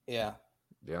 Yeah.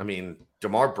 I mean,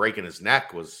 DeMar breaking his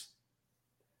neck was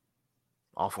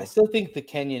awful. I still think the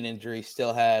Kenyon injury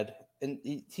still had, and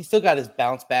he still got his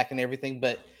bounce back and everything,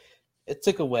 but it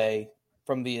took away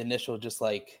from the initial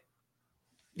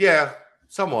Yeah,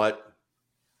 somewhat.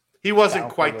 He wasn't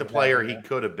quite the player he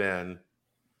could have been,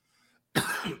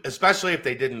 especially if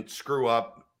they didn't screw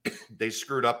up. They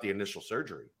screwed up the initial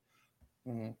surgery.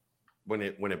 Mm-hmm. When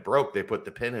it broke, they put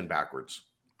the pin in backwards.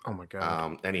 Oh my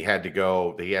God. And he had to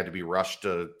go. He had to be rushed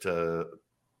to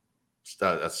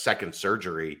a second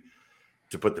surgery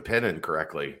to put the pin in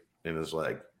correctly in his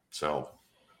leg. So,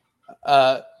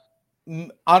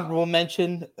 honorable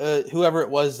mention, whoever it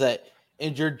was that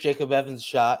injured Jacob Evans'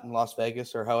 shot in Las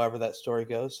Vegas, or however that story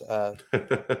goes.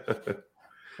 That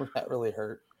really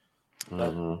hurt.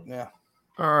 But, yeah.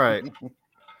 All right.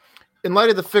 In light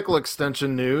of the Fickle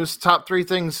extension news, top 3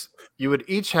 things you would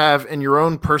each have in your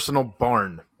own personal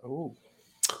barn. Ooh.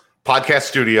 Podcast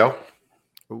studio.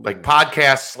 Like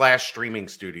podcast / streaming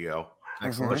studio.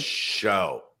 Excellent. A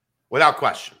show. Without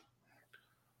question.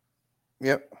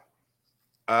 Yep.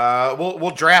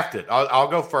 We'll draft it. I'll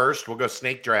go first. We'll go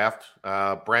snake draft.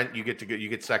 Brent, you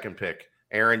get second pick.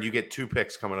 Aaron, you get 2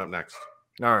 picks coming up next.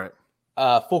 All right.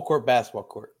 Full court basketball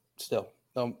court. Still.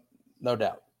 No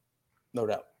doubt. No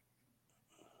doubt.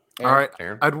 All right.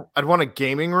 Aaron? I'd want a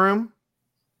gaming room.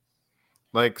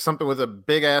 Like something with a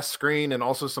big ass screen and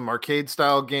also some arcade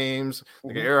style games,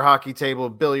 like an air hockey table,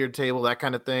 billiard table, that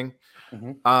kind of thing.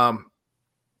 Mm-hmm. And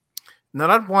then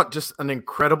I'd want just an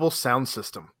incredible sound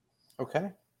system.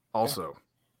 Okay. Also,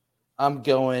 I'm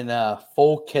going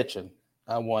full kitchen.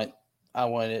 I want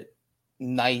it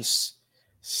nice,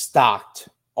 stocked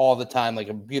all the time, like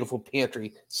a beautiful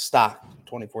pantry, stocked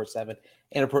 24/7.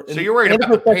 So you're worried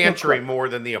about the pantry more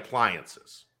than the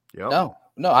appliances? Yep.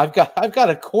 No. I've got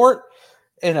a quart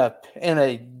and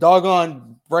a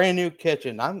doggone brand new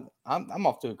kitchen. I'm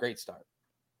off to a great start.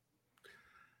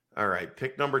 All right,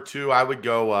 pick number 2. I would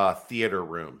go theater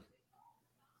room.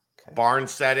 Okay. Barn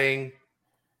setting,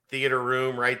 theater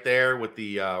room right there with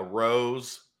the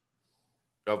rows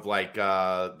of like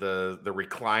the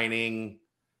reclining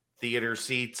theater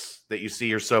seats that you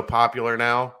see are so popular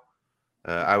now.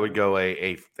 I would go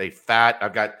a fat.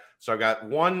 I've got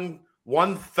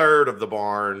 1/3 of the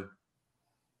barn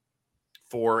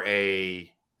for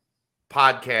a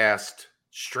podcast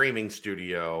streaming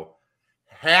studio,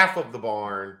 half of the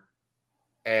barn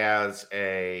as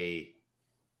a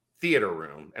theater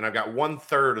room, and I've got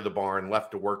 1/3 of the barn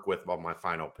left to work with on my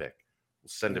final pick. We'll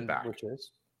send it back. Which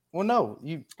is? Well, no,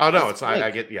 you. Oh no, it's not.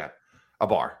 I get a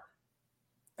bar.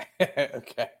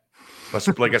 Okay.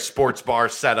 Like a sports bar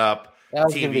setup,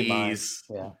 TVs.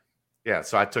 Yeah.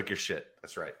 So I took your shit.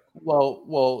 That's right.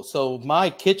 Well. So my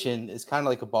kitchen is kind of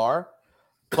like a bar,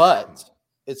 but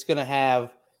it's gonna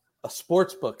have a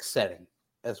sports book setting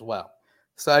as well.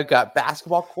 So I've got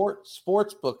basketball court,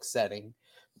 sports book setting,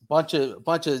 bunch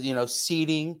of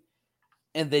seating,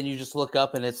 and then you just look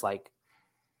up and it's like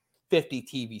 50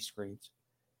 TV screens.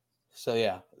 So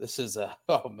yeah, this is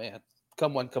oh man,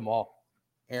 come one, come all.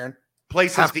 Aaron,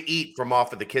 places to eat from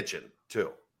off of the kitchen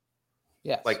too.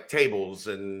 Yes, like tables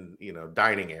and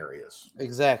dining areas.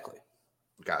 Exactly.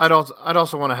 Gotcha. I'd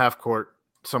also want a half court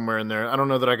somewhere in there. I don't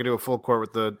know that I could do a full court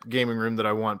with the gaming room that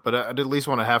I want, but I'd at least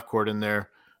want a half court in there.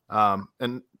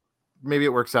 And maybe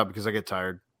it works out because I get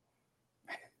tired.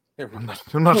 I'm not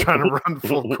trying to run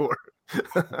full court.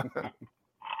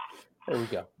 There we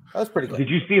go. That's pretty good. Did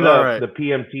you see the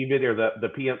PMT video,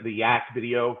 the Yak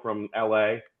video from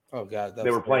LA? Oh God,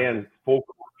 they were playing full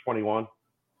court 21.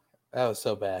 That was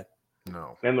so bad.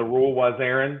 No. And the rule was,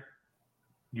 Aaron,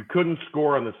 you couldn't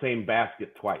score on the same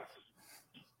basket twice.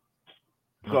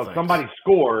 So if somebody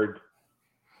scored,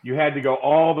 you had to go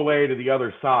all the way to the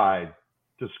other side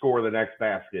to score the next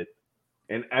basket.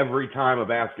 And every time a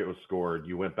basket was scored,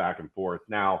 you went back and forth.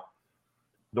 Now,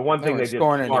 the one thing they did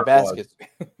smart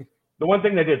the one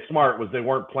thing they did smart was they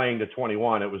weren't playing to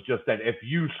 21. It was just that if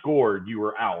you scored, you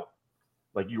were out.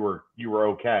 Like you were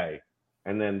okay.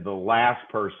 And then the last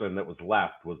person that was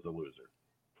left was the loser.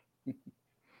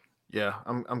 Yeah,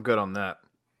 I'm good on that.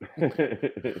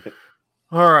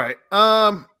 All right.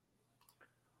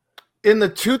 In the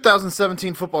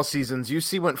 2017 football seasons,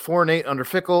 UC went 4-8 under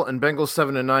Fickell and Bengals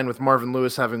 7-9 with Marvin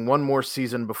Lewis having one more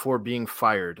season before being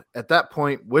fired. At that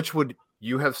point, which would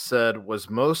you have said was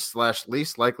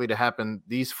most/least likely to happen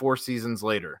these 4 seasons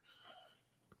later?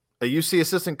 A UC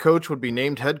assistant coach would be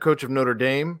named head coach of Notre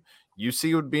Dame,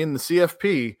 UC would be in the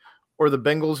CFP, or the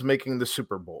Bengals making the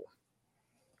Super Bowl?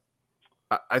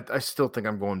 I still think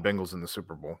I'm going Bengals in the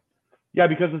Super Bowl. Yeah,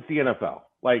 because it's the NFL.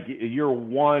 Like, you're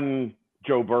one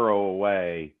Joe Burrow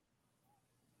away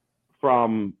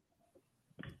from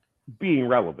being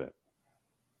relevant,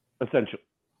 essentially.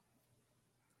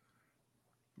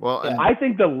 Well, I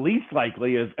think the least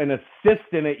likely is an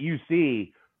assistant at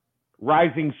UC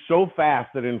rising so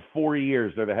fast that in 4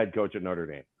 years they're the head coach at Notre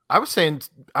Dame. I was saying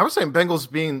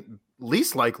Bengals being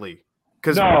least likely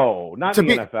because no, not in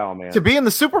the NFL, man. To be in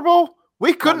the Super Bowl,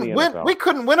 we couldn't win. We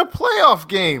couldn't win a playoff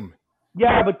game.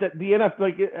 Yeah, but the NFL,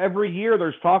 like every year,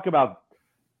 there's talk about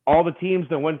all the teams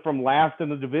that went from last in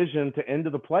the division to into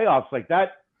the playoffs, like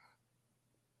that.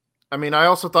 I mean, I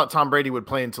also thought Tom Brady would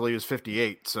play until he was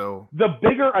 58. So the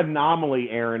bigger anomaly,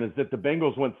 Aaron, is that the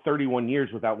Bengals went 31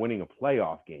 years without winning a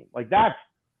playoff game. Like, that's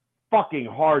fucking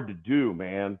hard to do,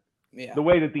 man. Yeah. The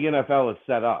way that the NFL is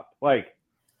set up, like,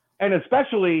 and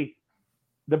especially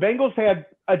the Bengals had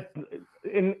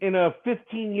in a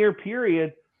 15-year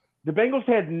period, the Bengals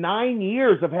had 9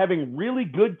 years of having really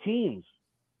good teams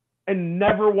and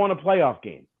never won a playoff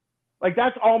game. Like,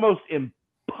 that's almost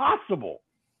impossible.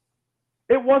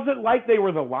 It wasn't like they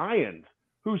were the Lions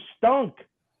who stunk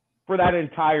for that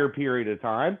entire period of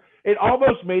time. It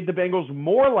almost made the Bengals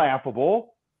more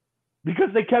laughable because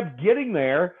they kept getting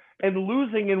there and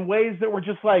losing in ways that were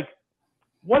just like,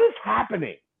 what is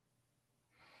happening?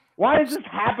 Why is this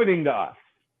happening to us?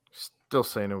 Still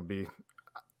saying it would be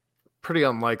pretty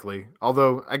unlikely.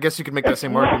 Although I guess you could make that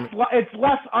same argument. It's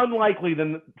less unlikely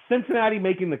than Cincinnati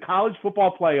making the college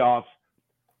football playoffs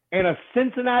and a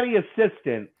Cincinnati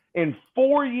assistant in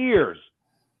 4 years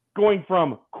going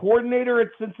from coordinator at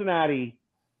Cincinnati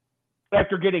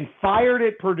after getting fired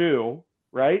at Purdue,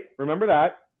 right? Remember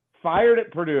that? Fired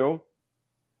at Purdue,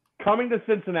 coming to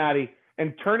Cincinnati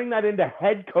and turning that into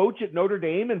head coach at Notre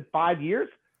Dame in 5 years?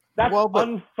 That's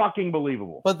unfucking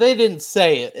believable. But they didn't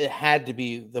say it had to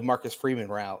be the Marcus Freeman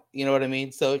route. You know what I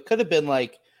mean? So it could have been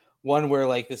like one where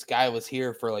like this guy was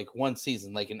here for like one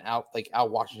season, like Al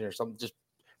Washington or something, just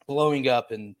blowing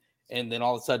up, and then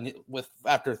all of a sudden,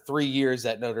 after 3 years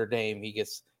at Notre Dame, he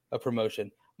gets a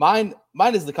promotion. Mine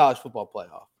is the college football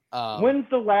playoff. When's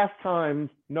the last time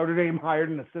Notre Dame hired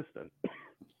an assistant?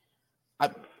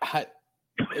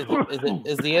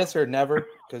 Is the answer never?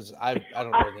 Because I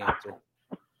don't know the answer.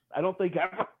 I don't think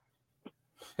ever.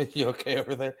 You okay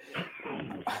over there?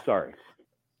 Sorry.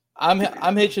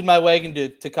 I'm hitching my wagon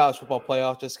to college football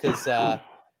playoff just because the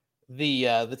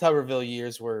Tuberville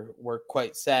years were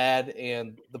quite sad,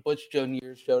 and the Butch Jones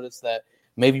years showed us that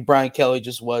maybe Brian Kelly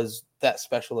just was that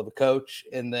special of a coach.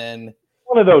 And then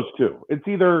one of those two. It's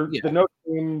either the Notre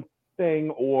Dame thing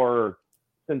or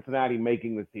Cincinnati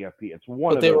making the CFP. It's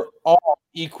one of those. But they were all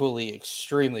equally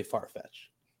extremely far-fetched.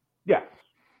 Yes.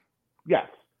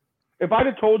 If I'd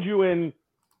have told you in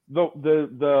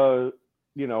the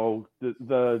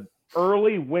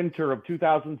early winter of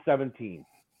 2017,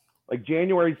 like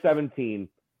January 17,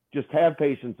 just have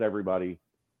patience, everybody.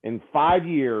 In 5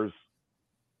 years,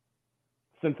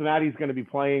 Cincinnati's going to be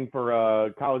playing for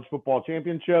a college football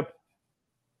championship,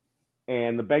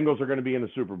 and the Bengals are going to be in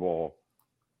the Super Bowl.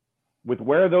 With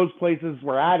where those places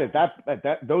were at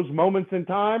those moments in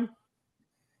time,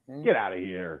 get out of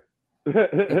here.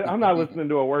 I'm not listening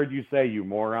to a word you say, you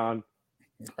moron.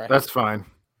 That's fine.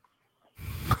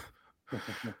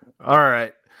 All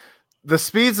right. The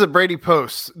speeds that Brady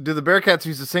posts, do the Bearcats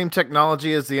use the same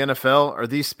technology as the NFL? Are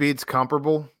these speeds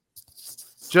comparable?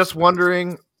 Just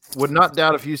wondering, would not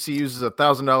doubt if UC uses a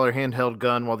 $1,000 handheld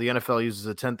gun while the NFL uses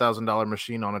a $10,000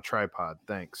 machine on a tripod.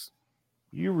 Thanks.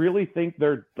 You really think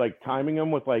they're like timing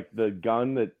them with like the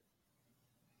gun that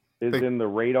is in the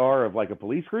radar of like a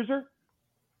police cruiser?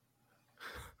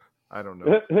 I don't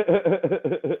know.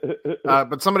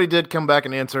 But somebody did come back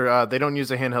and answer. They don't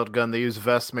use a handheld gun. They use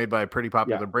vests made by a pretty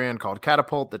popular brand called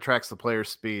Catapult that tracks the player's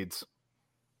speeds.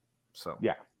 So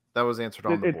that was answered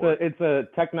on the board. It's a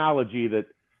technology that,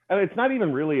 and it's not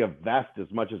even really a vest as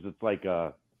much as it's like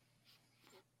I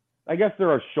guess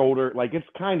there are shoulder, like it's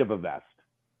kind of a vest,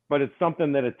 but it's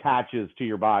something that attaches to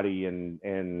your body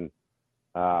and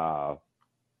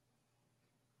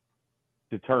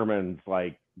determines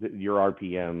like your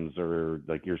RPMs or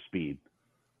like your speed.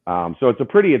 So it's a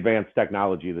pretty advanced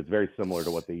technology that's very similar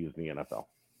to what they use in the NFL.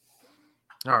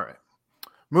 All right.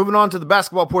 Moving on to the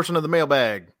basketball portion of the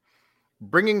mailbag.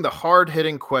 Bringing the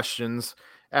hard-hitting questions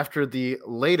after the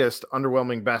latest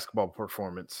underwhelming basketball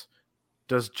performance.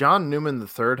 Does John Newman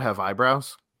III have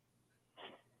eyebrows?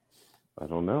 I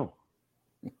don't know.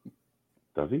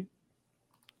 Does he?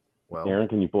 Well, Aaron,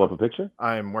 can you pull up a picture?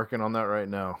 I am working on that right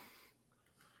now.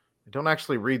 I don't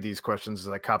actually read these questions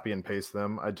as I copy and paste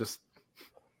them. I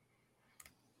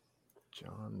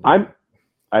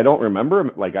don't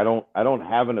remember. Like I don't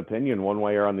have an opinion one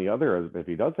way or on the other if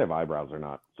he does have eyebrows or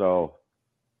not. So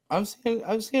I'm seeing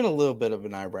a little bit of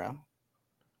an eyebrow.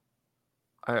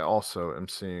 I also am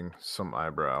seeing some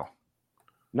eyebrow.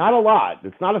 Not a lot.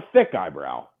 It's not a thick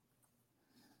eyebrow.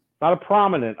 Not a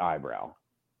prominent eyebrow.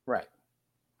 Right.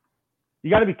 You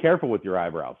got to be careful with your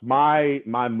eyebrows. My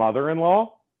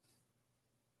mother-in-law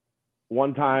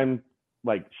one time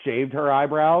like shaved her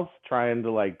eyebrows trying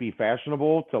to like be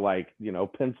fashionable to like,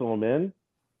 pencil them in,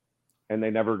 and they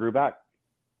never grew back.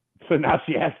 So now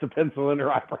she has to pencil in her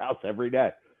eyebrows every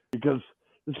day because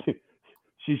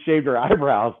she shaved her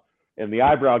eyebrows, and the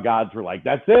eyebrow gods were like,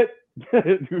 that's it.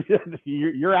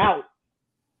 You're out.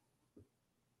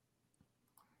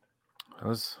 That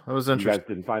was interesting. You guys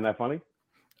didn't find that funny?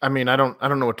 I mean, I don't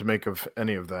know what to make of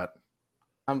any of that.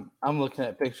 I'm looking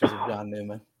at pictures of John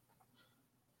Newman.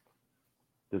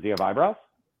 Does he have eyebrows?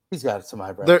 He's got some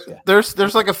eyebrows.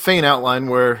 There's like a faint outline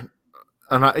where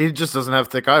he just doesn't have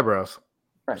thick eyebrows.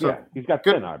 Right. So, he's got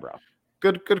thin eyebrows.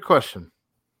 Good question.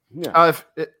 Yeah.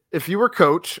 If you were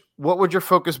coach, what would your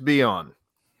focus be on?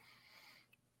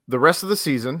 The rest of the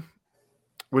season,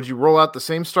 would you roll out the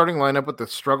same starting lineup with the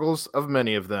struggles of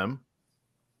many of them?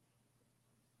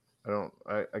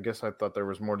 I guess I thought there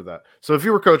was more to that. So if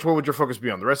you were coach, what would your focus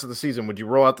be on? The rest of the season, would you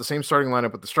roll out the same starting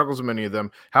lineup with the struggles of many of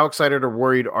them? How excited or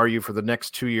worried are you for the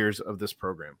next 2 years of this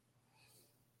program?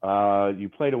 You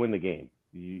play to win the game.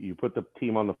 You put the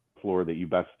team on the floor that you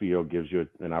best feel gives you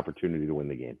an opportunity to win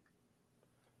the game.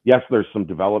 Yes, there's some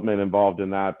development involved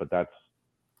in that, but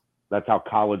that's how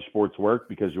college sports work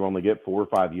because you only get 4 or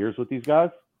 5 years with these guys.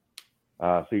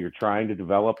 So you're trying to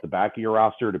develop the back of your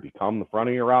roster to become the front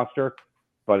of your roster.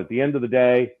 But at the end of the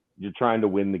day, you're trying to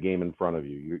win the game in front of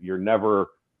you. You're never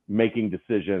making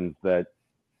decisions that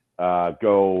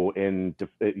go in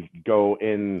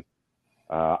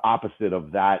opposite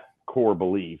of that core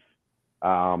belief.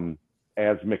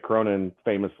 As Mick Cronin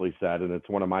famously said, and it's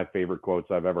one of my favorite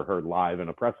quotes I've ever heard live in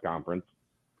a press conference,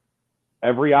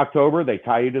 every October they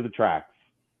tie you to the tracks,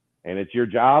 and it's your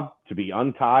job to be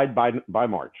untied by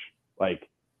March. Like,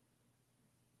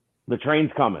 the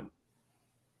train's coming,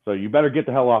 so you better get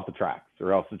the hell off the tracks,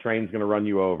 or else the train's going to run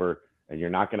you over and you're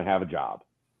not going to have a job.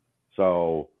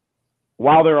 So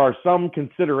while there are some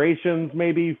considerations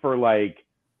maybe for like,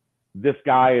 this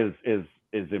guy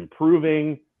is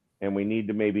improving and we need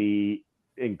to maybe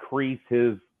increase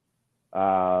his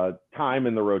time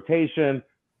in the rotation,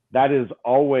 that is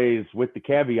always with the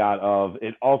caveat of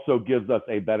it also gives us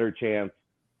a better chance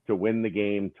to win the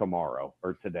game tomorrow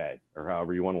or today or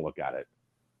however you want to look at it.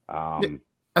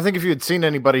 I think if you had seen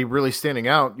anybody really standing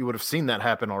out, you would have seen that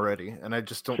happen already. And I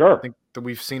just don't think that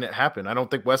we've seen it happen. I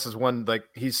don't think Wes is one, like,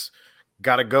 he's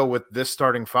got to go with this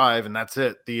starting five and that's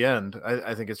it, the end.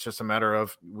 I think it's just a matter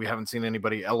of we haven't seen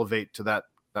anybody elevate to that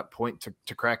point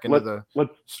to crack into the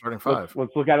starting five.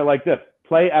 Let's look at it like this.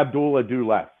 Play Abdul Ado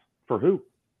less. For who?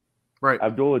 Right.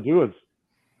 Abdul Ado has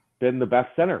been the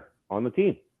best center on the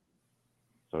team.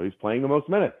 So he's playing the most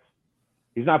minutes.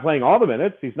 He's not playing all the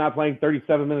minutes. He's not playing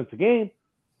 37 minutes a game,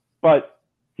 but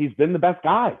he's been the best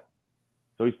guy.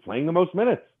 So he's playing the most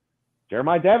minutes.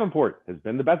 Jeremiah Davenport has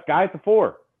been the best guy at the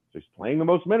 4. So he's playing the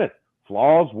most minutes.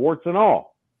 Flaws, warts, and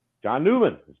all. John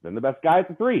Newman has been the best guy at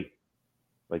the 3.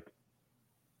 Like,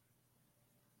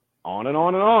 on and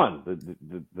on and on.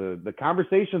 The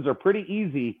conversations are pretty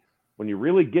easy when you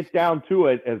really get down to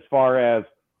it as far as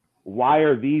why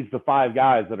are these the 5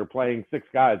 guys that are playing, 6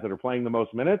 guys that are playing the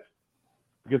most minutes?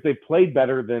 Because they played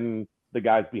better than the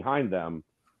guys behind them.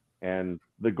 And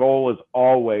the goal is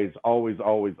always.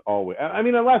 I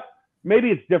mean, unless maybe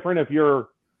it's different if you're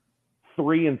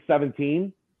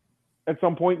 3-17 at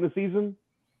some point in the season,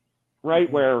 right?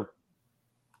 Mm-hmm. Where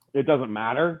it doesn't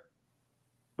matter.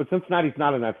 But Cincinnati's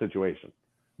not in that situation.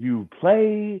 You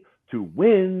play to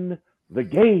win the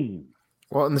game.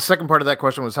 Well, and the second part of that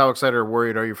question was how excited or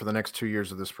worried are you for the next 2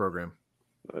 years of this program?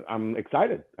 I'm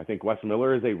excited. I think Wes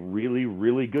Miller is a really,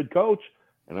 really good coach,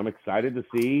 and I'm excited to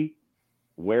see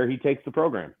where he takes the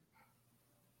program.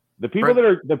 The people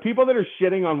that are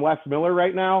shitting on Wes Miller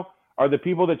right now are the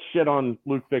people that shit on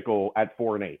Luke Fickell at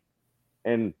 4-8.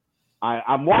 And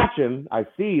I'm watching, I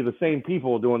see the same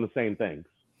people doing the same things.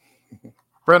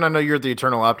 Brent, I know you're the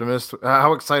eternal optimist.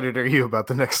 How excited are you about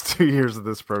the next 2 years of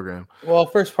this program? Well,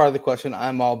 first part of the question,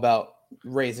 I'm all about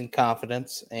raising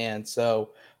confidence. And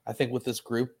so I think with this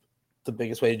group, the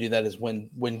biggest way to do that is win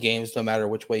games no matter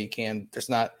which way you can. There's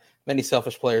not many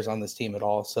selfish players on this team at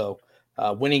all. So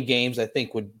winning games, I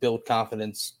think, would build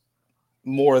confidence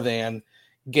more than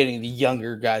getting the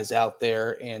younger guys out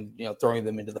there and, throwing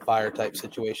them into the fire type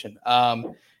situation.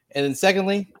 And then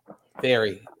secondly,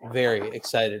 very, very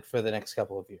excited for the next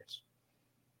couple of years.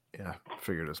 Yeah,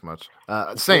 figured as much.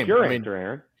 Same. Your answer,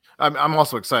 Aaron. I'm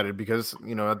also excited because,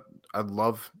 I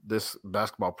love this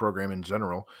basketball program in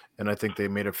general, and I think they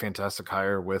made a fantastic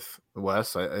hire with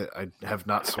Wes. I have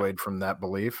not swayed from that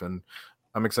belief, and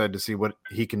I'm excited to see what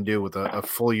he can do with a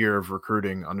full year of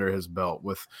recruiting under his belt,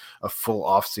 with a full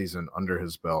offseason under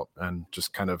his belt, and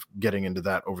just kind of getting into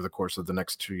that over the course of the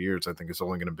next 2 years. I think is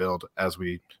only going to build as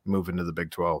we move into the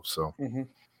Big 12. So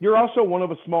You're also one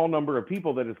of a small number of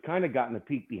people that has kind of gotten a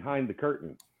peek behind the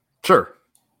curtain. Sure.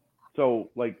 So,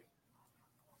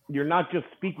 you're not just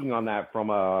speaking on that from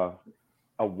a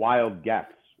wild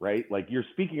guess, right? Like, you're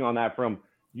speaking on that from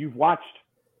you've watched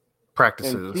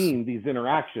practices and seen these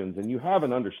interactions, and you have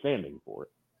an understanding for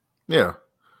it. Yeah.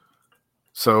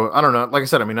 So I don't know. Like I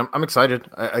said, I mean, I'm excited.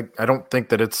 I don't think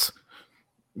that it's,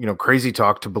 crazy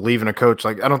talk to believe in a coach.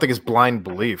 Like, I don't think it's blind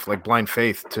belief, like blind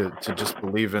faith to just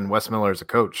believe in Wes Miller as a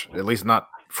coach, at least not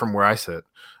from where I sit.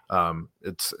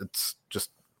 It's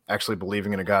just actually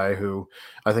believing in a guy who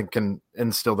I think can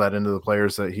instill that into the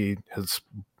players that he has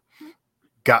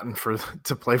gotten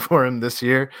to play for him this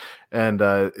year, and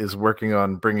is working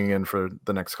on bringing in for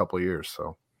the next couple of years.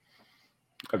 So,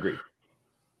 agreed.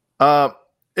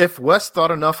 If Wes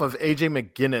thought enough of AJ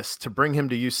McGinnis to bring him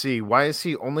to UC, why is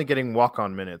he only getting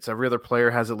walk-on minutes? Every other player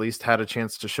has at least had a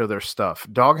chance to show their stuff.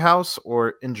 Doghouse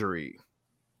or injury?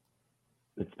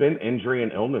 It's been injury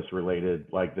and illness related,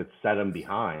 that set him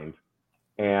behind.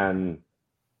 And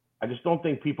I just don't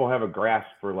think people have a grasp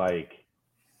for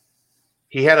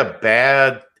he had a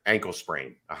bad ankle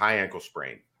sprain, a high ankle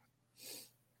sprain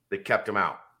that kept him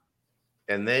out.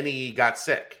 and then he got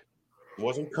sick. It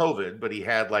wasn't COVID, but he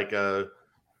had like a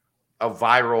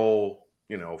viral,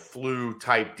 flu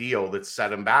type deal that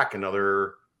set him back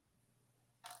another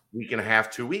week and a half,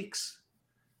 2 weeks.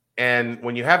 And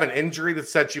when you have an injury that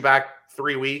sets you back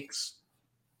 3 weeks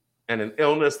and an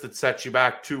illness that sets you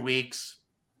back 2 weeks,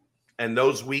 and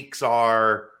those weeks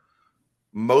are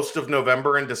most of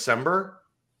November and December,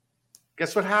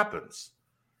 guess what happens?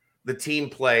 The team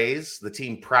plays, the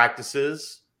team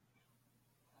practices,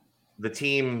 the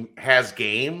team has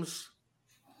games,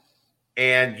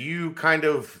 and you kind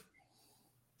of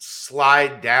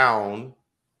slide down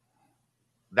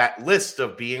that list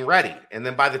of being ready. And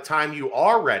then by the time you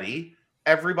are ready,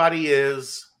 everybody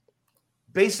is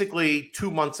basically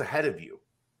 2 months ahead of you.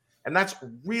 And that's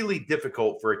really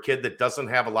difficult for a kid that doesn't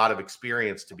have a lot of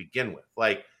experience to begin with.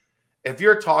 Like if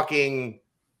you're talking,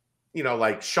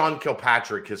 like Sean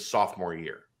Kilpatrick, his sophomore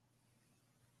year,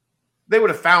 they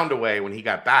would have found a way when he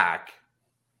got back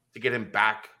to get him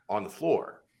back on the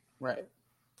floor. Right.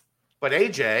 But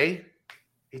AJ,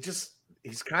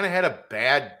 he's kind of had a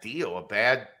bad deal, a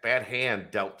bad hand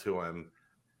dealt to him.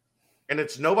 And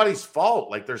it's nobody's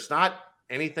fault. Like there's not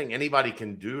anything anybody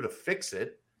can do to fix it.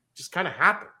 It just kind of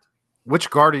happened.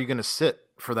 Which guard are you going to sit,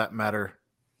 for that matter,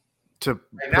 to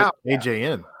put AJ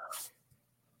in?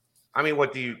 I mean,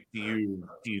 what do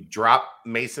you drop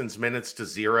Mason's minutes to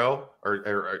 0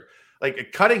 or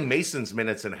like cutting Mason's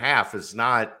minutes in half is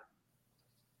not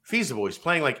feasible. He's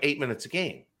playing like 8 minutes a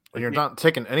game. And you're not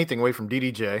taking anything away from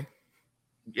DDJ.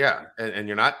 Yeah, and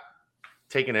you're not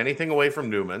taking anything away from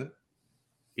Newman,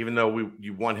 even though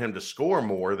you want him to score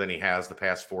more than he has the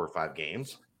past 4 or 5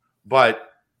 games. But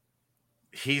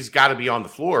he's got to be on the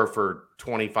floor for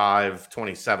 25,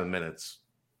 27 minutes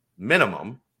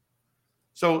minimum.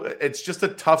 So it's just a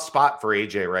tough spot for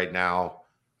AJ right now.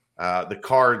 The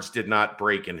cards did not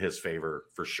break in his favor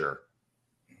for sure.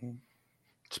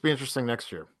 It's be interesting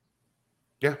next year.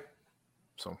 Yeah.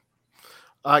 So,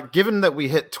 given that we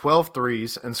hit 12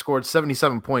 threes and scored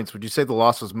 77 points, would you say the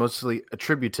loss was mostly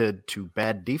attributed to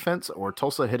bad defense or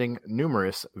Tulsa hitting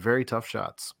numerous very tough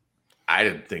shots? I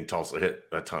didn't think Tulsa hit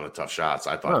a ton of tough shots.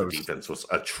 I thought the defense was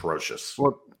atrocious.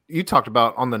 Well, you talked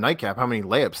about on the nightcap how many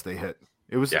layups they hit.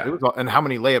 It was and how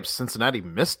many layups Cincinnati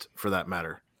missed, for that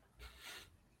matter.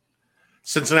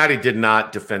 Cincinnati did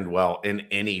not defend well in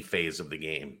any phase of the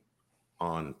game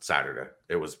on Saturday.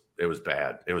 It was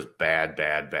bad. It was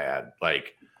bad.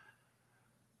 Like,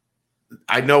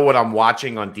 I know what I'm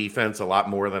watching on defense a lot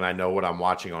more than I know what I'm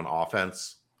watching on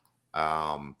offense.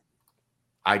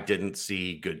 I didn't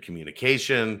see good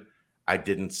communication. I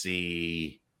didn't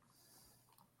see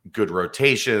good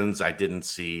rotations. I didn't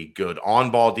see good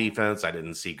on-ball defense. I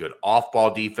didn't see good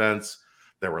off-ball defense.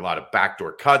 There were a lot of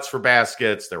backdoor cuts for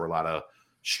baskets. There were a lot of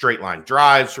straight-line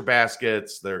drives for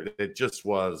baskets. It just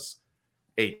was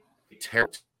a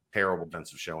terrible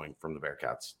defensive showing from the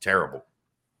Bearcats. Terrible.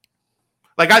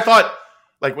 Like, I thought,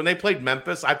 like, when they played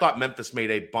Memphis, I thought Memphis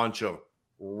made a bunch of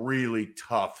really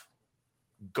tough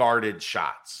guarded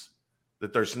shots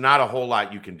that there's not a whole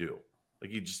lot you can do.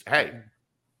 Like, you just,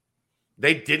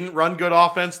 they didn't run good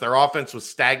offense. Their offense was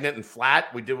stagnant and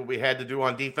flat. We did what we had to do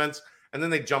on defense, and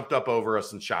then they jumped up over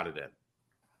us and shot it in.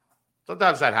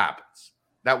 Sometimes that happens.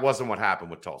 That wasn't what happened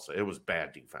with Tulsa. It was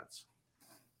bad defense.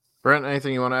 Brent,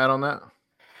 anything you want to add on that?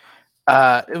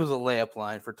 It was a layup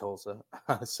line for Tulsa.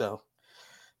 So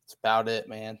that's about it,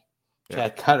 man.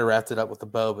 Chad kind of wrapped it up with a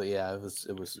bow, but yeah, it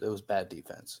was bad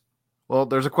defense. Well,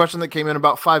 there's a question that came in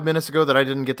about 5 minutes ago that I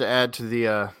didn't get to add to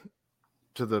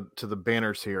the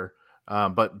banners here.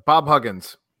 But Bob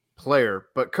Huggins, player,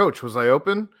 but coach, was I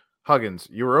open? Huggins,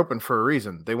 you were open for a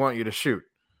reason. They want you to shoot.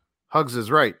 Hugs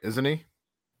is right, isn't he?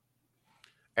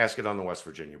 Ask it on the West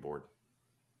Virginia board.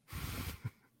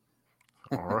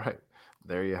 All right.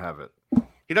 There you have it.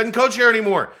 He doesn't coach here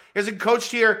anymore. He hasn't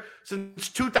coached here since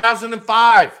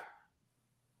 2005.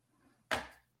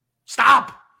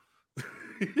 Stop.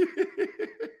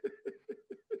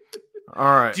 All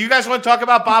right. Do you guys want to talk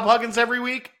about Bob Huggins every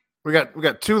week? We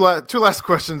got two last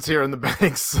questions here on the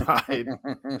betting side.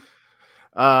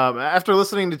 After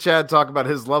listening to Chad talk about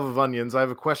his love of onions, I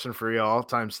have a question for y'all.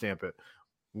 Timestamp it.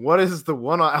 What is the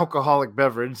one alcoholic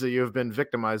beverage that you have been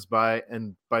victimized by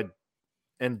and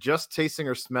just tasting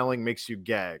or smelling makes you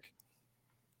gag?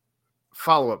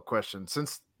 Follow-up question.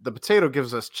 Since the potato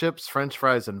gives us chips, French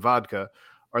fries, and vodka,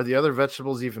 are the other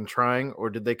vegetables even trying, or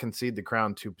did they concede the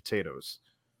crown to potatoes?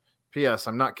 P.S.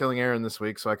 I'm not killing Aaron this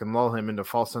week, so I can lull him into a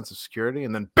false sense of security,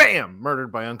 and then BAM!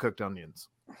 Murdered by uncooked onions.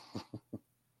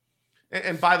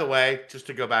 And by the way, just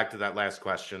to go back to that last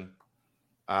question,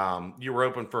 you were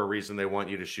open for a reason. They want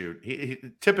you to shoot. He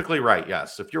typically right,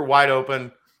 yes. If you're wide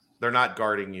open, They're not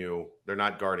guarding you. They're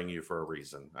not guarding you for a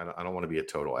reason. I don't want to be a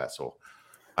total asshole.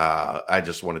 I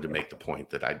just wanted to make the point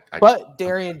that But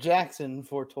Darian Jackson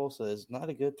for Tulsa is not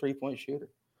a good 3-point shooter.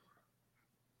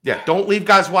 Yeah, don't leave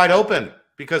guys wide open,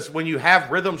 because when you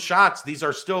have rhythm shots, these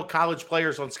are still college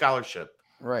players on scholarship.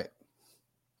 Right.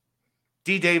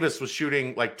 D. Davis was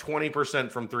shooting like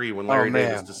 20% from three when Larry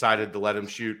Davis decided to let him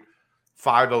shoot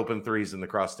 5 open threes in the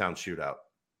crosstown shootout.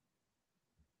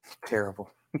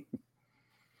 Terrible.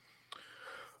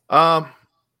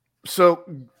 So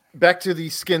back to the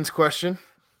Skins question.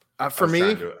 For me,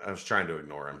 I was trying to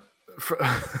ignore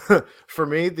him. For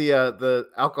me, the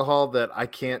alcohol that I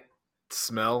can't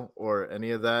smell or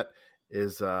any of that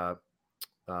is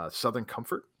Southern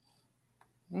Comfort.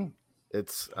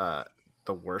 It's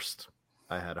the worst.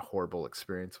 I had a horrible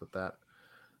experience with that.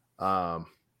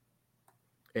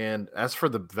 And as for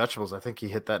the vegetables, I think he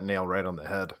hit that nail right on the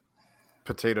head.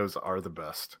 Potatoes are the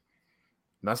best.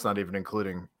 And that's not even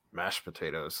including mashed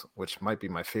potatoes, which might be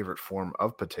my favorite form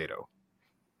of potato.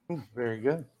 Very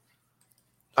good.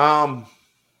 I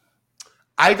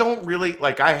don't really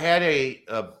like. I had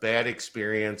a bad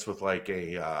experience with like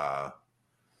a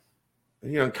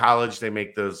in college they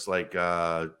make those like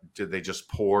did they just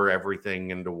pour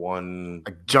everything into one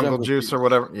like jungle juice or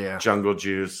whatever? Yeah, jungle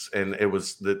juice, and it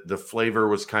was the flavor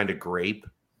was kind of grape.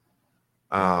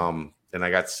 And I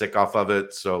got sick off of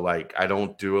it, so like I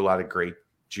don't do a lot of grape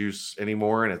juice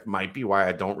anymore, and it might be why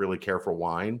I don't really care for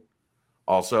wine.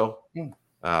 Also,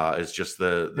 it's just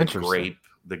the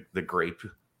grape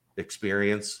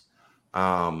experience.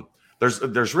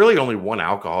 There's really only one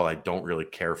alcohol I don't really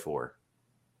care for.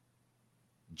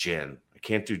 Gin. I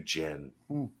can't do gin.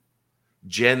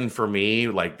 Gin for me,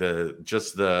 like the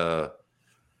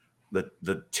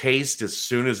taste as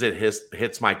soon as it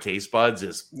hits my taste buds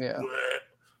is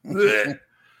and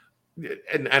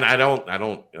I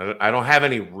don't have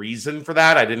any reason for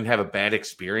that. I didn't have a bad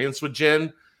experience with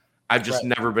gin. I've just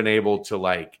never been able to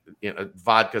like,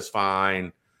 vodka's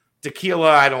fine. Tequila,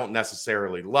 I don't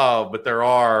necessarily love, but there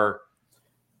are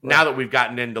now that we've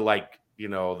gotten into like,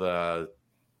 the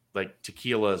like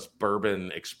tequila's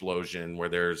bourbon explosion where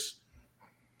there's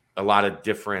a lot of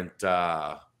different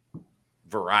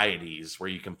varieties where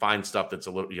you can find stuff that's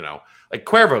a little, like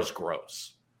Cuervo's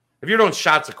gross. If you're doing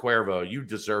shots of Cuervo, you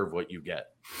deserve what you get.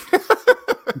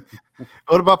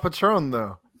 What about Patron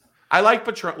though? I like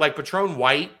Patron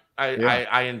White.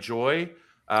 I enjoy.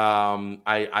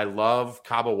 I love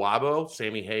Cabo Wabo,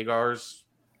 Sammy Hagar's,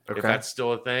 if that's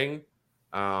still a thing.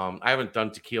 I haven't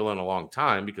done tequila in a long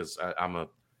time because I'm a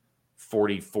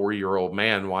 44-year-old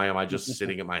man. Why am I just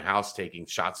sitting at my house taking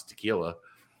shots of tequila?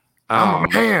 I'm a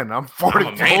man. I'm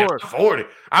 44. I'm 40.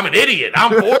 I'm an idiot.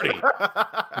 I'm 40.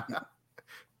 I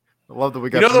love that we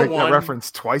got to make that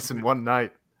reference twice in one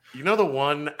night. You know the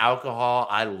one alcohol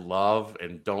I love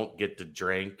and don't get to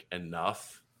drink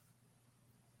enough?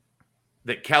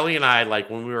 That Kelly and I, like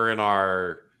when we were in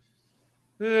our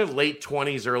late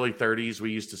 20s, early 30s,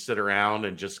 we used to sit around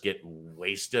and just get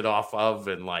wasted off of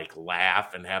and like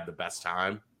laugh and have the best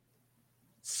time.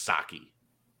 Sake.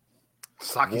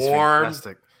 Sake's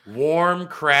fantastic. Warm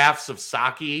crafts of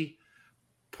sake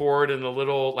poured in the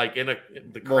little, like in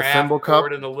the craft poured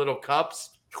cup. In the little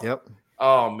cups. Yep.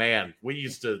 Oh man, we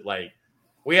used to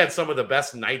we had some of the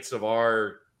best nights of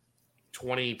our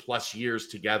 20 plus years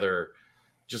together.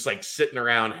 Just like sitting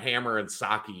around hammering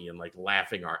sake and like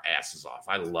laughing our asses off.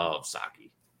 I love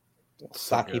sake.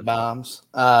 Sake bombs.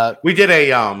 We did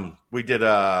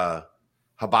a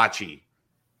hibachi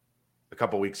a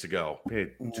couple weeks ago,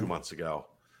 2 months ago.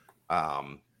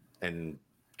 And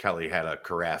Kelly had a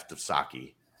carafe of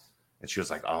sake. And she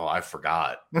was like, "Oh, I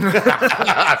forgot.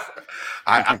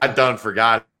 I done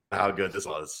forgot how good this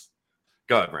was."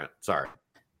 Go ahead, Brent. Sorry.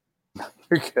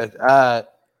 You're good.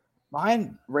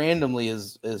 Mine randomly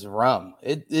is rum.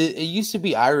 It used to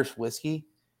be Irish whiskey,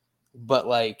 but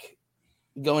like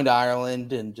going to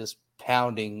Ireland and just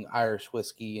pounding Irish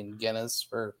whiskey and Guinness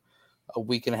for a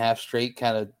week and a half straight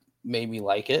kind of made me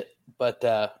like it. But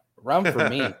rum for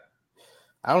me,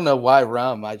 I don't know why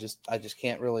rum. I just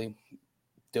can't really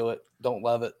do it. Don't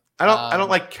love it. I don't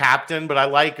like Captain, but I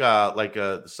like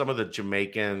some of the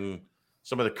Jamaican,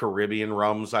 some of the Caribbean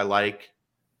rums I like.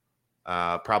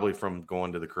 Probably from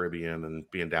going to the Caribbean and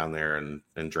being down there and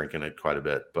drinking it quite a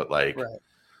bit. But like,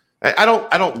 I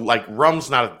don't like rum's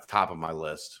not at the top of my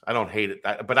list. I don't hate it,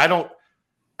 but I don't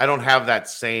have that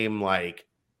same like,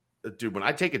 dude, when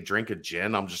I take a drink of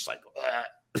gin, I'm just like,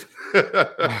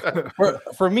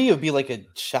 for me, it would be like a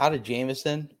shot of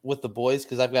Jameson with the boys.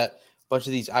 Cause I've got a bunch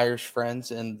of these Irish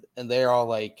friends and they're all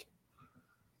like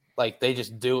like they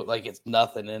just do it like it's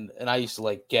nothing. And I used to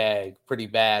like gag pretty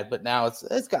bad, but now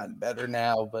it's gotten better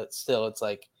now, but still it's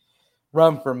like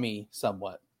run for me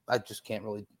somewhat. I just can't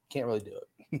really do it.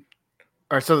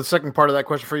 All right, so the second part of that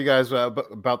question for you guys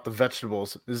about the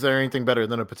vegetables, is there anything better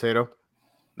than a potato?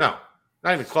 No,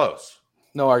 not even close.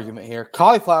 No argument here.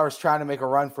 Cauliflower is trying to make a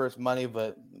run for its money,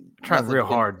 but trying real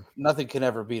hard. Nothing can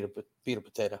ever beat a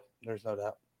potato. There's no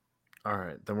doubt. All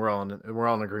right, then we're all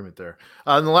in agreement there.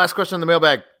 And the last question in the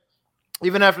mailbag: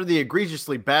 even after the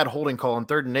egregiously bad holding call on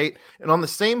 3rd and 8, and on the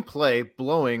same play,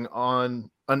 blowing on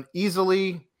an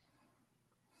easily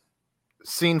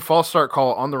seen false start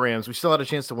call on the Rams, we still had a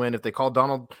chance to win if they called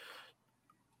Donald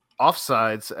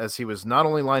offsides, as he was not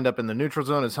only lined up in the neutral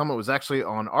zone, his helmet was actually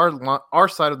on our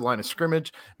side of the line of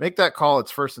scrimmage. Make that call.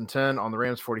 It's 1st and 10 on the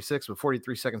Rams 46 with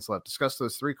 43 seconds left. Discuss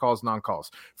those 3 calls, non-calls.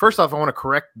 First off, I want to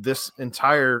correct this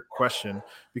entire question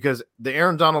because the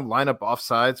Aaron Donald lineup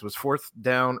offsides was 4th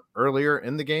down earlier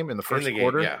in the game in the first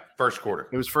quarter. Yeah, first quarter.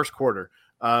 It was first quarter.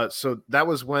 So that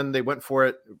was when they went for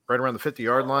it right around the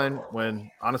 50-yard line when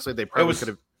honestly they probably could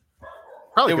have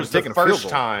taken a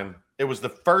field goal. It was the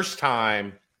first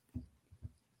time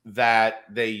that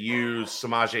they used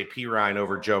Samaje Perine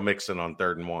over Joe Mixon on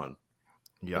 3rd and 1.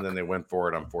 Yuck. And then they went for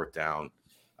it on 4th down.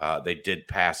 They did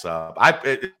pass up.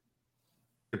 I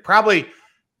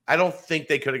don't think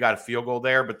they could have got a field goal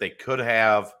there, but they could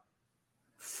have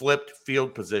flipped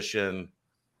field position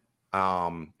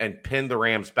and pinned the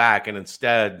Rams back. And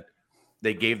instead,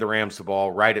 they gave the Rams the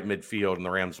ball right at midfield, and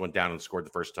the Rams went down and scored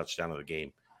the first touchdown of the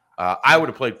game. I would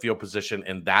have played field position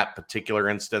in that particular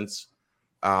instance.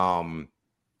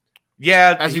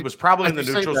 Yeah, he was probably in the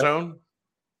neutral zone.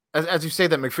 As you say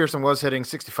that, McPherson was hitting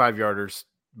 65-yarders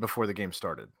before the game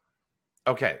started.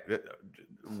 Okay.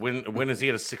 When is he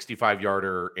at a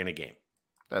 65-yarder in a game?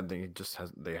 I think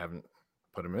they haven't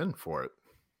put him in for it.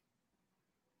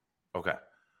 Okay.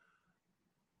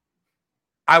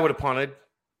 I would have punted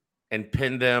and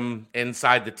pinned them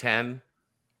inside the 10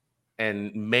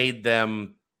 and made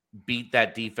them beat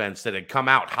that defense that had come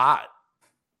out hot.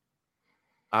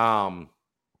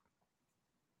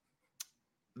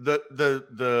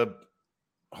 The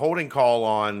holding call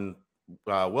on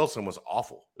Wilson was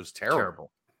awful. It was terrible.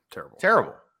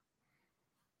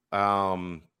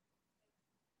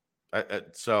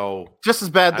 So just as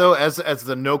bad though as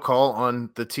the no call on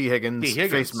the T. Higgins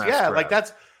face mask. Yeah, grab. like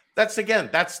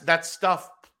that stuff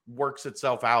works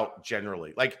itself out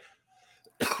generally. Like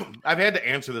I've had to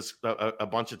answer this a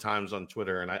bunch of times on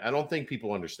Twitter, and I don't think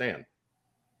people understand.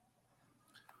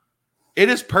 It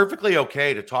is perfectly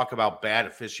okay to talk about bad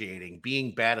officiating,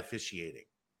 being bad officiating.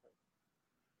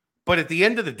 But at the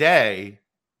end of the day,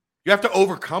 you have to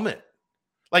overcome it.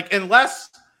 Like, unless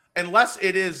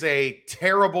it is a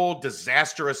terrible,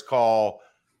 disastrous call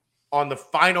on the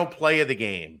final play of the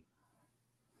game,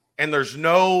 and there's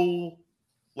no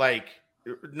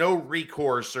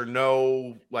recourse or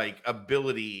no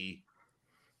ability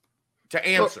to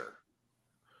answer.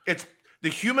 It's the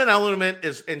human element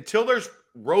is until there's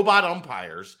robot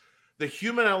umpires, the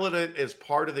human element is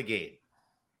part of the game.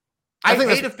 I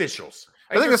hate officials.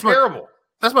 I think that's terrible.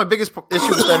 That's my biggest issue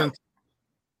with that.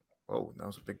 Oh, that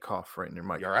was a big cough right in your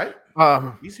mic. You all right?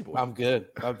 Easy boy. I'm good.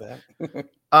 My bad.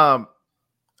 I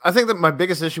think that my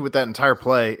biggest issue with that entire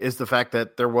play is the fact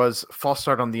that there was false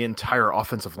start on the entire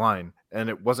offensive line. And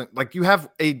it wasn't like you have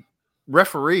a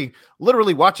referee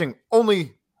literally watching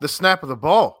only the snap of the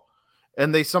ball.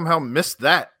 And they somehow missed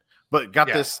that, but got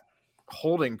this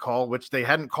holding call, which they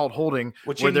hadn't called holding.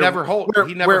 Which he never held.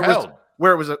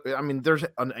 Where it was, there's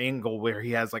an angle where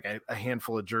he has like a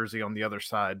handful of jersey on the other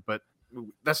side, but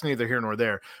that's neither here nor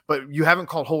there. But you haven't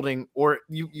called holding, or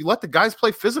you let the guys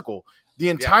play physical the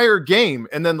entire game,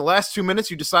 and then the last 2 minutes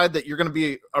you decide that you're going to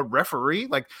be a referee.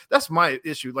 Like, that's my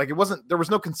issue. Like, there was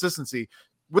no consistency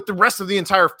with the rest of the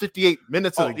entire 58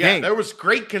 minutes of the game. There was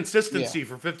great consistency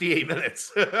for 58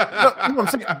 minutes. No, I'm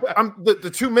saying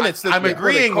the 2 minutes. I'm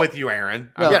agreeing with you, Aaron.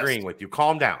 I'm agreeing with you.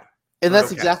 Calm down. And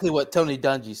that's exactly what Tony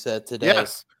Dungy said today.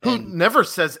 Yes, who never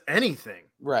says anything.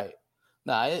 Right.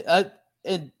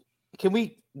 And can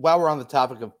we, while we're on the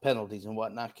topic of penalties and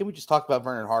whatnot, can we just talk about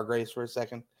Vernon Hargreaves for a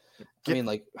second?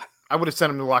 I would have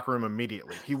sent him to the locker room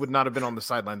immediately. He would not have been on the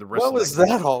sideline the rest of the game. What was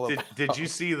that all about? Did you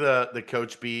see the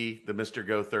Coach B, the Mr.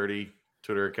 Go 30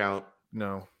 Twitter account?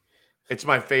 No. It's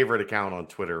my favorite account on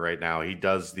Twitter right now. He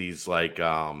does these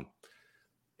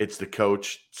it's the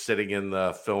coach sitting in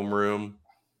the film room,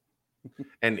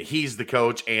 and he's the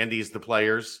coach, Andy's the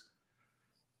players.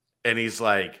 And he's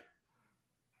like,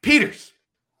 Peters,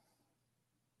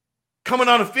 coming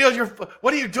on the field,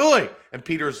 what are you doing? And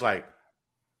Peter's like,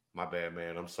 my bad,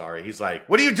 man. I'm sorry. He's like,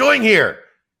 what are you doing here?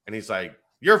 And he's like,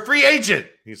 You're a free agent.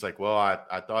 He's like, well,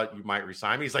 I thought you might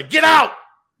resign me. He's like, get out.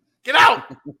 Get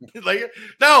out. Like,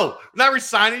 no, I'm not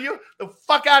resigning you. The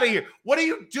fuck out of here. What are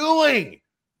you doing?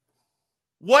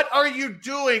 What are you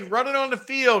doing running on the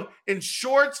field in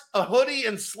shorts, a hoodie,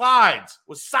 and slides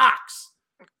with socks?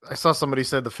 I saw somebody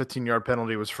said the 15-yard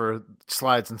penalty was for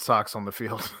slides and socks on the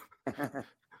field.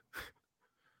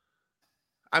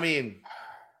 I mean,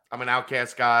 I'm an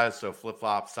outcast guy, so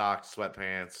flip-flop, socks,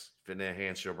 sweatpants, if it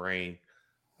enhance your brain,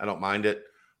 I don't mind it.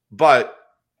 But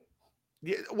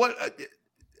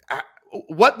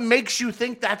what makes you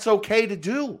think that's okay to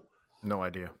do? No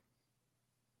idea.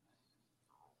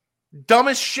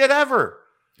 Dumbest shit ever.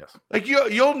 Yes. Like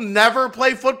you'll never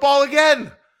play football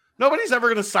again. Nobody's ever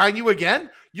going to sign you again.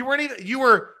 You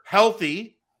were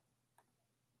healthy,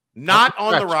 not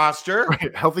on the roster.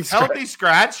 Right. Healthy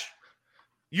scratch.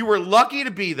 You were lucky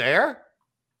to be there.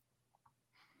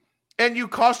 And you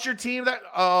cost your team that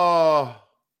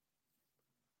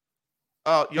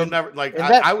you'll never like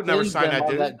I would never sign that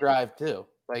dude. That drive too.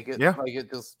 Like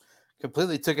it just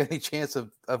completely took any chance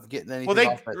of getting anything.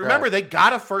 Well, they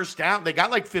got a first down. They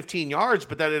got like 15 yards,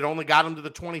 but then it only got them to the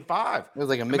 25. It was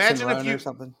like a mix and run or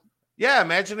something. Yeah,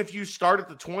 imagine if you start at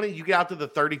the 20, you get out to the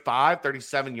 35,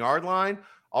 37-yard line.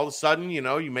 All of a sudden, you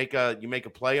make a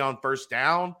play on first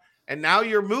down, and now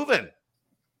you're moving.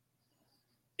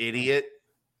 Idiot.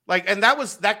 Like, and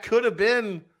that could have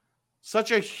been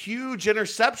such a huge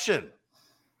interception.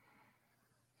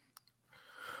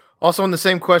 Also, in the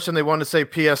same question, they wanted to say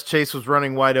P.S. Chase was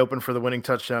running wide open for the winning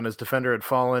touchdown. His defender had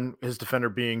fallen. His defender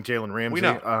being Jalen Ramsey. We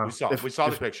know. We saw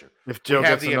the picture. If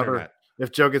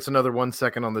Joe gets another 1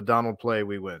 second on the Donald play,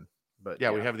 we win. But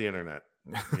yeah, we have the internet.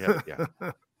 Yeah.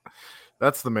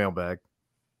 That's the mailbag.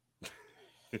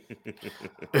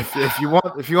 if you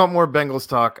want more Bengals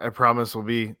talk, I promise we'll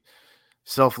be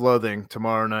self-loathing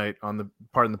tomorrow night on the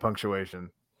Pardon the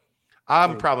Punctuation. I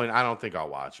don't think I'll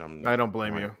watch. I don't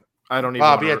blame you. I don't even.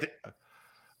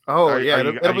 Are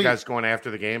you guys going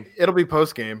after the game? It'll be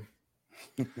post game.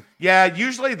 Yeah,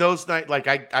 usually those nights, like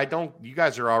I don't. You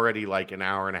guys are already like an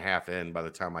hour and a half in by the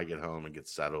time I get home and get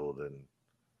settled, and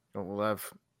I'll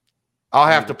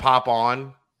have to pop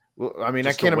on. Well, I mean,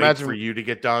 I can't imagine for you to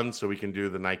get done so we can do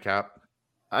the nightcap.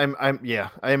 I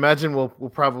imagine we'll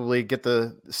probably get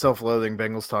the self-loathing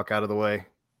Bengals talk out of the way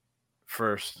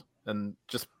first, and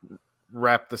just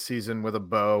wrap the season with a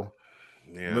bow.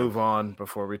 Yeah. Move on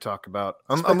before we talk about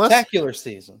spectacular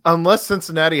season. Unless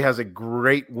Cincinnati has a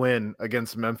great win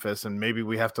against Memphis, and maybe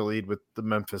we have to lead with the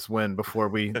Memphis win before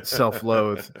we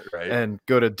self-loathe right. And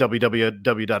go to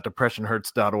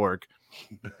www.depressionhurts.org.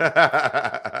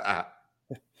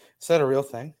 Is that a real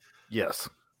thing? Yes.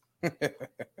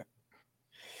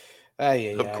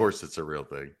 Of course, it's a real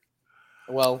thing.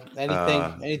 Well,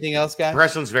 anything else, guys?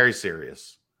 Depression's very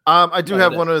serious. I do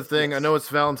have one other thing. Yes. I know it's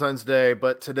Valentine's Day,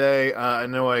 but today, I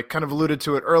know I kind of alluded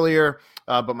to it earlier,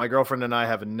 but my girlfriend and I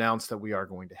have announced that we are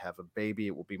going to have a baby.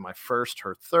 It will be my first,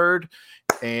 her third,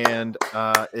 and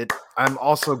I'm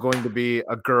also going to be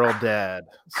a girl dad.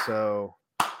 So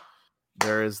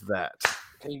there is that.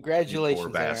 Congratulations, you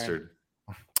poor bastard.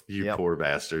 You poor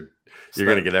bastard. You're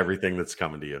going to get everything that's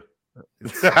coming to you.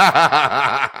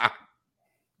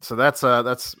 So that's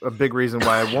a big reason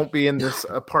why I won't be in this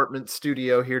apartment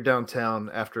studio here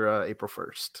downtown after April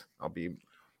 1st. I'll be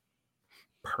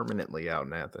permanently out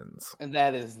in Athens. And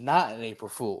that is not an April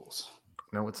Fool's.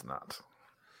 No, it's not.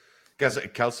 Guys,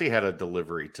 Kelsey had a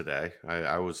delivery today.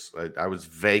 I was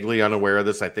vaguely unaware of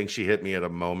this. I think she hit me at a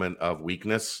moment of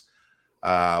weakness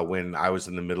when I was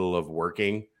in the middle of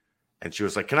working, and she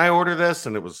was like, "Can I order this?"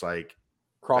 And it was like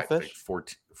crawfish.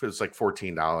 It was like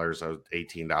 $14. I was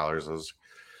 $18. I was,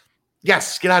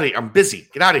 yes, get out of here. I'm busy.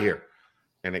 Get out of here.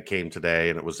 And it came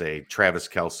today, and it was a Travis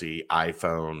Kelce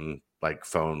iPhone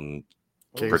phone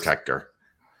protector.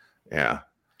 Yeah.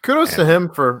 Kudos to him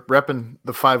for repping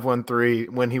the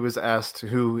 513 when he was asked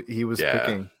who he was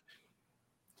picking.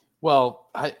 Well,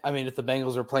 I mean, if the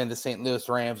Bengals were playing the St. Louis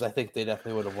Rams, I think they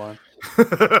definitely would have won.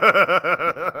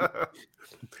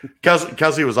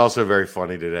 Kelsey was also very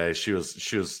funny today. She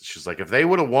was like, if they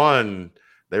would have won,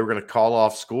 they were going to call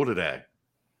off school today.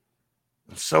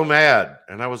 I'm so mad.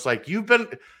 And I was like, you have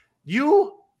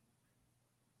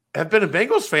been a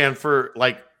Bengals fan for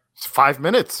like 5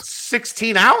 minutes,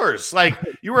 16 hours. Like,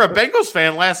 you were a Bengals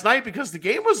fan last night because the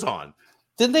game was on.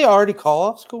 Didn't they already call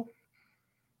off school?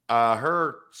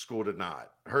 Her school did not.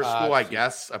 Her school, I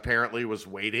guess, apparently was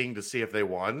waiting to see if they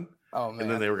won. Oh, man.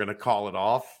 And then they were going to call it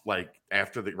off right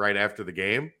after the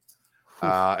game.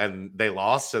 And they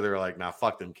lost. So they were like, nah,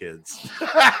 fuck them kids.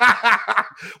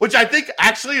 Which I think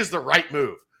actually is the right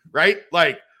move, right?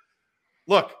 Like,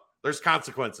 look, there's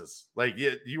consequences. Like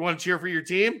you want to cheer for your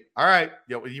team? All right.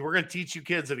 We're going to teach you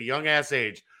kids at a young ass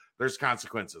age. There's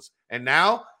consequences. And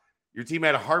now your team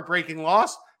had a heartbreaking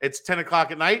loss. It's 10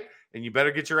 o'clock at night, and you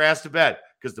better get your ass to bed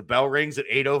because the bell rings at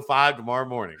 8:05 tomorrow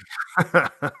morning.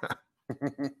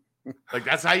 Like,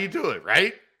 that's how you do it,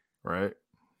 right? Right.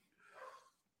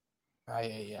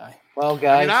 Well,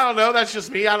 guys, I don't know. That's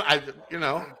just me. I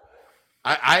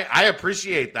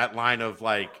appreciate that line of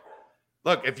like,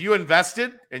 look, if you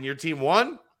invested and your team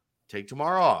won, take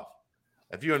tomorrow off.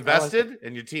 If you invested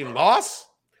and your team lost,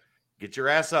 get your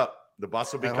ass up. The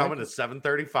bus will be coming at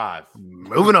 7:35.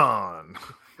 Moving on.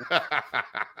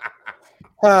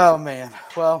 Oh man.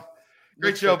 Well,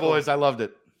 great show, boys. I loved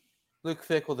it. Luke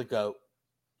Fickell, the GOAT,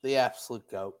 the absolute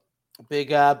GOAT. Big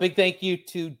thank you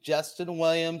to Justin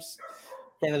Williams,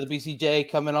 friend of the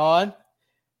BCJ, coming on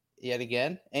yet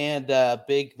again, and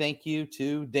big thank you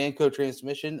to Danco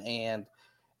Transmission and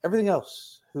everything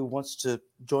else who wants to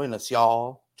join us,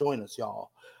 y'all.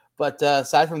 But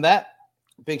aside from that,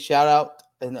 big shout out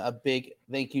and a big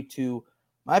thank you to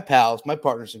my pals, my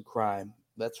partners in crime.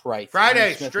 That's right.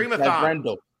 Friday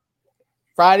Streamathon.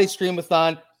 Friday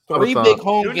Streamathon. 3 big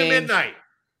home games.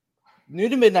 Noon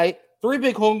to midnight. 3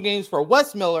 big home games for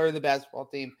Wes Miller and the basketball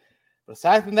team. But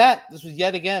aside from that, this was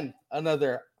yet again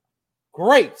another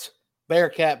great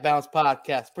Bearcat Bounce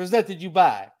podcast presented to you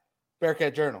by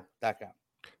BearcatJournal.com.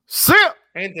 See ya!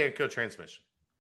 And Danco Transmission.